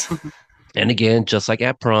it. Yes. And again, just like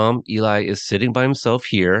at prom, Eli is sitting by himself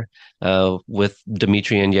here with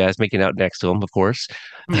Dimitri and Yaz making out next to him, of course.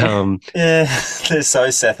 Um, Yeah, they're so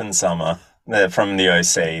Seth and Summer. They're from the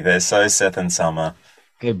OC. They're so Seth and Summer.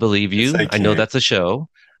 I believe you. So I know cute. that's a show.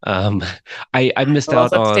 I missed We'll out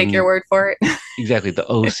also have to on take your word for it. exactly the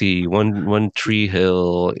OC, one Tree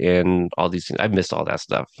Hill, and all these things. I missed all that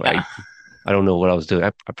stuff. Yeah. I don't know what I was doing.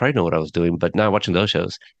 I probably know what I was doing, but not watching those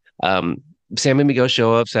shows. Um, Sam and Miguel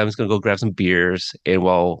show up. Sam's gonna go grab some beers, and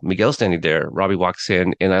while Miguel's standing there, Robbie walks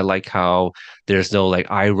in, and I like how there's no like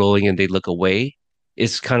eye rolling and they look away.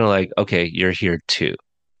 It's kind of like, okay, you're here too,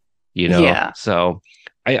 you know? Yeah. So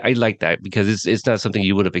I like that because it's not something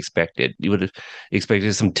you would have expected. You would have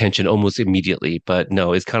expected some tension almost immediately, but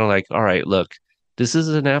no, it's kind of like, all right, look, this is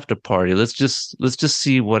an after party. Let's just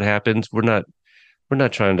see what happens. We're not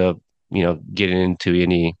trying to, get into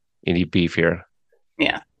any beef here.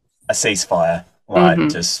 Yeah. A ceasefire, like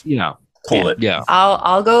Mhm. just Yeah. pull it. Yeah.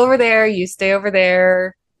 I'll go over there, you stay over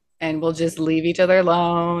there, and we'll just leave each other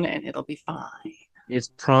alone and it'll be fine. It's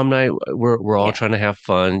prom night. We're all Yeah. trying to have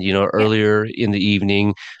fun. Earlier in the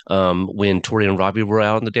evening, when Tori and Robbie were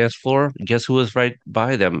out on the dance floor, guess who was right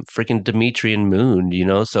by them? Freaking Dimitri and Moon,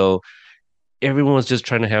 So everyone was just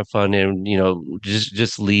trying to have fun and,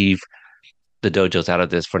 just leave the dojos out of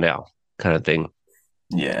this for now, kind of thing.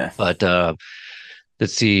 Yeah. But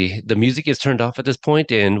let's see, the music is turned off at this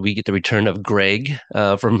point, and we get the return of Greg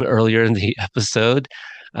from earlier in the episode.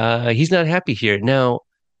 He's not happy here. Now,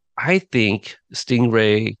 I think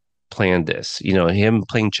Stingray planned this, him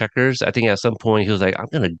playing checkers. I think at some point he was like, I'm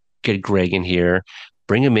going to get Greg in here,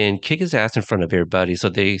 bring him in, kick his ass in front of everybody. So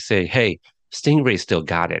they say, hey, Stingray still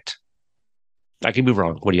got it. I could be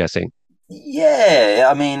wrong. What do you guys think? Yeah,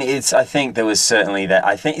 I mean, I think there was certainly that.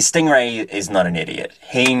 I think Stingray is not an idiot.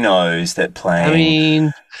 He knows that I playing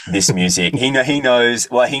mean, this music, he knows,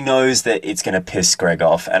 well, he knows that it's going to piss Greg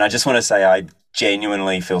off. And I just want to say, I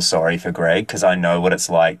genuinely feel sorry for Greg because I know what it's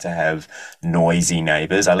like to have noisy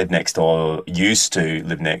neighbors. I used to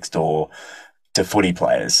live next door to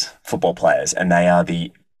football players, and they are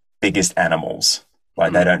the biggest animals.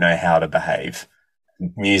 Like, they don't know how to behave.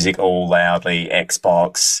 Music all loudly,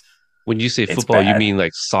 Xbox. when you say It's football, you bad. mean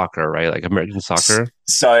like soccer, right? Like American soccer?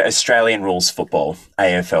 So Australian rules football,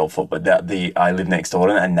 AFL football. I live next door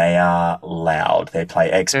to them, and they are loud. They play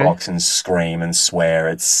Xbox and scream and swear.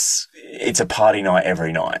 It's a party night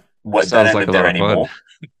every night. They Sounds don't like live a there lot of fun. anymore.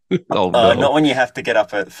 Oh, no. Not when you have to get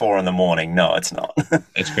up at 4 a.m. No, it's not.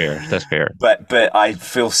 That's fair. That's fair. But I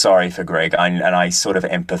feel sorry for Greg, and I sort of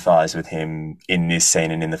empathize with him in this scene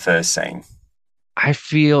and in the first scene. I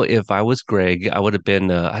feel if I was Greg, I would have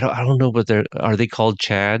been. I don't know what are they called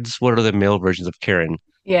Chads? What are the male versions of Karen?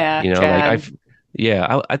 Yeah. Like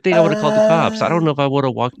Chad. I think I would have called the cops. I don't know if I would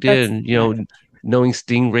have walked That's- in, knowing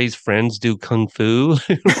Stingray's friends do kung fu.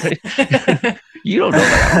 Right? You don't know.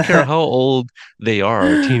 Like, I don't care how old they are,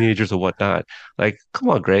 teenagers or whatnot. Like, come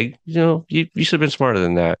on, Greg. You should have been smarter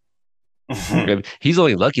than that. He's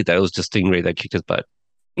only lucky that it was just Stingray that kicked his butt.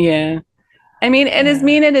 Yeah. I mean, and as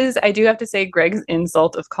mean it is, I do have to say Greg's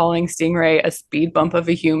insult of calling Stingray a speed bump of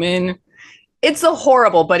a human. It's a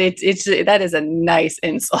horrible, but that is a nice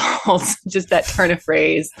insult. Just that turn of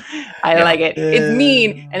phrase. I like it. It's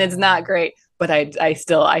mean and it's not great, but I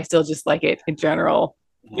still just like it in general.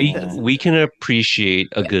 We can appreciate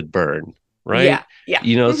a good burn, right? Yeah.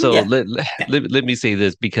 Yeah. So Yeah. let me say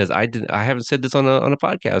this because I haven't said this on a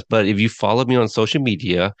podcast, but if you follow me on social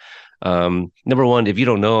media, number one, if you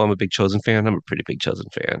don't know, I'm a big Chosen fan. I'm a pretty big Chosen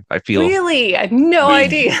fan. I feel Really? I have no We-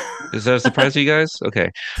 idea. Is that a surprise to you guys? Okay.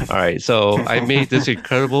 All right. So I made this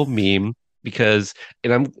incredible meme because,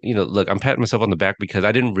 and look, I'm patting myself on the back because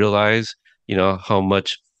I didn't realize, how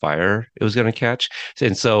much fire it was going to catch.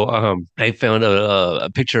 And so I found a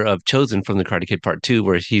picture of Chosen from the Karate Kid Part 2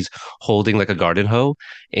 where he's holding like a garden hoe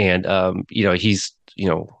and, he's,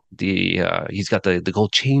 he's got the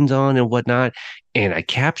gold chains on and whatnot. And I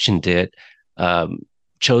captioned it,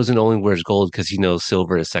 Chosen only wears gold because he knows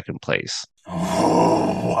silver is second place.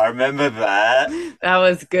 Oh, I remember that. That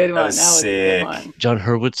was a good one. was That was a good sick. one. John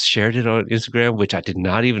Hurwitz shared it on Instagram, which I did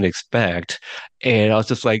not even expect. And I was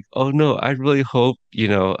just like, oh no, I really hope,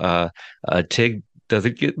 Tig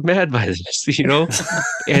doesn't get mad by this,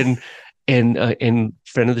 and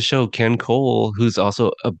friend of the show, Ken Cole, who's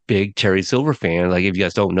also a big Terry Silver fan. Like if you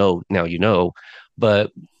guys don't know, now you know.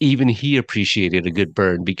 But even he appreciated a good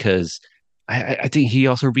burn because I think he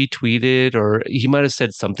also retweeted or he might have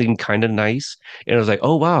said something kind of nice. And I was like,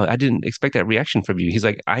 oh, wow, I didn't expect that reaction from you. He's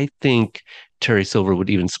like, I think Terry Silver would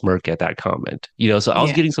even smirk at that comment, so I was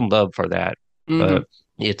Yeah. getting some love for that. Mhm. But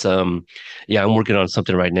it's, I'm working on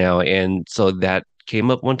something right now. And so that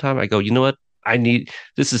came up one time. I go, you know what?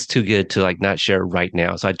 This is too good to like not share right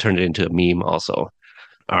now. So I turned it into a meme also.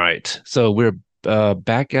 All right. So we're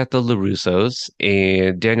back at the LaRussos,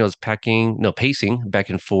 and Daniel's pacing back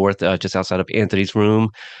and forth just outside of Anthony's room.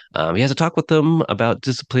 He has a talk with them about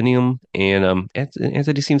disciplining him, and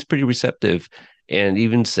Anthony seems pretty receptive and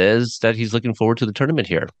even says that he's looking forward to the tournament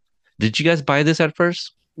here. Did you guys buy this at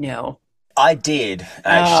first? No. I did Oh.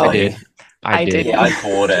 actually. I did. Yeah, I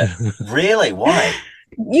bought it. Really? Why?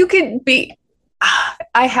 You could be.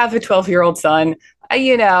 I have a 12-year-old son.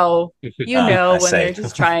 You know I when see. they're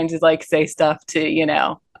just trying to like say stuff to,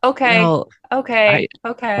 okay, Well, okay, I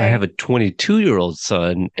okay. have a 22-year-old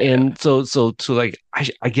son, and so like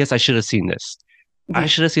I guess I should have seen this. I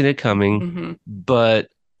should have seen it coming, Mhm. but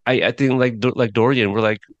I think like Dorian, we're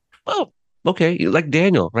like, oh, okay, like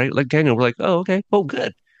Daniel, right? Like Daniel, we're like, oh, okay, oh,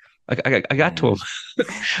 good. I got to him,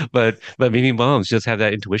 but maybe moms just have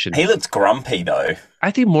that intuition. He looked grumpy though.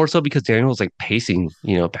 I think more so because Daniel was like pacing,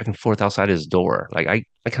 back and forth outside his door. Like I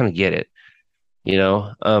kind of get it, you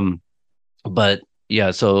know. But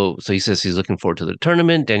yeah, so he says he's looking forward to the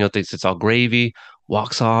tournament. Daniel thinks it's all gravy,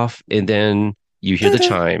 walks off, and then you hear the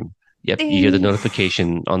chime. Yep, you hear the Ding.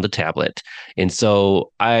 notification on the tablet. And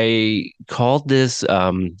so I called this,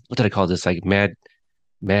 what did I call this? Like Mad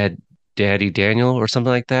Daddy Daniel or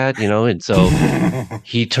something like that, And so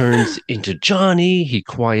he turns into Johnny, he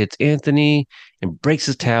quiets Anthony and breaks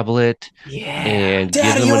his tablet Yeah. and Dad,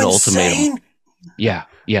 gives are him you an insane? ultimatum. Yeah.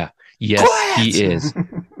 Yes, he Quiet! is.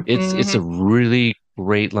 It's a really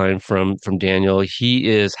great line from Daniel. He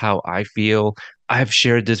is how I feel. I've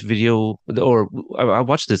shared this video, or I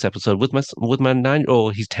watched this episode with my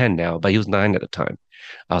 9-year-old. He's 10 now, but he was 9 at the time.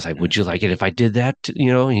 I was like, "Would you like it if I did that?"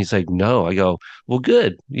 And he's like, "No." I go, "Well,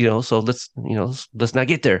 good. So let's not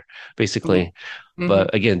get there, basically." Mhm.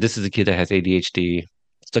 But again, this is a kid that has ADHD.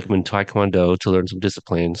 Stuck him in Taekwondo to learn some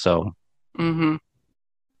discipline. So. Mhm.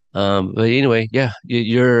 But anyway, yeah,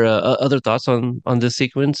 your other thoughts on this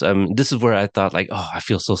sequence? This is where I thought like, oh, I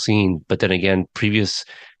feel so seen. But then again, previous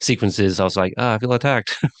sequences, I was like, I feel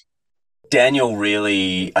attacked. Daniel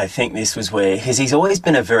really, I think this was where, because he's always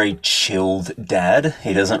been a very chilled dad.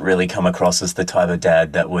 He doesn't really come across as the type of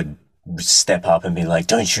dad that would step up and be like,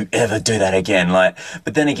 don't you ever do that again.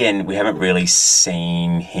 But then again, we haven't really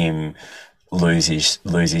seen him lose his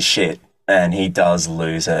shit, and he does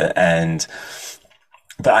lose it.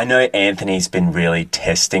 But I know Anthony's been really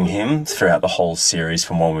testing him throughout the whole series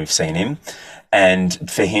from when we've seen him. And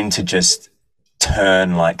for him to just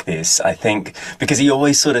turn like this, I think, because he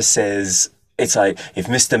always sort of says, it's like, if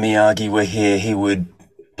Mr. Miyagi were here, he would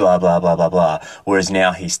blah, blah, blah, blah, blah. Whereas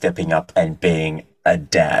now he's stepping up and being a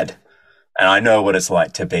dad. And I know what it's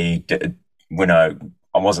like to be, I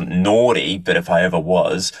wasn't naughty, but if I ever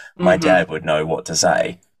was, my dad would know what to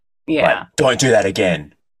say. Yeah. Like, don't do that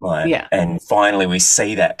again. Yeah. And finally we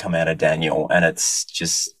see that come out of Daniel, and it's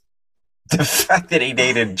just the fact that he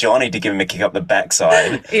needed Johnny to give him a kick up the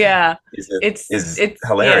backside. Yeah. It's It's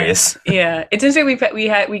hilarious. Yeah. It's interesting.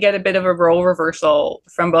 We get a bit of a role reversal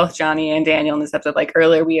from both Johnny and Daniel in this episode. Like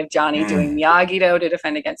earlier, we have Johnny doing Miyagi-Do to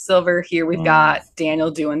defend against Silver. Here we've got Daniel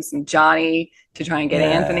doing some Johnny to try and get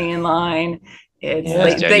Anthony in line.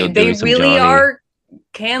 It's they really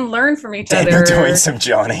can learn from each Daniel other. doing some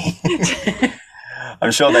Johnny.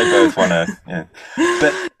 I'm sure they both want to. Yeah.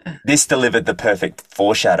 But this delivered the perfect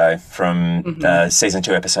foreshadow from season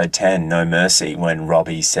 2, episode 10, No Mercy, when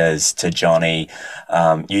Robbie says to Johnny,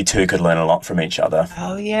 "You two could learn a lot from each other."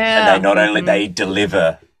 Oh yeah. And they not only they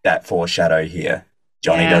deliver that foreshadow here.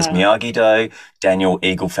 Johnny does Miyagi-Do, Daniel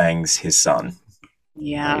Eagle Fangs his son.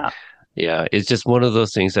 Yeah. Yeah, it's just one of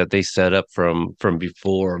those things that they set up from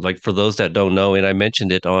before. Like for those that don't know, and I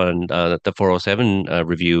mentioned it on the 407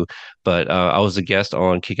 review, but I was a guest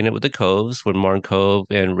on Kicking It with the Coves when Martin Cove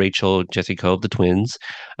and Rachel Jesse Cove, the twins,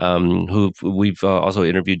 who we've also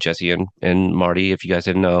interviewed Jesse and Marty, if you guys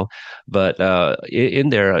didn't know. But in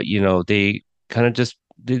there, they kind of just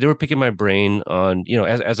they were picking my brain on,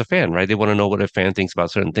 as a fan, right? They want to know what a fan thinks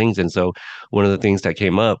about certain things, and so one of the things that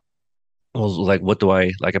came up was like, what do I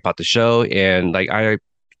like about the show? And like, I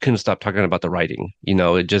couldn't stop talking about the writing.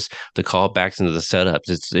 It just the callbacks into the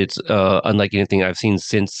setups. It's unlike anything I've seen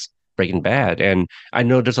since Breaking Bad. And I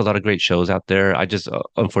know there's a lot of great shows out there. I just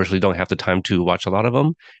unfortunately don't have the time to watch a lot of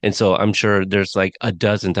them. And so I'm sure there's like a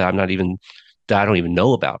dozen that I don't even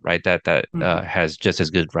know about, right? That has just as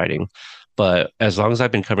good writing. But as long as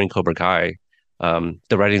I've been covering Cobra Kai,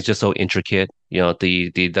 the writing is just so intricate.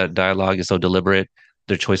 The dialogue is so deliberate.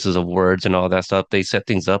 Their choices of words and all that stuff, they set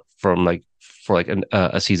things up for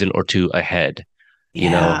a season or two ahead,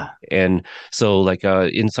 and so like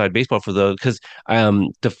inside baseball for those, because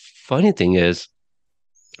the funny thing is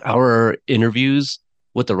our interviews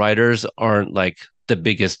with the writers aren't like the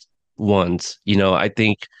biggest ones. I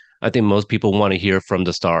think most people want to hear from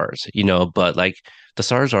the stars, but like the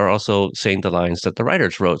stars are also saying the lines that the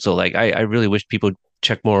writers wrote. So like I really wish people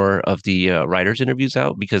check more of the writers' interviews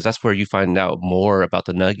out, because that's where you find out more about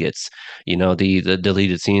the nuggets, the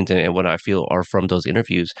deleted scenes and what I feel are from those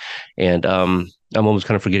interviews. And I'm almost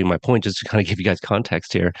kind of forgetting my point just to kind of give you guys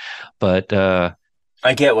context here. But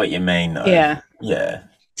I get what you mean, though. Yeah. Yeah.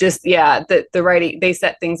 Just the writing, they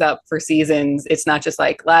set things up for seasons. It's not just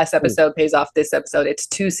like last episode pays off this episode. It's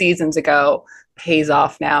 2 seasons ago pays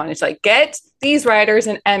off now, and it's like, get these writers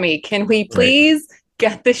an Emmy. Can we please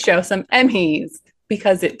get this show some Emmys,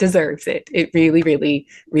 because it deserves it. It really, really,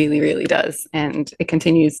 really, really does, and it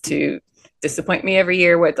continues to disappoint me every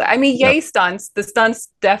year with, yay, stunts. The stunts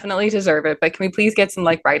definitely deserve it, but can we please get some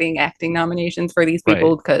like writing, acting nominations for these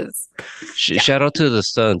people? Because shout out to the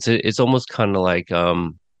stunts. It's almost kind of like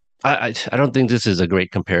I don't think this is a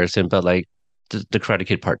great comparison, but like the Karate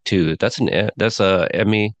Kid Part 2, that's a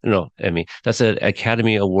Emmy, that's an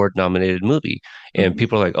Academy Award nominated movie, and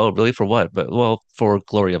people are like, oh, really, for what? But well, for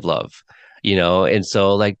Glory of Love, and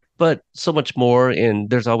so like, but so much more, and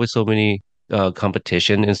there's always so many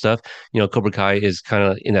competition and stuff. Cobra Kai is kind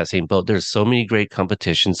of in that same boat. There's so many great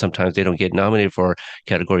competitions. Sometimes they don't get nominated for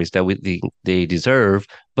categories that they deserve,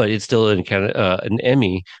 but it's still an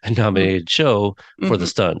Emmy nominated show for the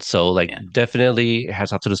stunts. So like, definitely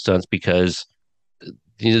hats off to the stunts, because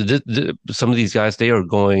some of these guys, they are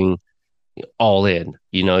going all in.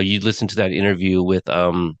 You listen to that interview with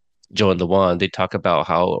Joe and Lawan. They talk about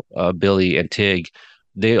how Billy and Tig,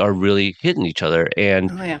 they are really hitting each other.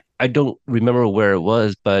 And I don't remember where it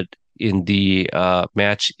was, but in the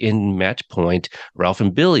match point, Ralph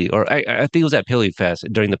and Billy, or I think it was at Pilly Fest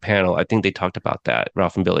during the panel, I think they talked about that,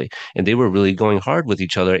 Ralph and Billy, and they were really going hard with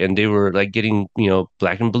each other, and they were like getting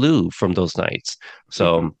black and blue from those nights.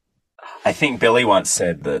 So I think Billy once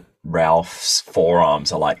said that Ralph's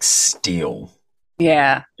forearms are like steel.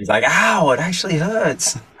 Yeah, he's like, ow, it actually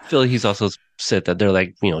hurts. I feel like he's also said that they're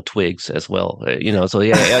like twigs as well, so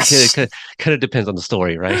it kind of depends on the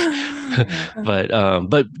story, right? but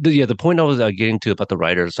the point I was getting to about the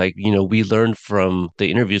writers, like, we learned from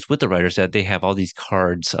the interviews with the writers that they have all these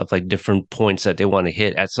cards of like different points that they want to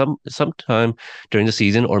hit at some time during the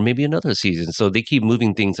season, or maybe another season, so they keep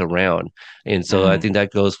moving things around. And so I think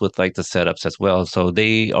that goes with like the setups as well, so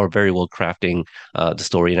they are very well crafting the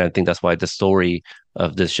story, and I think that's why the story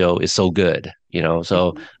of this show is so good,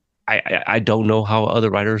 so I don't know how other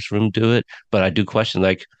writers' room do it, but I do question,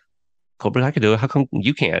 like, Cobra Kai can do it, how come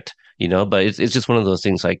you can't? But it's just one of those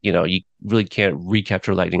things, like, you really can't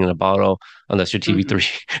recapture lightning in a bottle unless you're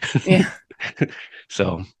TV3. Yeah.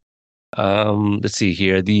 So let's see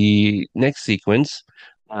here. The next sequence,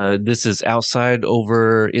 this is outside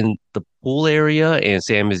over in the pool area, and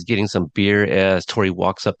Sam is getting some beer as Tori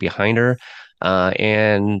walks up behind her.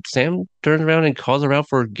 And Sam turns around and calls her out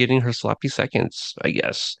for getting her sloppy seconds, I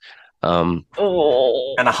guess. And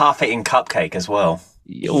a half-eaten cupcake as well.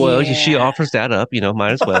 Well, she offers that up,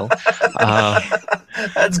 might as well.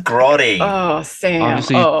 That's grotty. Oh, Sam.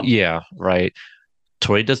 Obviously, yeah, right.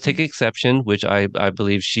 Tori does take exception, which I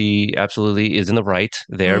believe she absolutely is in the right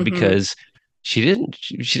there, because she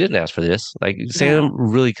didn't ask for this. Like, Sam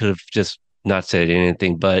really could have just not said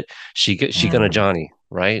anything, but she gonna Johnny,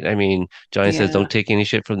 right? I mean, Johnny says don't take any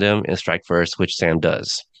shit from them and strike first, which Sam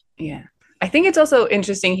does. Yeah. I think it's also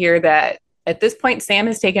interesting here that at this point, Sam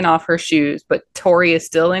has taken off her shoes, but Tori is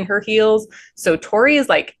still in her heels. So Tori is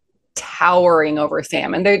like towering over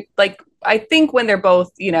Sam. And they're like, I think when they're both,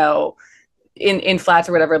 in flats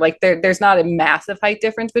or whatever, like there's not a massive height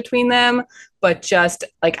difference between them, but just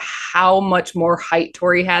like how much more height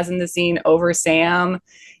Tori has in the scene over Sam,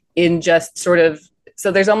 in just sort of, so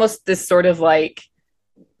there's almost this sort of like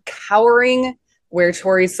cowering where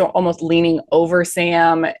Tori's almost leaning over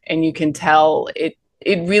Sam, and you can tell it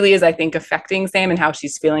really is, I think, affecting Sam and how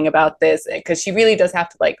she's feeling about this, because she really does have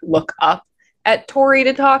to like look up at Tori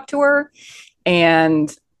to talk to her.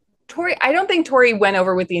 And Tori, I don't think Tori went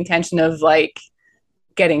over with the intention of like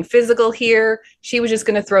getting physical here. She was just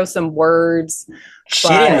going to throw some words. She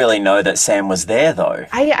didn't really know that Sam was there, though.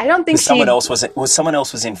 I don't think someone else was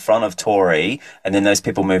in front of Tori, and then those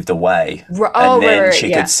people moved away, and then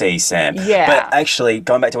she could see Sam. Yeah. But actually,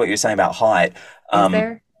 going back to what you were saying about height,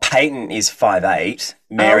 Peyton is 5'8",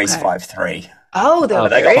 Mary's 5'3". Oh,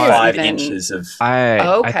 they got 5 inches of.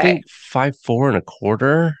 I think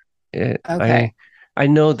 5'4.25". Okay. I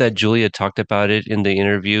know that Julia talked about it in the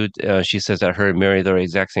interview. She says that her and Mary, they're the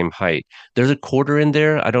exact same height. There's a quarter in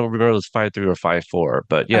there. I don't remember if it was 5'3" or 5'4",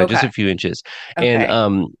 but yeah, just a few inches. Okay.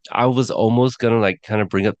 And I was almost gonna like kind of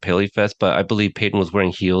bring up Paley Fest, but I believe Peyton was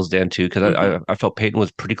wearing heels then too, because I felt Peyton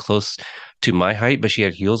was pretty close to my height, but she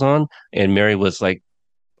had heels on, and Mary was like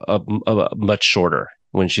a much shorter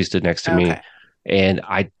when she stood next to me. And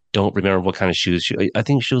I don't remember what kind of shoes. I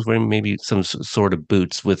think she was wearing maybe some sort of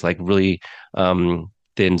boots with like really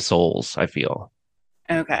thin soles, I feel.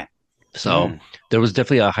 Okay. So there was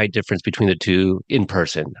definitely a height difference between the two in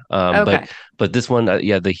person. Okay. But this one,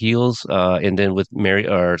 yeah, the heels, and then with Mary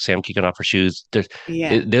or Sam kicking off her shoes,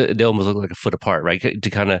 Yeah. they almost look like a foot apart, right? To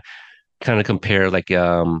kind of compare like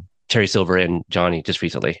Terry Silver and Johnny just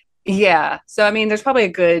recently. Yeah. So I mean, there's probably a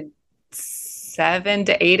good 7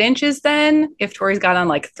 to 8 inches then, if Tori's got on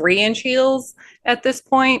like 3 inch heels at this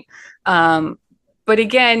point. But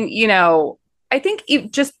again, I think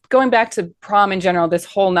just going back to prom in general, this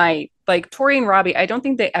whole night, like Tori and Robbie, I don't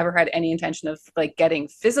think they ever had any intention of like getting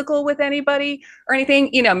physical with anybody or anything.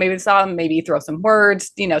 Maybe saw them maybe throw some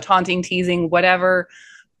words, taunting, teasing, whatever.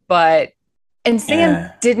 And Sam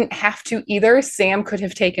didn't have to either. Sam could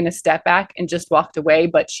have taken a step back and just walked away,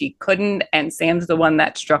 but she couldn't. And Sam's the one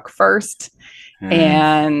that struck first.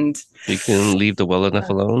 And she couldn't leave the well enough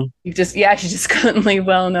alone. She just couldn't leave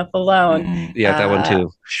well enough alone. Yeah, that one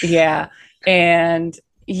too. Yeah. And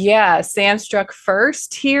Sam struck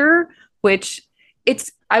first here, which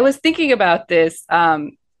I was thinking about this.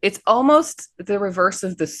 It's almost the reverse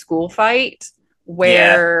of the school fight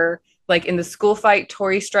where like in the school fight,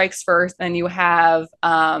 Tori strikes first, and you have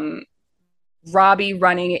Robbie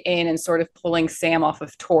running in and sort of pulling Sam off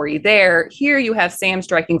of Tori there. Here you have Sam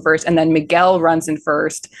striking first, and then Miguel runs in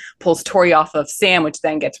first, pulls Tori off of Sam, which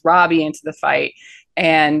then gets Robbie into the fight.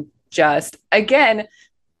 And just, again,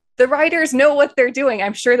 the writers know what they're doing.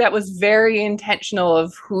 I'm sure that was very intentional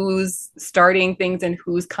of who's starting things and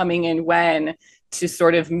who's coming in when, to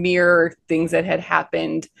sort of mirror things that had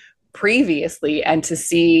happened previously and to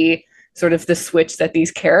see sort of the switch that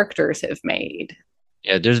these characters have made.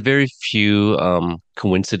 Yeah, there's very few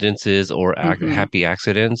coincidences or happy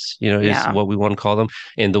accidents, is what we want to call them.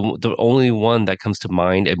 And the only one that comes to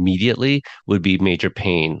mind immediately would be Major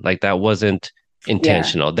Payne. Like that wasn't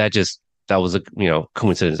intentional. That was a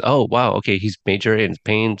coincidence. Oh wow, okay, he's Major and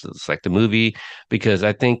Payne. It's like the movie, because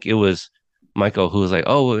I think it was Michael who was like,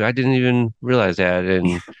 oh, I didn't even realize that,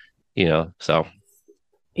 and so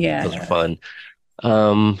those are fun.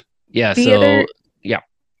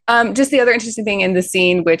 Just the other interesting thing in the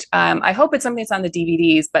scene, which I hope it's something that's on the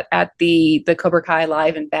DVDs, but at the Cobra Kai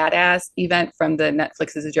Live and Badass event from the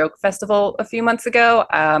Netflix is a Joke Festival a few months ago,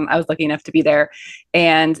 I was lucky enough to be there,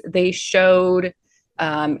 and they showed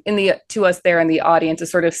to us there in the audience a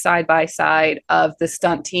sort of side by side of the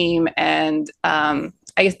stunt team and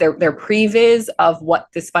I guess their previs of what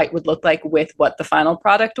this fight would look like with what the final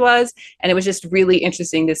product was, and it was just really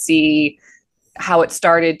interesting to see how it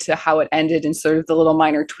started to how it ended and sort of the little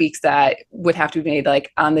minor tweaks that would have to be made like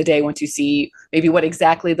on the day once you see maybe what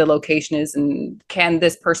exactly the location is and can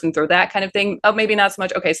this person throw that kind of thing. Oh, maybe not so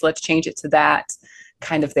much. Okay, so let's change it to that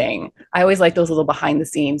kind of thing. I always like those little behind the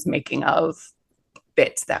scenes making of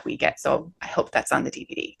bits that we get. So I hope that's on the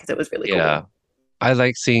DVD because it was really cool. I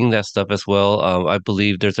like seeing that stuff as well. I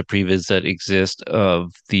believe there's a previs that exists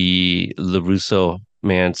of the LaRusso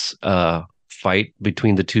Mance fight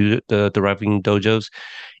between the rivaling dojos.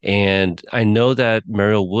 And I know that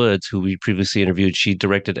Mariel Woods, who we previously interviewed, she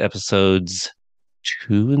directed episodes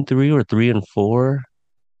 2 and 3 or 3 and 4,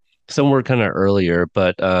 somewhere kind of earlier,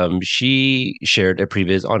 but she shared a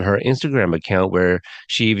previs on her Instagram account where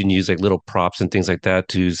she even used like little props and things like that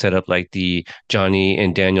to set up like the Johnny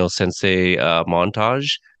and Daniel Sensei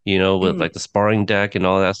montage, with like the sparring deck and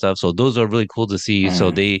all that stuff. So those are really cool to see.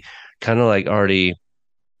 So they kind of like already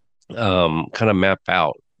kind of map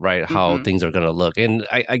out how things are going to look, and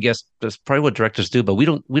I guess that's probably what directors do, but we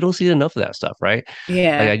don't see enough of that stuff, right?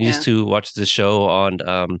 Like I used to watch this show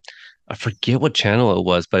on I forget what channel it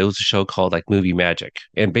was, but it was a show called like Movie Magic,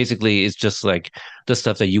 and basically it's just like the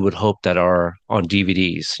stuff that you would hope that are on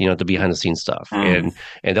DVDs, the behind the scenes stuff. And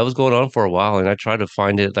that was going on for a while, and I try to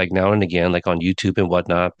find it like now and again, like on YouTube and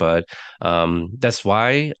whatnot. But that's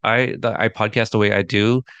why I podcast the way I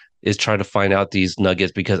do, is try to find out these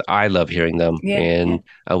nuggets because I love hearing them, and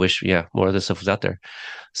I wish more of this stuff was out there.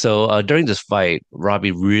 So during this fight,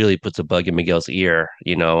 Robbie really puts a bug in Miguel's ear,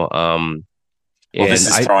 well, this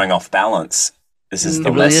is throwing off balance. This is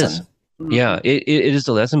the lesson. Really is. Yeah, it is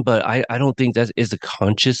the lesson, but I don't think that is a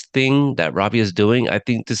conscious thing that Robbie is doing. I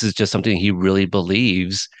think this is just something he really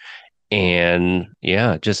believes, and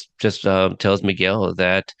just tells Miguel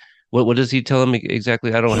that. What does he tell him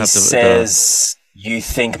exactly? I don't have to. He says. You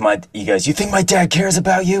think my dad cares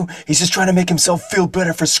about you? He's just trying to make himself feel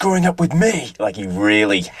better for screwing up with me. Like he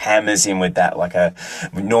really hammers him with that.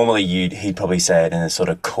 Normally he'd probably say it in a sort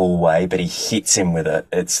of cool way, but he hits him with it.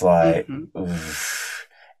 It's like,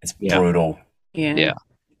 it's brutal. Yeah.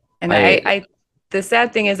 And I the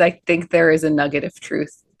sad thing is I think there is a nugget of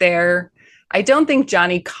truth there. I don't think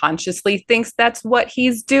Johnny consciously thinks that's what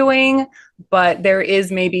he's doing, but there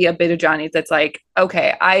is maybe a bit of Johnny that's like,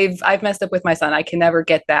 okay, I've messed up with my son. I can never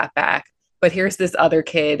get that back. But here's this other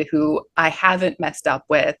kid who I haven't messed up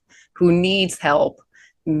with, who needs help.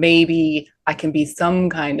 Maybe I can be some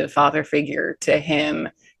kind of father figure to him.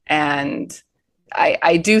 And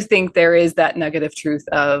I do think there is that nugget of truth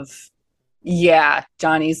of, yeah,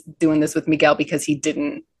 Johnny's doing this with Miguel because he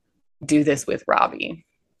didn't do this with Robbie.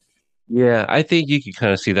 Yeah, I think you could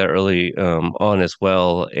kind of see that early on as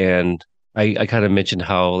well. And I kind of mentioned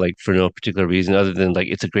how, like, for no particular reason other than like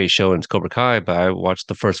it's a great show and it's Cobra Kai, but I watched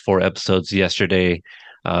the first 4 episodes yesterday.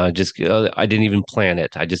 I didn't even plan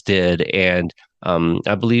it. I just did. And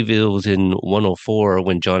I believe it was in 104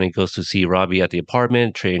 when Johnny goes to see Robbie at the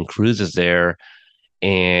apartment. Trey and Cruz is there.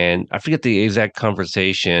 And I forget the exact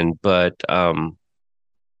conversation, but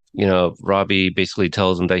Robbie basically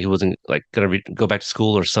tells him that he wasn't like gonna go back to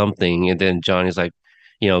school or something, and then Johnny's like,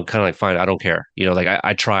 kind of like, fine, I don't care. Like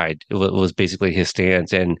I tried. It was basically his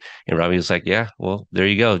stance, and Robbie was like, yeah, well, there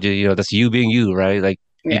you go. That's you being you, right? Like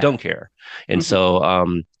you Yeah. don't care. And Mhm.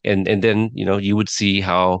 so and then you would see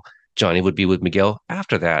how Johnny would be with Miguel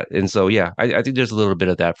after that. And so yeah, I think there's a little bit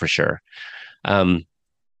of that for sure. Um,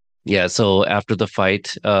 yeah, so after the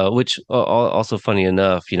fight, which also funny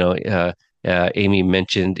enough, Amy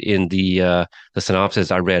mentioned in the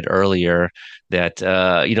synopsis I read earlier that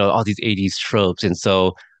all these 80s tropes, and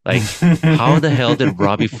so like how the hell did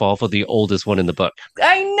Robbie fall for the oldest one in the book?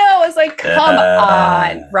 I know. It's like, come Uh,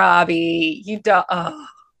 on, Robbie. You don't. Oh,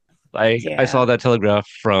 I saw yeah. that telegraph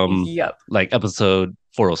from Yep. like episode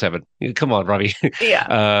 407. Come on, Robbie.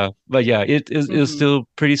 Yeah. But yeah, it was Mhm. still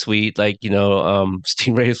pretty sweet. Like,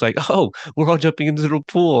 Stingray is like, oh, we're all jumping into the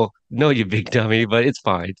pool. No, you big dummy, but it's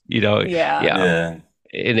fine. Yeah. Yeah. yeah.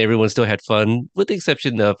 And everyone still had fun, with the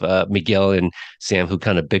exception of Miguel and Sam, who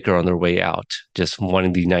kind of bicker on their way out, just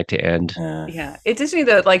wanting the night to end. Yeah. Yeah. It just me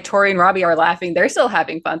that like Tori and Robbie are laughing. They're still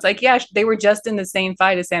having fun. It's like, yeah, they were just in the same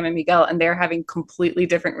fight as Sam and Miguel, and they're having completely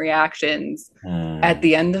different reactions at Hmm.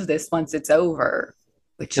 the end of this once it's over,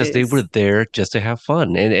 which Just they were is, there just to have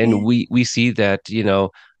fun, and yeah. we see that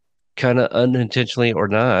kind of unintentionally or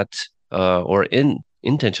not, or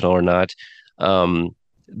intentional or not, um,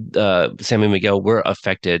 Sam and Miguel were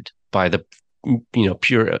affected by the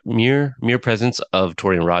pure mere presence of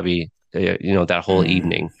Tori and Robbie. That whole Hmm.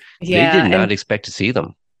 evening, they Yeah. did not And expect to see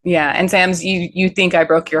them. yeah. And Sam's, you think I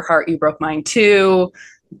broke your heart, you broke mine too.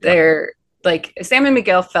 Yeah, They're like Sam and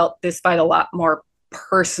Miguel felt this fight a lot more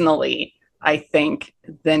personally, I think,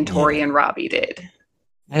 than Tori Yeah. and Robbie did.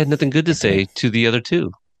 I had nothing good to Okay. say to the other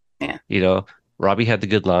two. Yeah. Robbie had the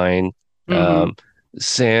good line. Hmm. Um,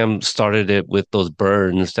 Sam started it with those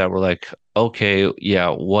burns that were like, okay, yeah,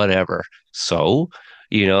 whatever. So,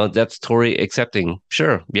 that's Tori accepting,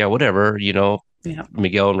 sure, yeah, whatever, Yeah.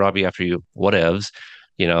 Miguel and Robbie after you, whatevs,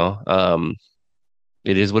 you know.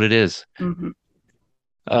 It is what it is. Hmm.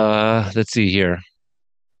 Let's see here.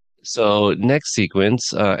 So next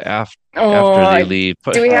sequence, after they Oh, leave,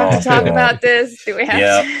 do we have Oh to talk God. about this? Do we have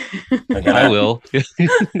Yep. to? We're I gonna. will. Give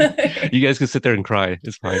You guys can sit there and cry.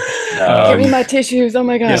 It's fine. me Um, my tissues. Oh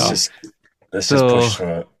my let's Yeah. God. just let's just So push through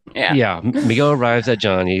it. Yeah. yeah, Miguel arrives at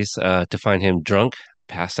Johnny's to find him drunk,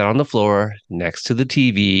 passed out on the floor next to the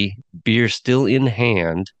TV, beer still in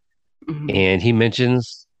hand, Mhm. and he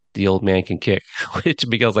mentions the old man can kick, which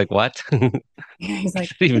Miguel's like, "What? What Yeah, he's like,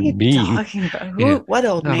 does that what are even you mean? talking about? Yeah. What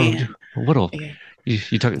old No, man? what old? Yeah.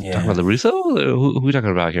 You talking Yeah. about LaRusso? Who we talking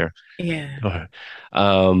about here?" Yeah. Or,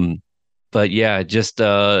 Um, but yeah, just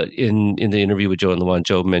in the interview with Joe and Luan,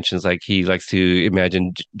 Joe mentions like he likes to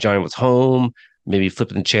imagine Johnny was home, maybe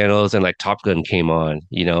flipping the channels, and like Top Gun came on,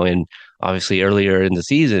 and obviously earlier in the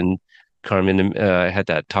season, Carmen had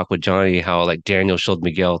that talk with Johnny how like Daniel showed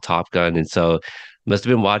Miguel Top Gun, and so must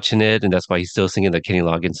have been watching it, and that's why he's still singing the Kenny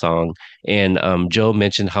Loggins song. And Joe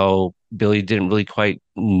mentioned how Billy didn't really quite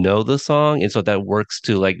know the song, and so that works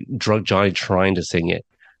to like drunk Johnny trying to sing it.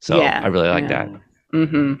 So I Yeah. really like that. Yeah.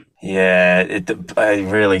 Hmm. Yeah,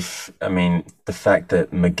 I mean, the fact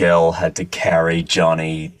that Miguel had to carry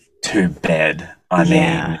Johnny to bed. I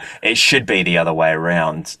Yeah. mean, it should be the other way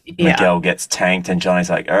around. Yeah. Miguel gets tanked and Johnny's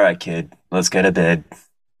like, all right, kid, let's go to bed.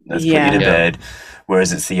 Let's put you Yeah. to Yeah. bed.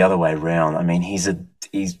 Whereas it's the other way around. I mean, he's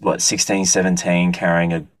what, 16, 17,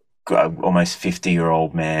 carrying a almost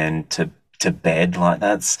 50-year-old man to bed. Like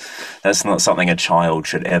that's not something a child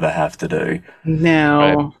should ever have to do.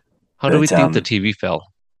 No. How do we But, think the TV fell?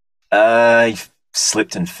 He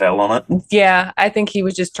slipped and fell on it. Yeah. I think he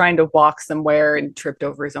was just trying to walk somewhere and tripped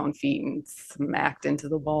over his own feet and smacked into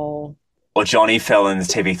the wall. or Johnny fell and the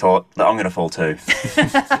TV thought, I'm going to fall too.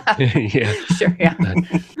 Yeah. Sure, yeah.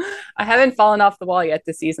 I haven't fallen off the wall yet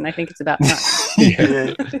this season. I think it's about time.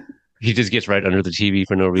 Yeah. He just gets right under the TV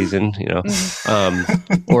for no reason,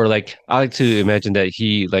 or like I like to imagine that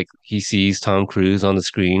he sees Tom Cruise on the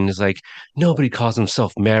screen. It's like nobody calls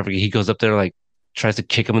himself Maverick. He goes up there like tries to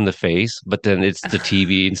kick him in the face, but then it's the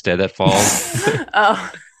TV instead that falls.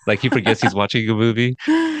 Oh, Like he forgets he's watching a movie.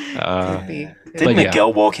 could be. Didn't yeah.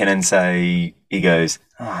 Miguel walk in and say, he goes,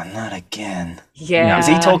 oh, not again. Yeah. Is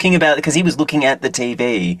he talking about, because he was looking at the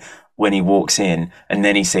TV when he walks in and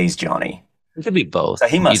then he sees Johnny. It could be both. So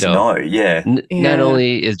he must know, yeah. Not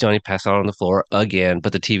only is Johnny passed out on the floor again,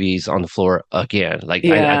 but the TV's on the floor again. Like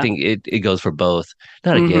I think it goes for both.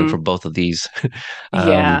 Not again for both of these.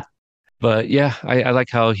 Yeah. But yeah, I like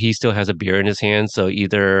how he still has a beer in his hand. So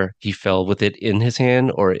either he fell with it in his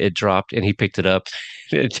hand or it dropped and he picked it up.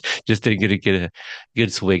 Just to get a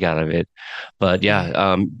good swig out of it. But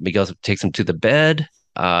yeah, Miguel takes him to the bed.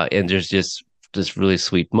 And there's just this really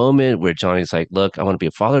sweet moment where Johnny's like, look, I want to be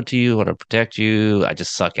a father to you. I want to protect you. I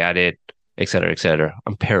just suck at it, et cetera, et cetera.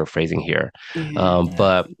 I'm paraphrasing here.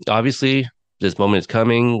 But obviously this moment is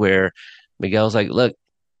coming where Miguel's like, look,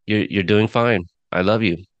 you're doing fine. I love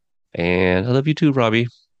you. And I love you too, Robbie.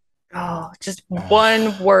 Oh, just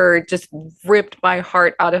one word just ripped my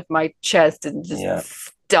heart out of my chest and just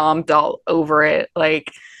stomped all over it.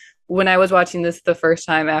 Like when I was watching this the first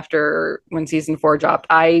time after when season 4 dropped,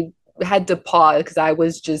 I had to pause because I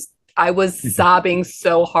was sobbing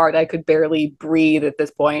so hard I could barely breathe at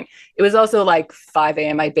this point. It was also like 5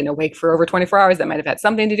 a.m. I'd been awake for over 24 hours. That might have had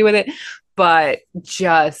something to do with it. But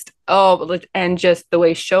just just the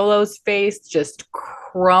way Sholo's face just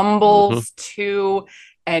crumbles too,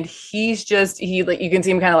 and he's just you can see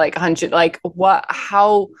him kind of like hunch it, like what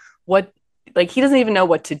he doesn't even know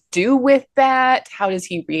what to do with that. How does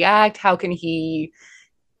he react? How can he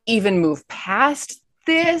even move past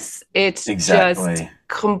this? It's just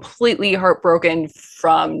completely heartbroken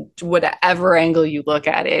from whatever angle you look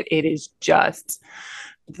at it. It is just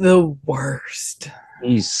the worst.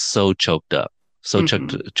 He's so choked up.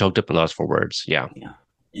 Choked up and lost for words. Yeah.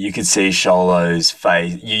 You could see Sholo's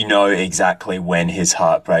face. You know exactly when his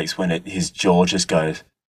heart breaks, when his jaw just goes.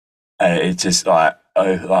 It's just like,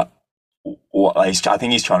 what? I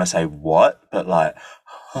think he's trying to say what, but like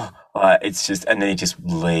it's just, and then he just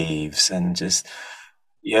leaves and just,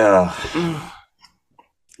 yeah.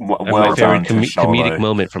 My favorite comedic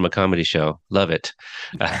moment from a comedy show. Love it.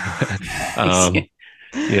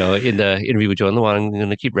 In the interview with Joe and Luan, I'm going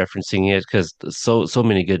to keep referencing it because so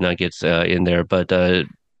many good nuggets in there. But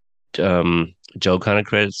Joe kind of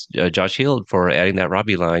credits Josh Hield for adding that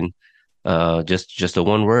Robbie line. Just a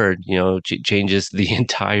one word, changes the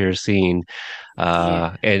entire scene,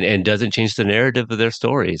 and doesn't change the narrative of their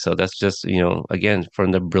story. So that's just, again,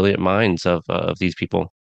 from the brilliant minds of these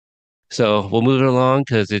people. So we'll move it along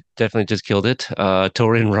because it definitely just killed it.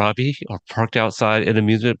 Tori and Robbie are parked outside an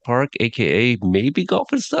amusement park, aka maybe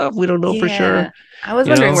golf and stuff. We don't know for sure. I was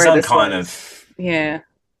wondering where this kind was. of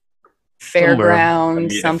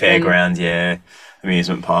fairground, something. Fairground,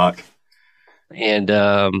 amusement park. And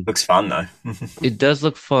looks fun though. It does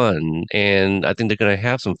look fun, and I think they're going to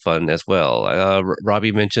have some fun as well.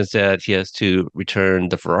 Robbie mentions that he has to return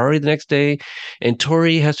the Ferrari the next day, and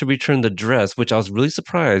Tori has to return the dress, which I was really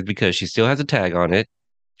surprised because she still has a tag on it.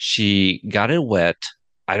 She got it wet.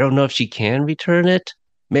 I don't know if she can return it.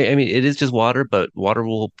 I mean, it is just water, but water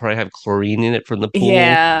will probably have chlorine in it from the pool.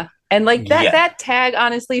 Yeah. And like that tag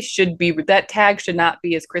honestly should not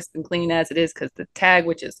be as crisp and clean as it is, because the tag,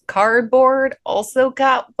 which is cardboard, also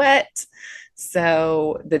got wet.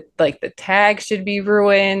 So the tag should be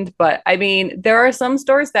ruined. But I mean, there are some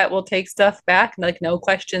stores that will take stuff back, like no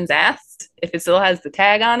questions asked, if it still has the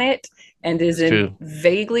tag on it and is in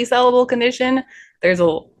vaguely sellable condition. There's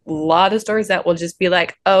a lot of stores that will just be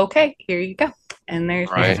like, okay, here you go, and there's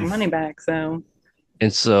some money back. So.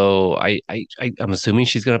 And so I'm assuming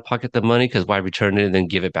she's going to pocket the money, because why return it and then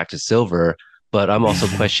give it back to Silver? But I'm also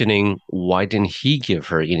questioning, why didn't he give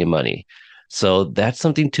her any money? So that's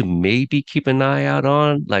something to maybe keep an eye out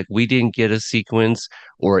on. Like, we didn't get a sequence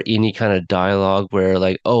or any kind of dialogue where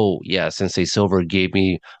like, oh yeah, Sensei Silver gave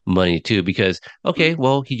me money too, because okay,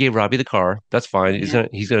 well, he gave Robbie the car. That's fine.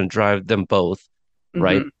 He's gonna drive them both,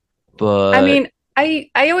 right? But I mean,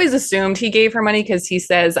 I always assumed he gave her money because he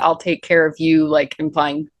says, I'll take care of you, like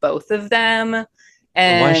implying both of them.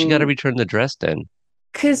 And why she got to return the dress then?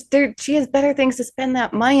 Because she has better things to spend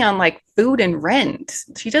that money on, like food and rent.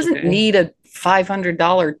 She doesn't need a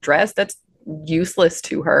 $500 dress. That's useless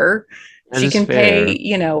to her. She can pay,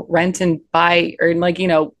 rent and buy, or like,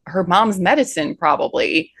 her mom's medicine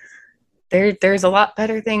probably. there's a lot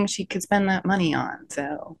better things she could spend that money on.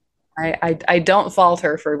 So I don't fault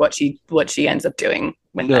her for what she ends up doing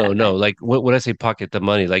with that. No. Like when I say pocket the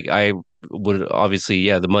money, like I would obviously,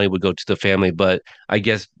 yeah, the money would go to the family, but I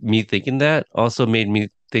guess me thinking that also made me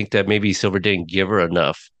think that maybe Silver didn't give her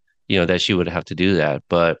enough, that she would have to do that.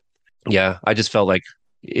 But yeah, I just felt like,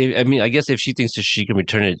 I mean, I guess if she thinks that she can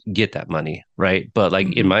return it, get that money, right? But like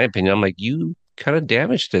in Mhm. my opinion, I'm like, you kind of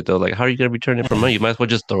damaged it though. Like, how are you going to return it for money? You might as well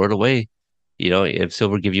just throw it away. If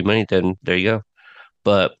Silver give you money, then there you go.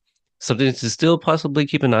 But something to still possibly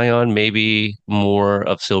keep an eye on, maybe more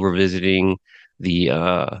of Silver visiting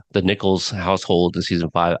the Nichols household in season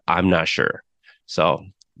 5. I'm not sure. So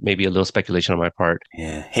maybe a little speculation on my part.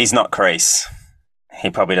 Yeah, he's not Kreese. He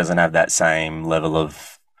probably doesn't have that same level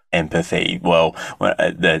of empathy. Well,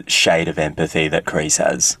 the shade of empathy that Kreese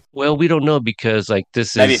has. Well, we don't know because like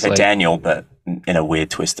this Maybe is for like, Daniel, but in a weird,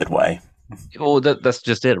 twisted way. well, that's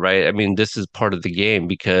just it, right? I mean, this is part of the game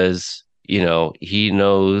because, he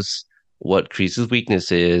knows what Kreese's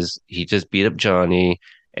weakness is. He just beat up Johnny,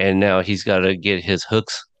 and now he's got to get his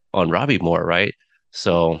hooks on Robbie more, right?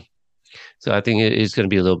 So I think it's going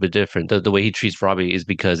to be a little bit different. The way he treats Robbie is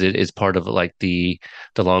because it is part of like the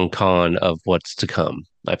long con of what's to come,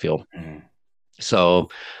 I feel. Mm. So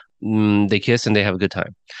they kiss and they have a good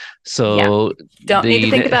time. Yeah. So Don't need to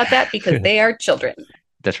the think about that because they are children.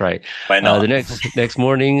 that's right. Why not? The next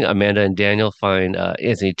morning, Amanda and Daniel find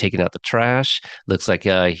Anthony taking out the trash. Looks like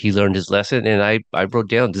he learned his lesson, and I wrote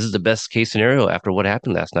down this is the best case scenario after what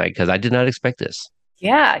happened last night because I did not expect this.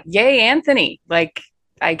 Yeah, yay, Anthony. Like,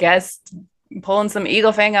 I guess pulling some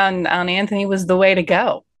Eagle Fang on Anthony was the way to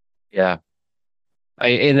go. Yeah,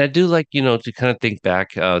 I do like to kind of think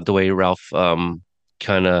back the way Ralph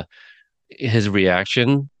kind of his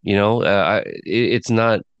reaction. It's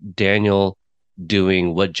not Daniel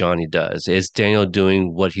doing what Johnny does. It's Daniel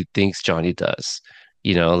doing what he thinks Johnny does.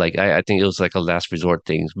 Like I think it was like a last resort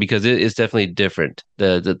thing because it's definitely different.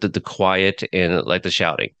 The quiet and like the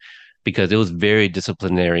shouting because it was very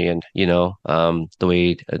disciplinarian. The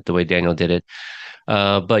way Daniel did it.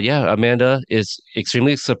 But yeah, Amanda is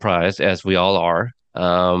extremely surprised as we all are.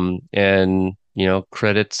 And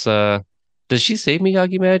credits. Does she say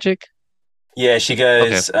Miyagi magic? Yeah, she Okay.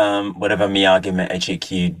 goes, whatever Miyagi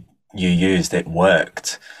magic you used, it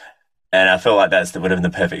worked. And I feel like that's would have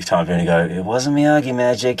been the perfect time for him to go, it wasn't Miyagi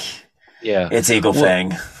magic, Yeah. it's Eagle Well,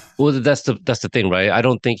 Fang. well, that's the thing, right? I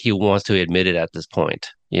don't think he wants to admit it at this point.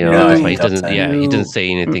 No, That's he why he doesn't. doesn't. Yeah, he No. doesn't say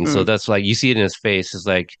anything. So Mm-mm. that's like you see it in his face. It's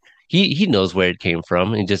like he knows where it came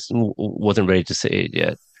from. He just wasn't ready to say it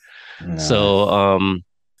yet. No. So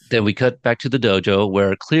then we cut back to the dojo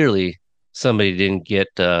where clearly somebody didn't get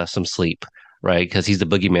some sleep, right? Because he's the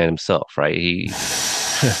boogeyman himself, right?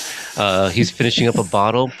 He's finishing up a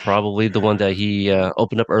bottle, probably the one that he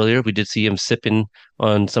opened up earlier. We did see him sipping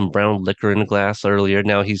on some brown liquor in a glass earlier.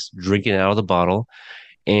 Now he's drinking out of the bottle.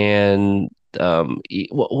 And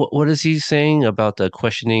what is he saying about the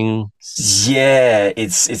questioning? Yeah,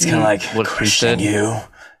 it's kind of like What Chris question said? you,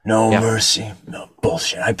 no Yeah. mercy, no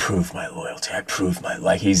bullshit. I prove my loyalty. I prove my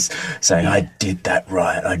like he's saying I did that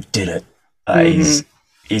right. I did it.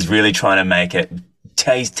 He's really trying to make it.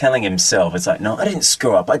 He's telling himself it's like no, I didn't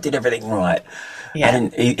screw up. I did everything right. Yeah.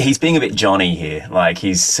 He's being a bit Johnny here. Like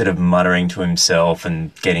he's sort of muttering to himself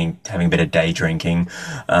and having a bit of day drinking.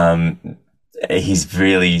 He's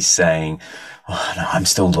really saying, oh, no, I'm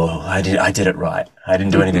still loyal. I did it right. I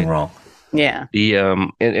didn't do anything wrong. Yeah. The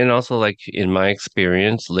and also like in my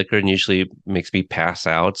experience, liquor usually makes me pass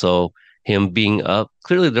out. So him being up,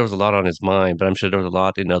 clearly there was a lot on his mind, but I'm sure there was a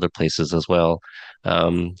lot in other places as well.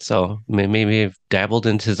 So maybe I've dabbled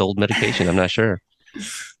into his old medication. I'm not sure. Maybe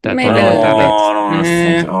That a little might bit. be- I don't want to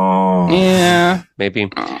think. Oh. Yeah.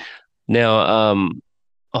 maybe. Now,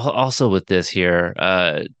 also with this here,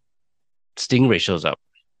 Stingray shows up,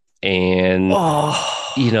 and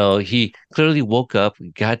Oh. he clearly woke up,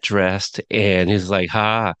 got dressed, and he's like,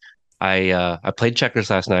 "Ha, I played checkers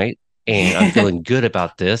last night, and I'm feeling good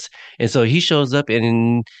about this." And so he shows up,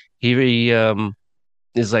 and he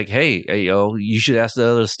is like, "Hey, you should ask the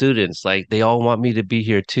other students. Like, they all want me to be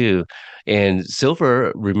here too." And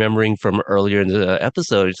Silver, remembering from earlier in the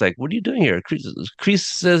episode, he's like, "What are you doing here?" Kreese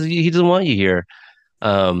says he doesn't want you here.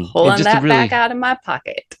 And Pulling just to that back out of my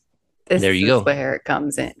pocket. This There you is go. where it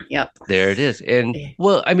comes in. Yep. There it is. And Yeah.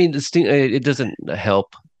 well, I mean, it doesn't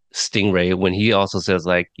help Stingray when he also says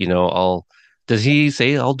like, does he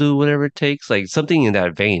say I'll do whatever it takes? Like something in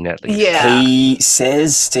that vein at least. Yeah. He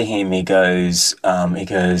says to him, he goes,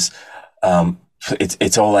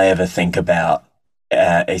 it's all I ever think about.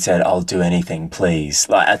 He said, I'll do anything, please.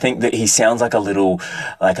 Like, I think that he sounds like a little,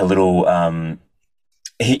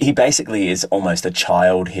 he basically is almost a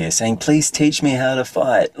child here, saying, "Please teach me how to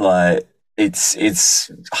fight." Like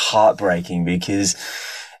it's heartbreaking because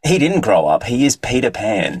he didn't grow up. He is Peter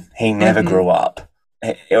Pan. He never grew up.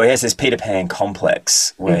 He has this Peter Pan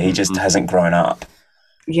complex where he just hasn't grown up.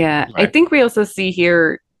 Yeah, Right. I think we also see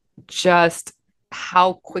here just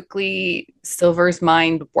how quickly Silver's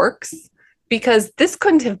mind works, because this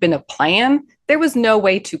couldn't have been a plan. There was no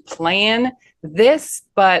way to plan this,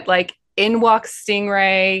 but like in walks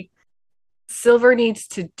Stingray. Silver needs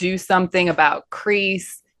to do something about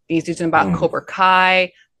Kreese, needs to do something about Cobra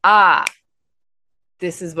Kai.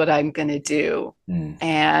 This is what I'm gonna do.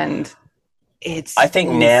 And it's I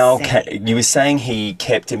think now you were saying he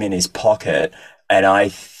kept him in his pocket, and I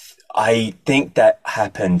think that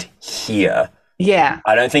happened here. Yeah.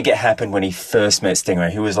 I don't think it happened when he first met Stingray.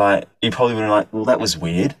 He probably would have been like, well, that was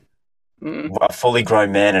weird. A fully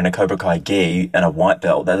grown man in a Cobra Kai gi and a white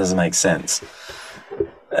belt, that doesn't make sense.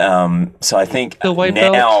 So I think The white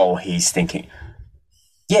now belt? he's thinking,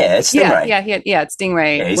 yeah, it's Stingray. It's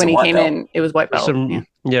Stingray. Yeah, he's When a he white came belt. in, it was white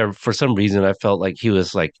belt. For some reason I felt like he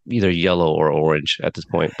was like either yellow or orange at this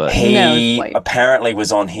point, but No, He it's white. apparently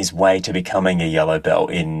was on his way to becoming a yellow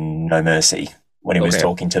belt in No Mercy when he was Okay.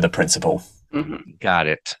 talking to the principal. got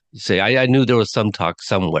it. See, I knew there was some talk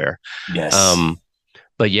somewhere. Yes.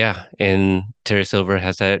 But yeah, and Terry Silver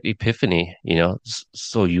has that epiphany,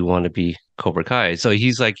 so you want to be Cobra Kai. So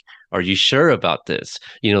he's like, are you sure about this?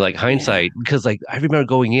 Like hindsight, because like I remember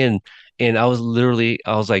going in and I was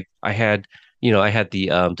like, I had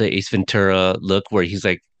the Ace Ventura look where he's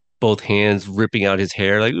like both hands ripping out his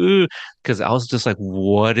hair, like, ooh, because I was just like,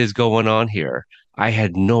 what is going on here? I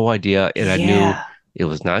had no idea, and I knew it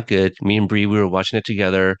was not good. Me and Bree, we were watching it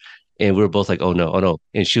together, and we were both like, oh no.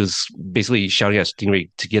 And she was basically shouting at Stingray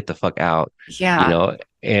to get the fuck out, Yeah.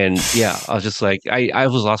 And yeah, I was just like, I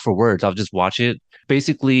was lost for words. I'll just watch it,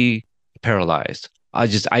 basically paralyzed.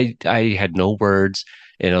 I had no words,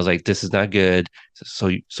 and I was like, this is not good. So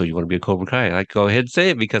you want to be a Cobra Kai? Like, go ahead and say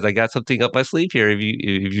it, because I got something up my sleeve here. If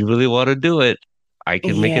you really want to do it, I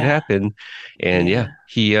can make it happen. And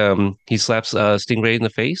he slaps Stingray in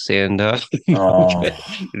the face, and Oh.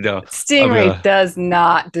 no, Stingray does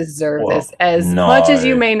not deserve Well, this. As no. much as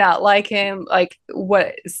you may not like him, like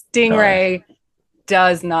what Stingray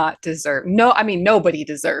does not deserve. No, I mean nobody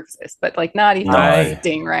deserves this, but like not even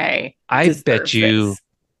Stingray. I bet deserves you this.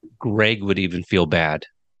 Greg would even feel bad.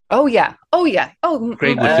 Oh yeah. Greg would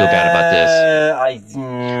feel bad about this.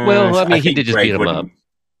 Well, I mean, he think did just Greg beat him wouldn't- up.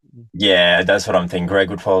 Yeah, that's what I'm thinking. Greg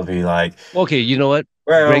would probably be like, Okay, you know what?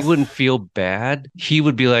 well, Greg wouldn't feel bad. He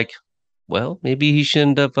would be like, well, maybe he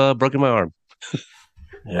shouldn't have broken my arm.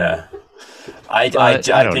 yeah. I don't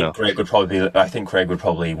think know. Greg would probably. I think Greg would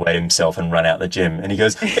probably wet himself and run out the gym. And he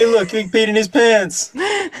goes, "Hey, look, he peed in his pants."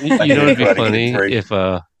 You know, it'd be Running funny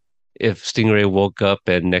through. if Stingray woke up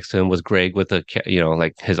and next to him was Greg with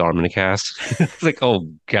like his arm in a cast. It's like, oh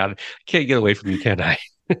God, can't get away from you, can I?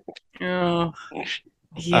 Oh.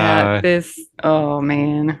 Yeah, oh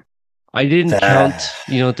man. I didn't count,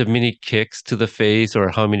 the many kicks to the face or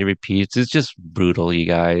how many repeats. It's just brutal, you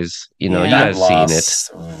guys. You guys seen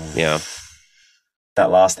it. Yeah.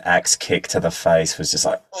 That last axe kick to the face was just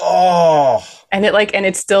like, oh. And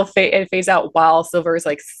it still it fades out while Silver is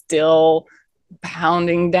like still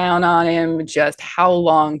pounding down on him. Just how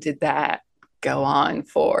long did that go on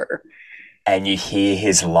for? And you hear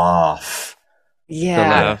his laugh. The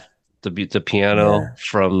laugh, the piano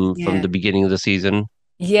from the beginning of the season.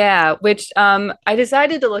 Yeah, which I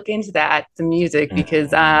decided to look into the music,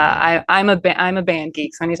 because I'm a band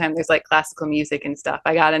geek. So anytime there's like classical music and stuff,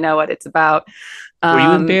 I gotta know what it's about. Were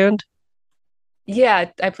you in band?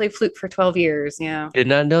 Yeah, I played flute for 12 years. Yeah. Did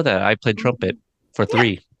not know that. I played trumpet for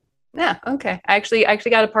 3. Yeah. Okay. I actually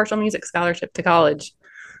got a partial music scholarship to college.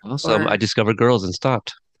 Awesome. I discovered girls and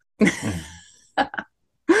stopped.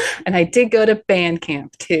 And I did go to band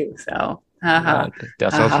camp too. So That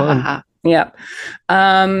sounds fun. Yeah.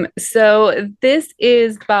 So this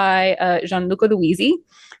is by Gianluca Luisi.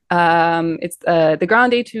 It's the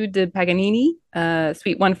Grande Etude de Paganini,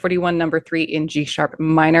 Suite 141, number 3 in G sharp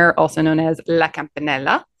minor, also known as La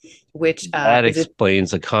Campanella, which that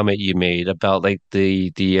explains the comment you made about like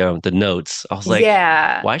the notes. I was like,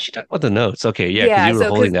 why is she talking about the notes? Okay, because you were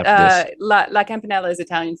holding that for this. La Campanella is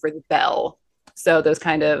Italian for the bell. So those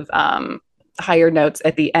kind of higher notes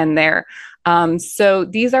at the end there. So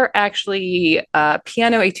these are actually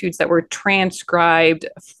piano etudes that were transcribed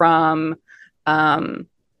from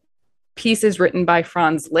pieces written by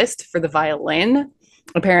Franz Liszt for the violin.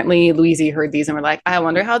 Apparently, Luisi heard these and were like, I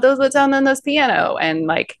wonder how those would sound on this piano, and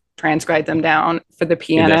like transcribed them down for the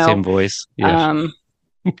piano. In that same voice. Yeah.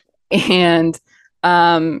 And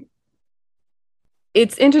Um,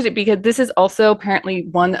 it's interesting because this is also apparently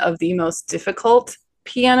one of the most difficult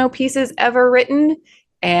piano pieces ever written.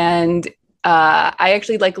 And I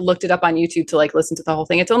actually like looked it up on YouTube to like listen to the whole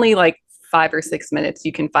thing. It's only like 5 or 6 minutes.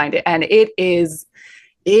 You can find it, and it is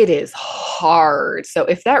hard. So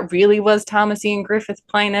if that really was Thomas Ian Griffith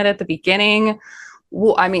playing it at the beginning,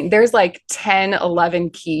 well, I mean, there's like 10,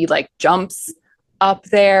 11 key like jumps up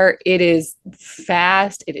there. It is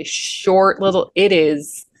fast. It is short little.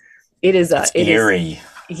 It's eerie.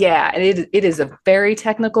 Yeah, and it is a very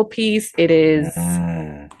technical piece. It is,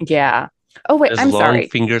 yeah. Oh wait, Does I'm long sorry.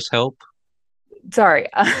 fingers help? Sorry.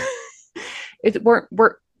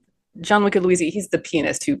 We're Gianluca Luisi. He's the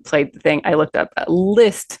pianist who played the thing. I looked up.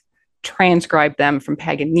 Liszt transcribed them from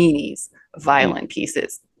Paganini's violin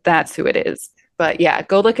pieces. That's who it is. But yeah,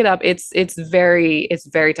 go look it up. It's very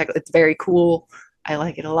technical. It's very cool. I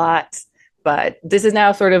like it a lot. But this is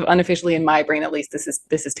now sort of unofficially in my brain, at least. This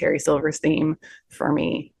is Terry Silver's theme for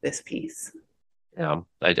me. This piece. Yeah,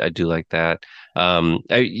 I do like that. I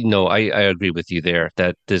agree with you there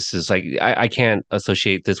that this is like I can't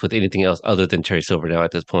associate this with anything else other than Terry Silver now at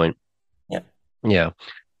this point. Yep. Yeah.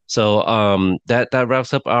 So that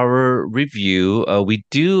wraps up our review. We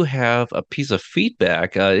do have a piece of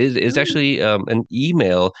feedback. It's actually an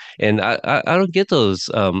email, and I don't get those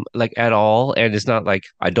like at all. And it's not like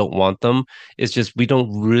I don't want them. It's just we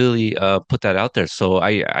don't really put that out there. So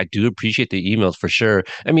I do appreciate the emails for sure.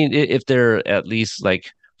 I mean, if they're at least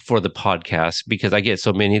like for the podcast, because I get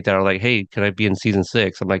so many that are like, "Hey, can I be in season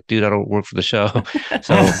 6?" I'm like, "Dude, I don't work for the show."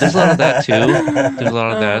 So there's a lot of that too. There's a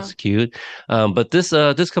lot of that. It's cute. But this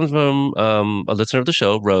comes from a listener of the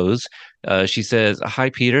show, Rose. She says, "Hi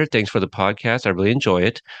Peter, thanks for the podcast. I really enjoy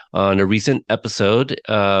it. On a recent episode,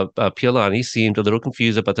 Pialani seemed a little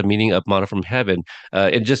confused about the meaning of mana from heaven.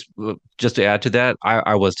 And just to add to that,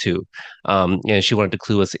 I was too. And she wanted to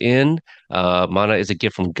clue us in. Mana is a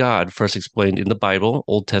gift from God, first explained in the Bible,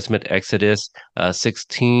 Old Testament, Exodus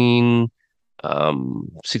 16:4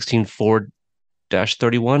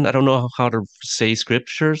 -31. I don't know how to say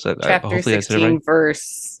scriptures. Chapter Hopefully I said it 16 right.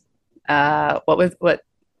 verse what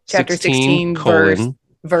chapter 16 colon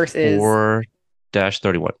verses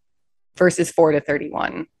 4-31. verses 4 to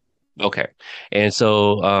 31. Okay. And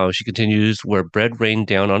so she continues, where bread rained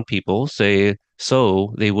down on people, say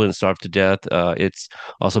so they wouldn't starve to death. It's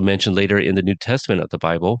also mentioned later in the New Testament of the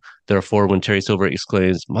Bible. Therefore, when Terry Silver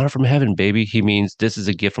exclaims, "Manna from heaven, baby," he means this is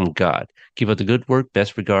a gift from God. Keep up the good work.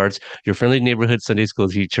 Best regards, your friendly neighborhood Sunday school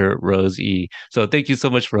teacher, Rose E. So thank you so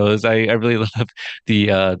much, Rose. I really love the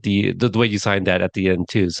way you signed that at the end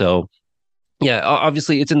too. So yeah,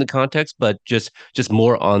 obviously it's in the context, but just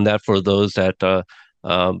more on that for those that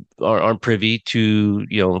aren't privy to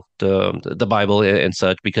the Bible and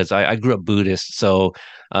such. Because I grew up Buddhist, so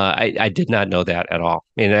I did not know that at all,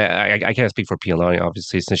 and I can't speak for Pialani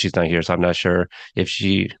obviously since she's not here, so I'm not sure if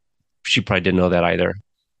she probably didn't know that either.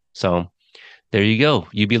 So there you go,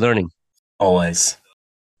 you be learning. Always.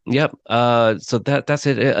 Yep. So that's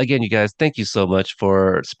it. Again, you guys, thank you so much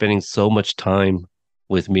for spending so much time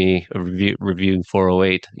with me reviewing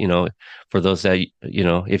 408. For those that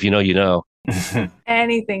if you know, you know.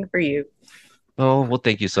 Anything for you. Oh, well,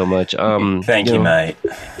 thank you so much. Thank you, mate.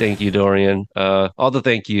 Thank you, Dorian. All the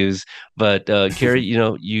thank yous. But Carrie,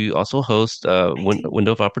 you also host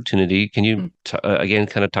Window of Opportunity. Can you again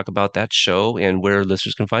kind of talk about that show and where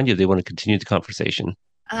listeners can find you if they want to continue the conversation?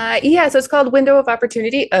 Yeah, so it's called Window of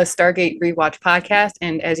Opportunity, a Stargate rewatch podcast.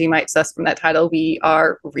 And as you might suss from that title, we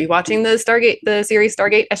are rewatching the series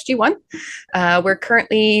Stargate SG-1. We're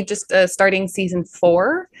currently just starting season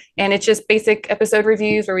 4, and it's just basic episode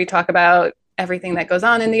reviews where we talk about everything that goes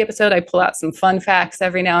on in the episode. I pull out some fun facts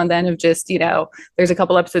every now and then of just, there's a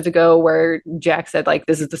couple episodes ago where Jack said, like,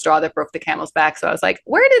 this is the straw that broke the camel's back. So I was like,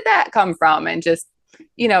 where did that come from? And just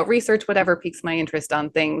research whatever piques my interest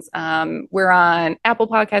on things. We're on Apple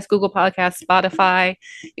Podcasts, Google Podcasts, Spotify.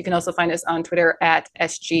 You can also find us on Twitter at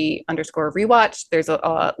SG_rewatch. There's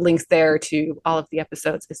links there to all of the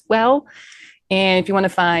episodes as well. And if you want to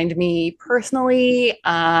find me personally,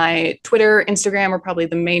 Twitter, Instagram are probably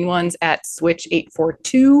the main ones at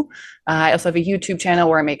Switch842. I also have a YouTube channel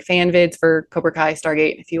where I make fan vids for Cobra Kai,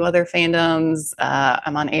 Stargate, and a few other fandoms.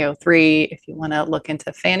 I'm on AO3 if you want to look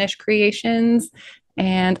into fanish creations.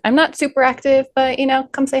 And I'm not super active, but,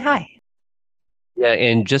 come say hi. Yeah,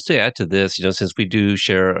 and just to add to this, since we do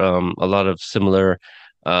share a lot of similar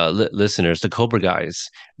listeners, the Cobra guys,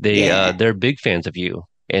 they're big fans of you.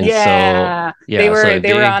 And yeah, so yeah, they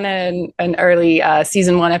so were on an early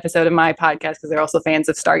season 1 episode of my podcast because they're also fans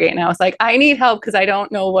of Stargate. And I was like, I need help because I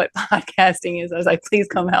don't know what podcasting is. I was like, please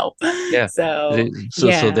come help. yeah. So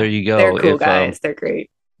So there you go. they're cool If guys. They're great.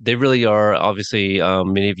 they really are. Obviously,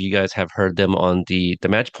 many of you guys have heard them on the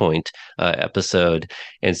Match Point episode,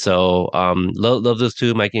 and so love those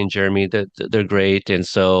two, Mikey and Jeremy. They're great, and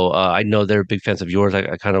so I know they're big fans of yours.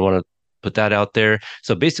 I kind of want to put that out there.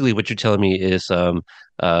 So basically, what you're telling me is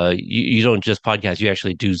you don't just podcast, you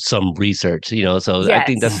actually do some research. So I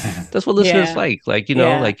think Yes. that's what listeners Yeah. like.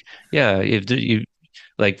 Yeah. Yeah, if you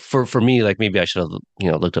like for me, like maybe I should have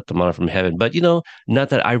looked up the Manna from Heaven, but not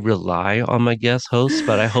that I rely on my guest hosts,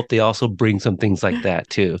 but I hope they also bring some things like that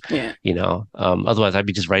too. Yeah. Otherwise I'd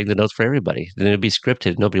be just writing the notes for everybody, then it'd be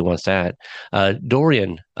scripted. Nobody wants that.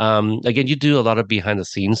 Dorian, again, you do a lot of behind the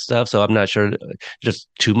scenes stuff, so I'm not sure just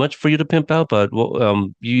too much for you to pimp out, but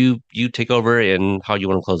you take over and how you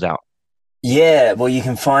want to close out. Yeah, well, you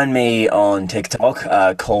can find me on TikTok,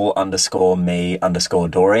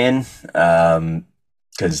 call_me_Dorian.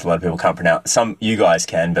 Because a lot of people can't pronounce, you guys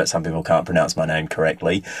can, but some people can't pronounce my name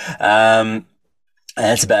correctly. And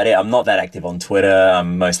that's about it. I'm not that active on Twitter.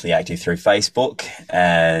 I'm mostly active through Facebook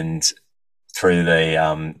and through the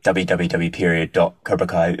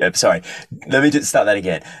www.cobrakai. Sorry, let me just start that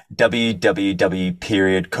again.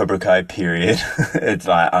 www.cobrakai. It's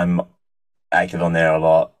like I'm active on there a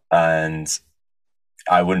lot, and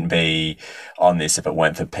I wouldn't be on this if it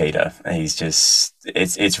weren't for Peter. He's just,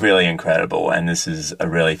 it's really incredible. And this is a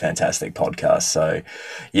really fantastic podcast. So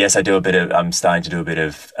yes, I'm starting to do a bit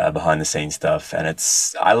of behind the scenes stuff, and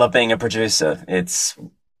I love being a producer. It's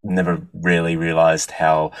never really realized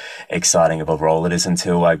how exciting of a role it is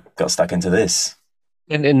until I got stuck into this.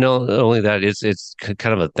 And not only that, it's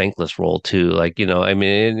kind of a thankless role too. Like, I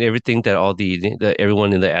mean, everything that all the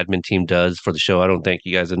everyone in the admin team does for the show, I don't thank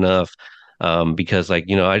you guys enough. Because I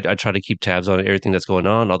try to keep tabs on everything that's going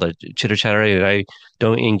on, all the chitter chatter, and I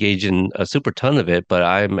don't engage in a super ton of it, but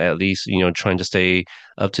I'm at least, trying to stay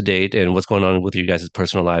up to date and what's going on with you guys'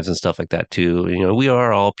 personal lives and stuff like that too. We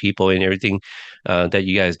are all people, and everything that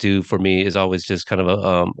you guys do for me is always just kind of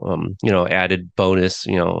a added bonus,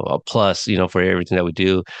 a plus, for everything that we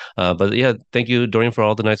do. But yeah, thank you, Dorian, for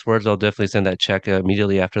all the nice words. I'll definitely send that check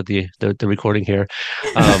immediately after the recording here.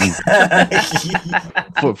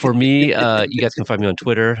 For me, you guys can find me on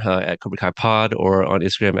Twitter at Cobra Kai Pod, or on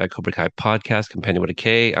Instagram at Cobra Kai Podcast, companion with a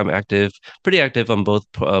K. I'm pretty active on both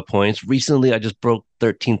points. Recently, I just broke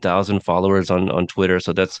 13,000 followers on Twitter,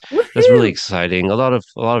 so that's really exciting. A lot of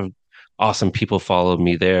awesome people follow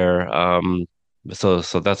me there. So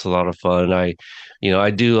that's a lot of fun. I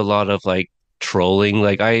do a lot of like trolling.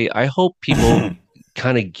 Like I hope people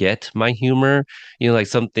kind of get my humor. Like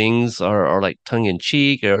some things are like tongue in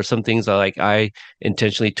cheek, or some things are like I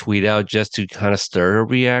intentionally tweet out just to kind of stir a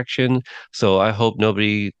reaction. So I hope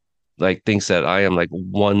nobody like thinks that I am like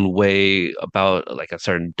one way about like a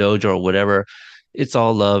certain dojo or whatever. It's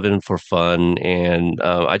all love and for fun, and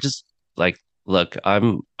I just like, look,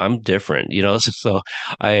 I'm different, so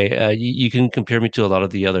you can compare me to a lot of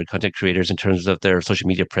the other content creators in terms of their social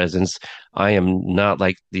media presence. I am not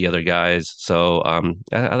like the other guys, so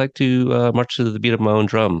I like to march to the beat of my own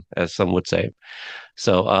drum, as some would say.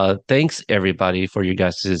 So thanks everybody for you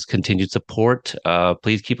guys' continued support.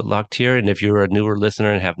 Please keep it locked here, and if you're a newer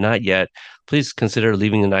listener and have not yet, please consider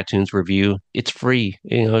leaving an iTunes review. It's free.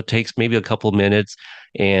 It takes maybe a couple minutes,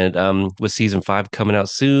 and with season 5 coming out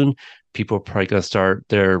soon, people are probably going to start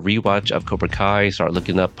their rewatch of Cobra Kai, start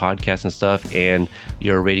looking up podcasts and stuff, and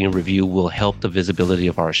your rating and review will help the visibility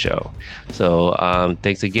of our show. So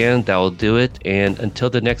thanks again. That will do it. And until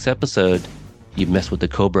the next episode, you mess with the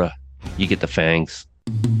Cobra, you get the fangs.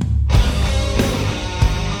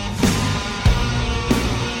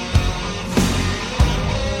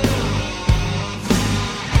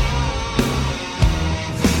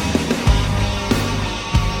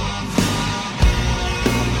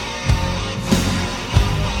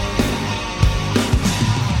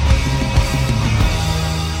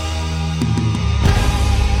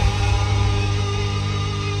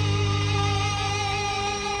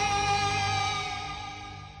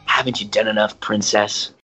 Haven't you done enough,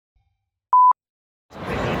 princess?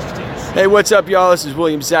 Hey, what's up, y'all? This is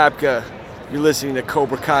William Zabka. You're listening to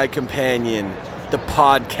Cobra Kai Companion, the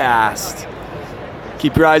podcast.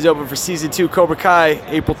 Keep your eyes open for Season 2 Cobra Kai,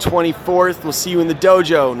 April 24th. We'll see you in the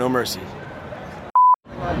dojo. No mercy.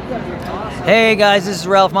 Hey guys, this is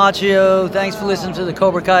Ralph Macchio. Thanks for listening to the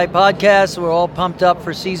Cobra Kai podcast. We're all pumped up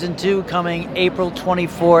for Season 2 coming April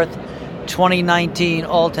 24th, 2019,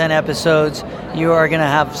 all 10 episodes. You are going to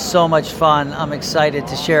have so much fun. I'm excited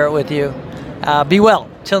to share it with you. Be well.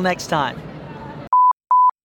 Till next time.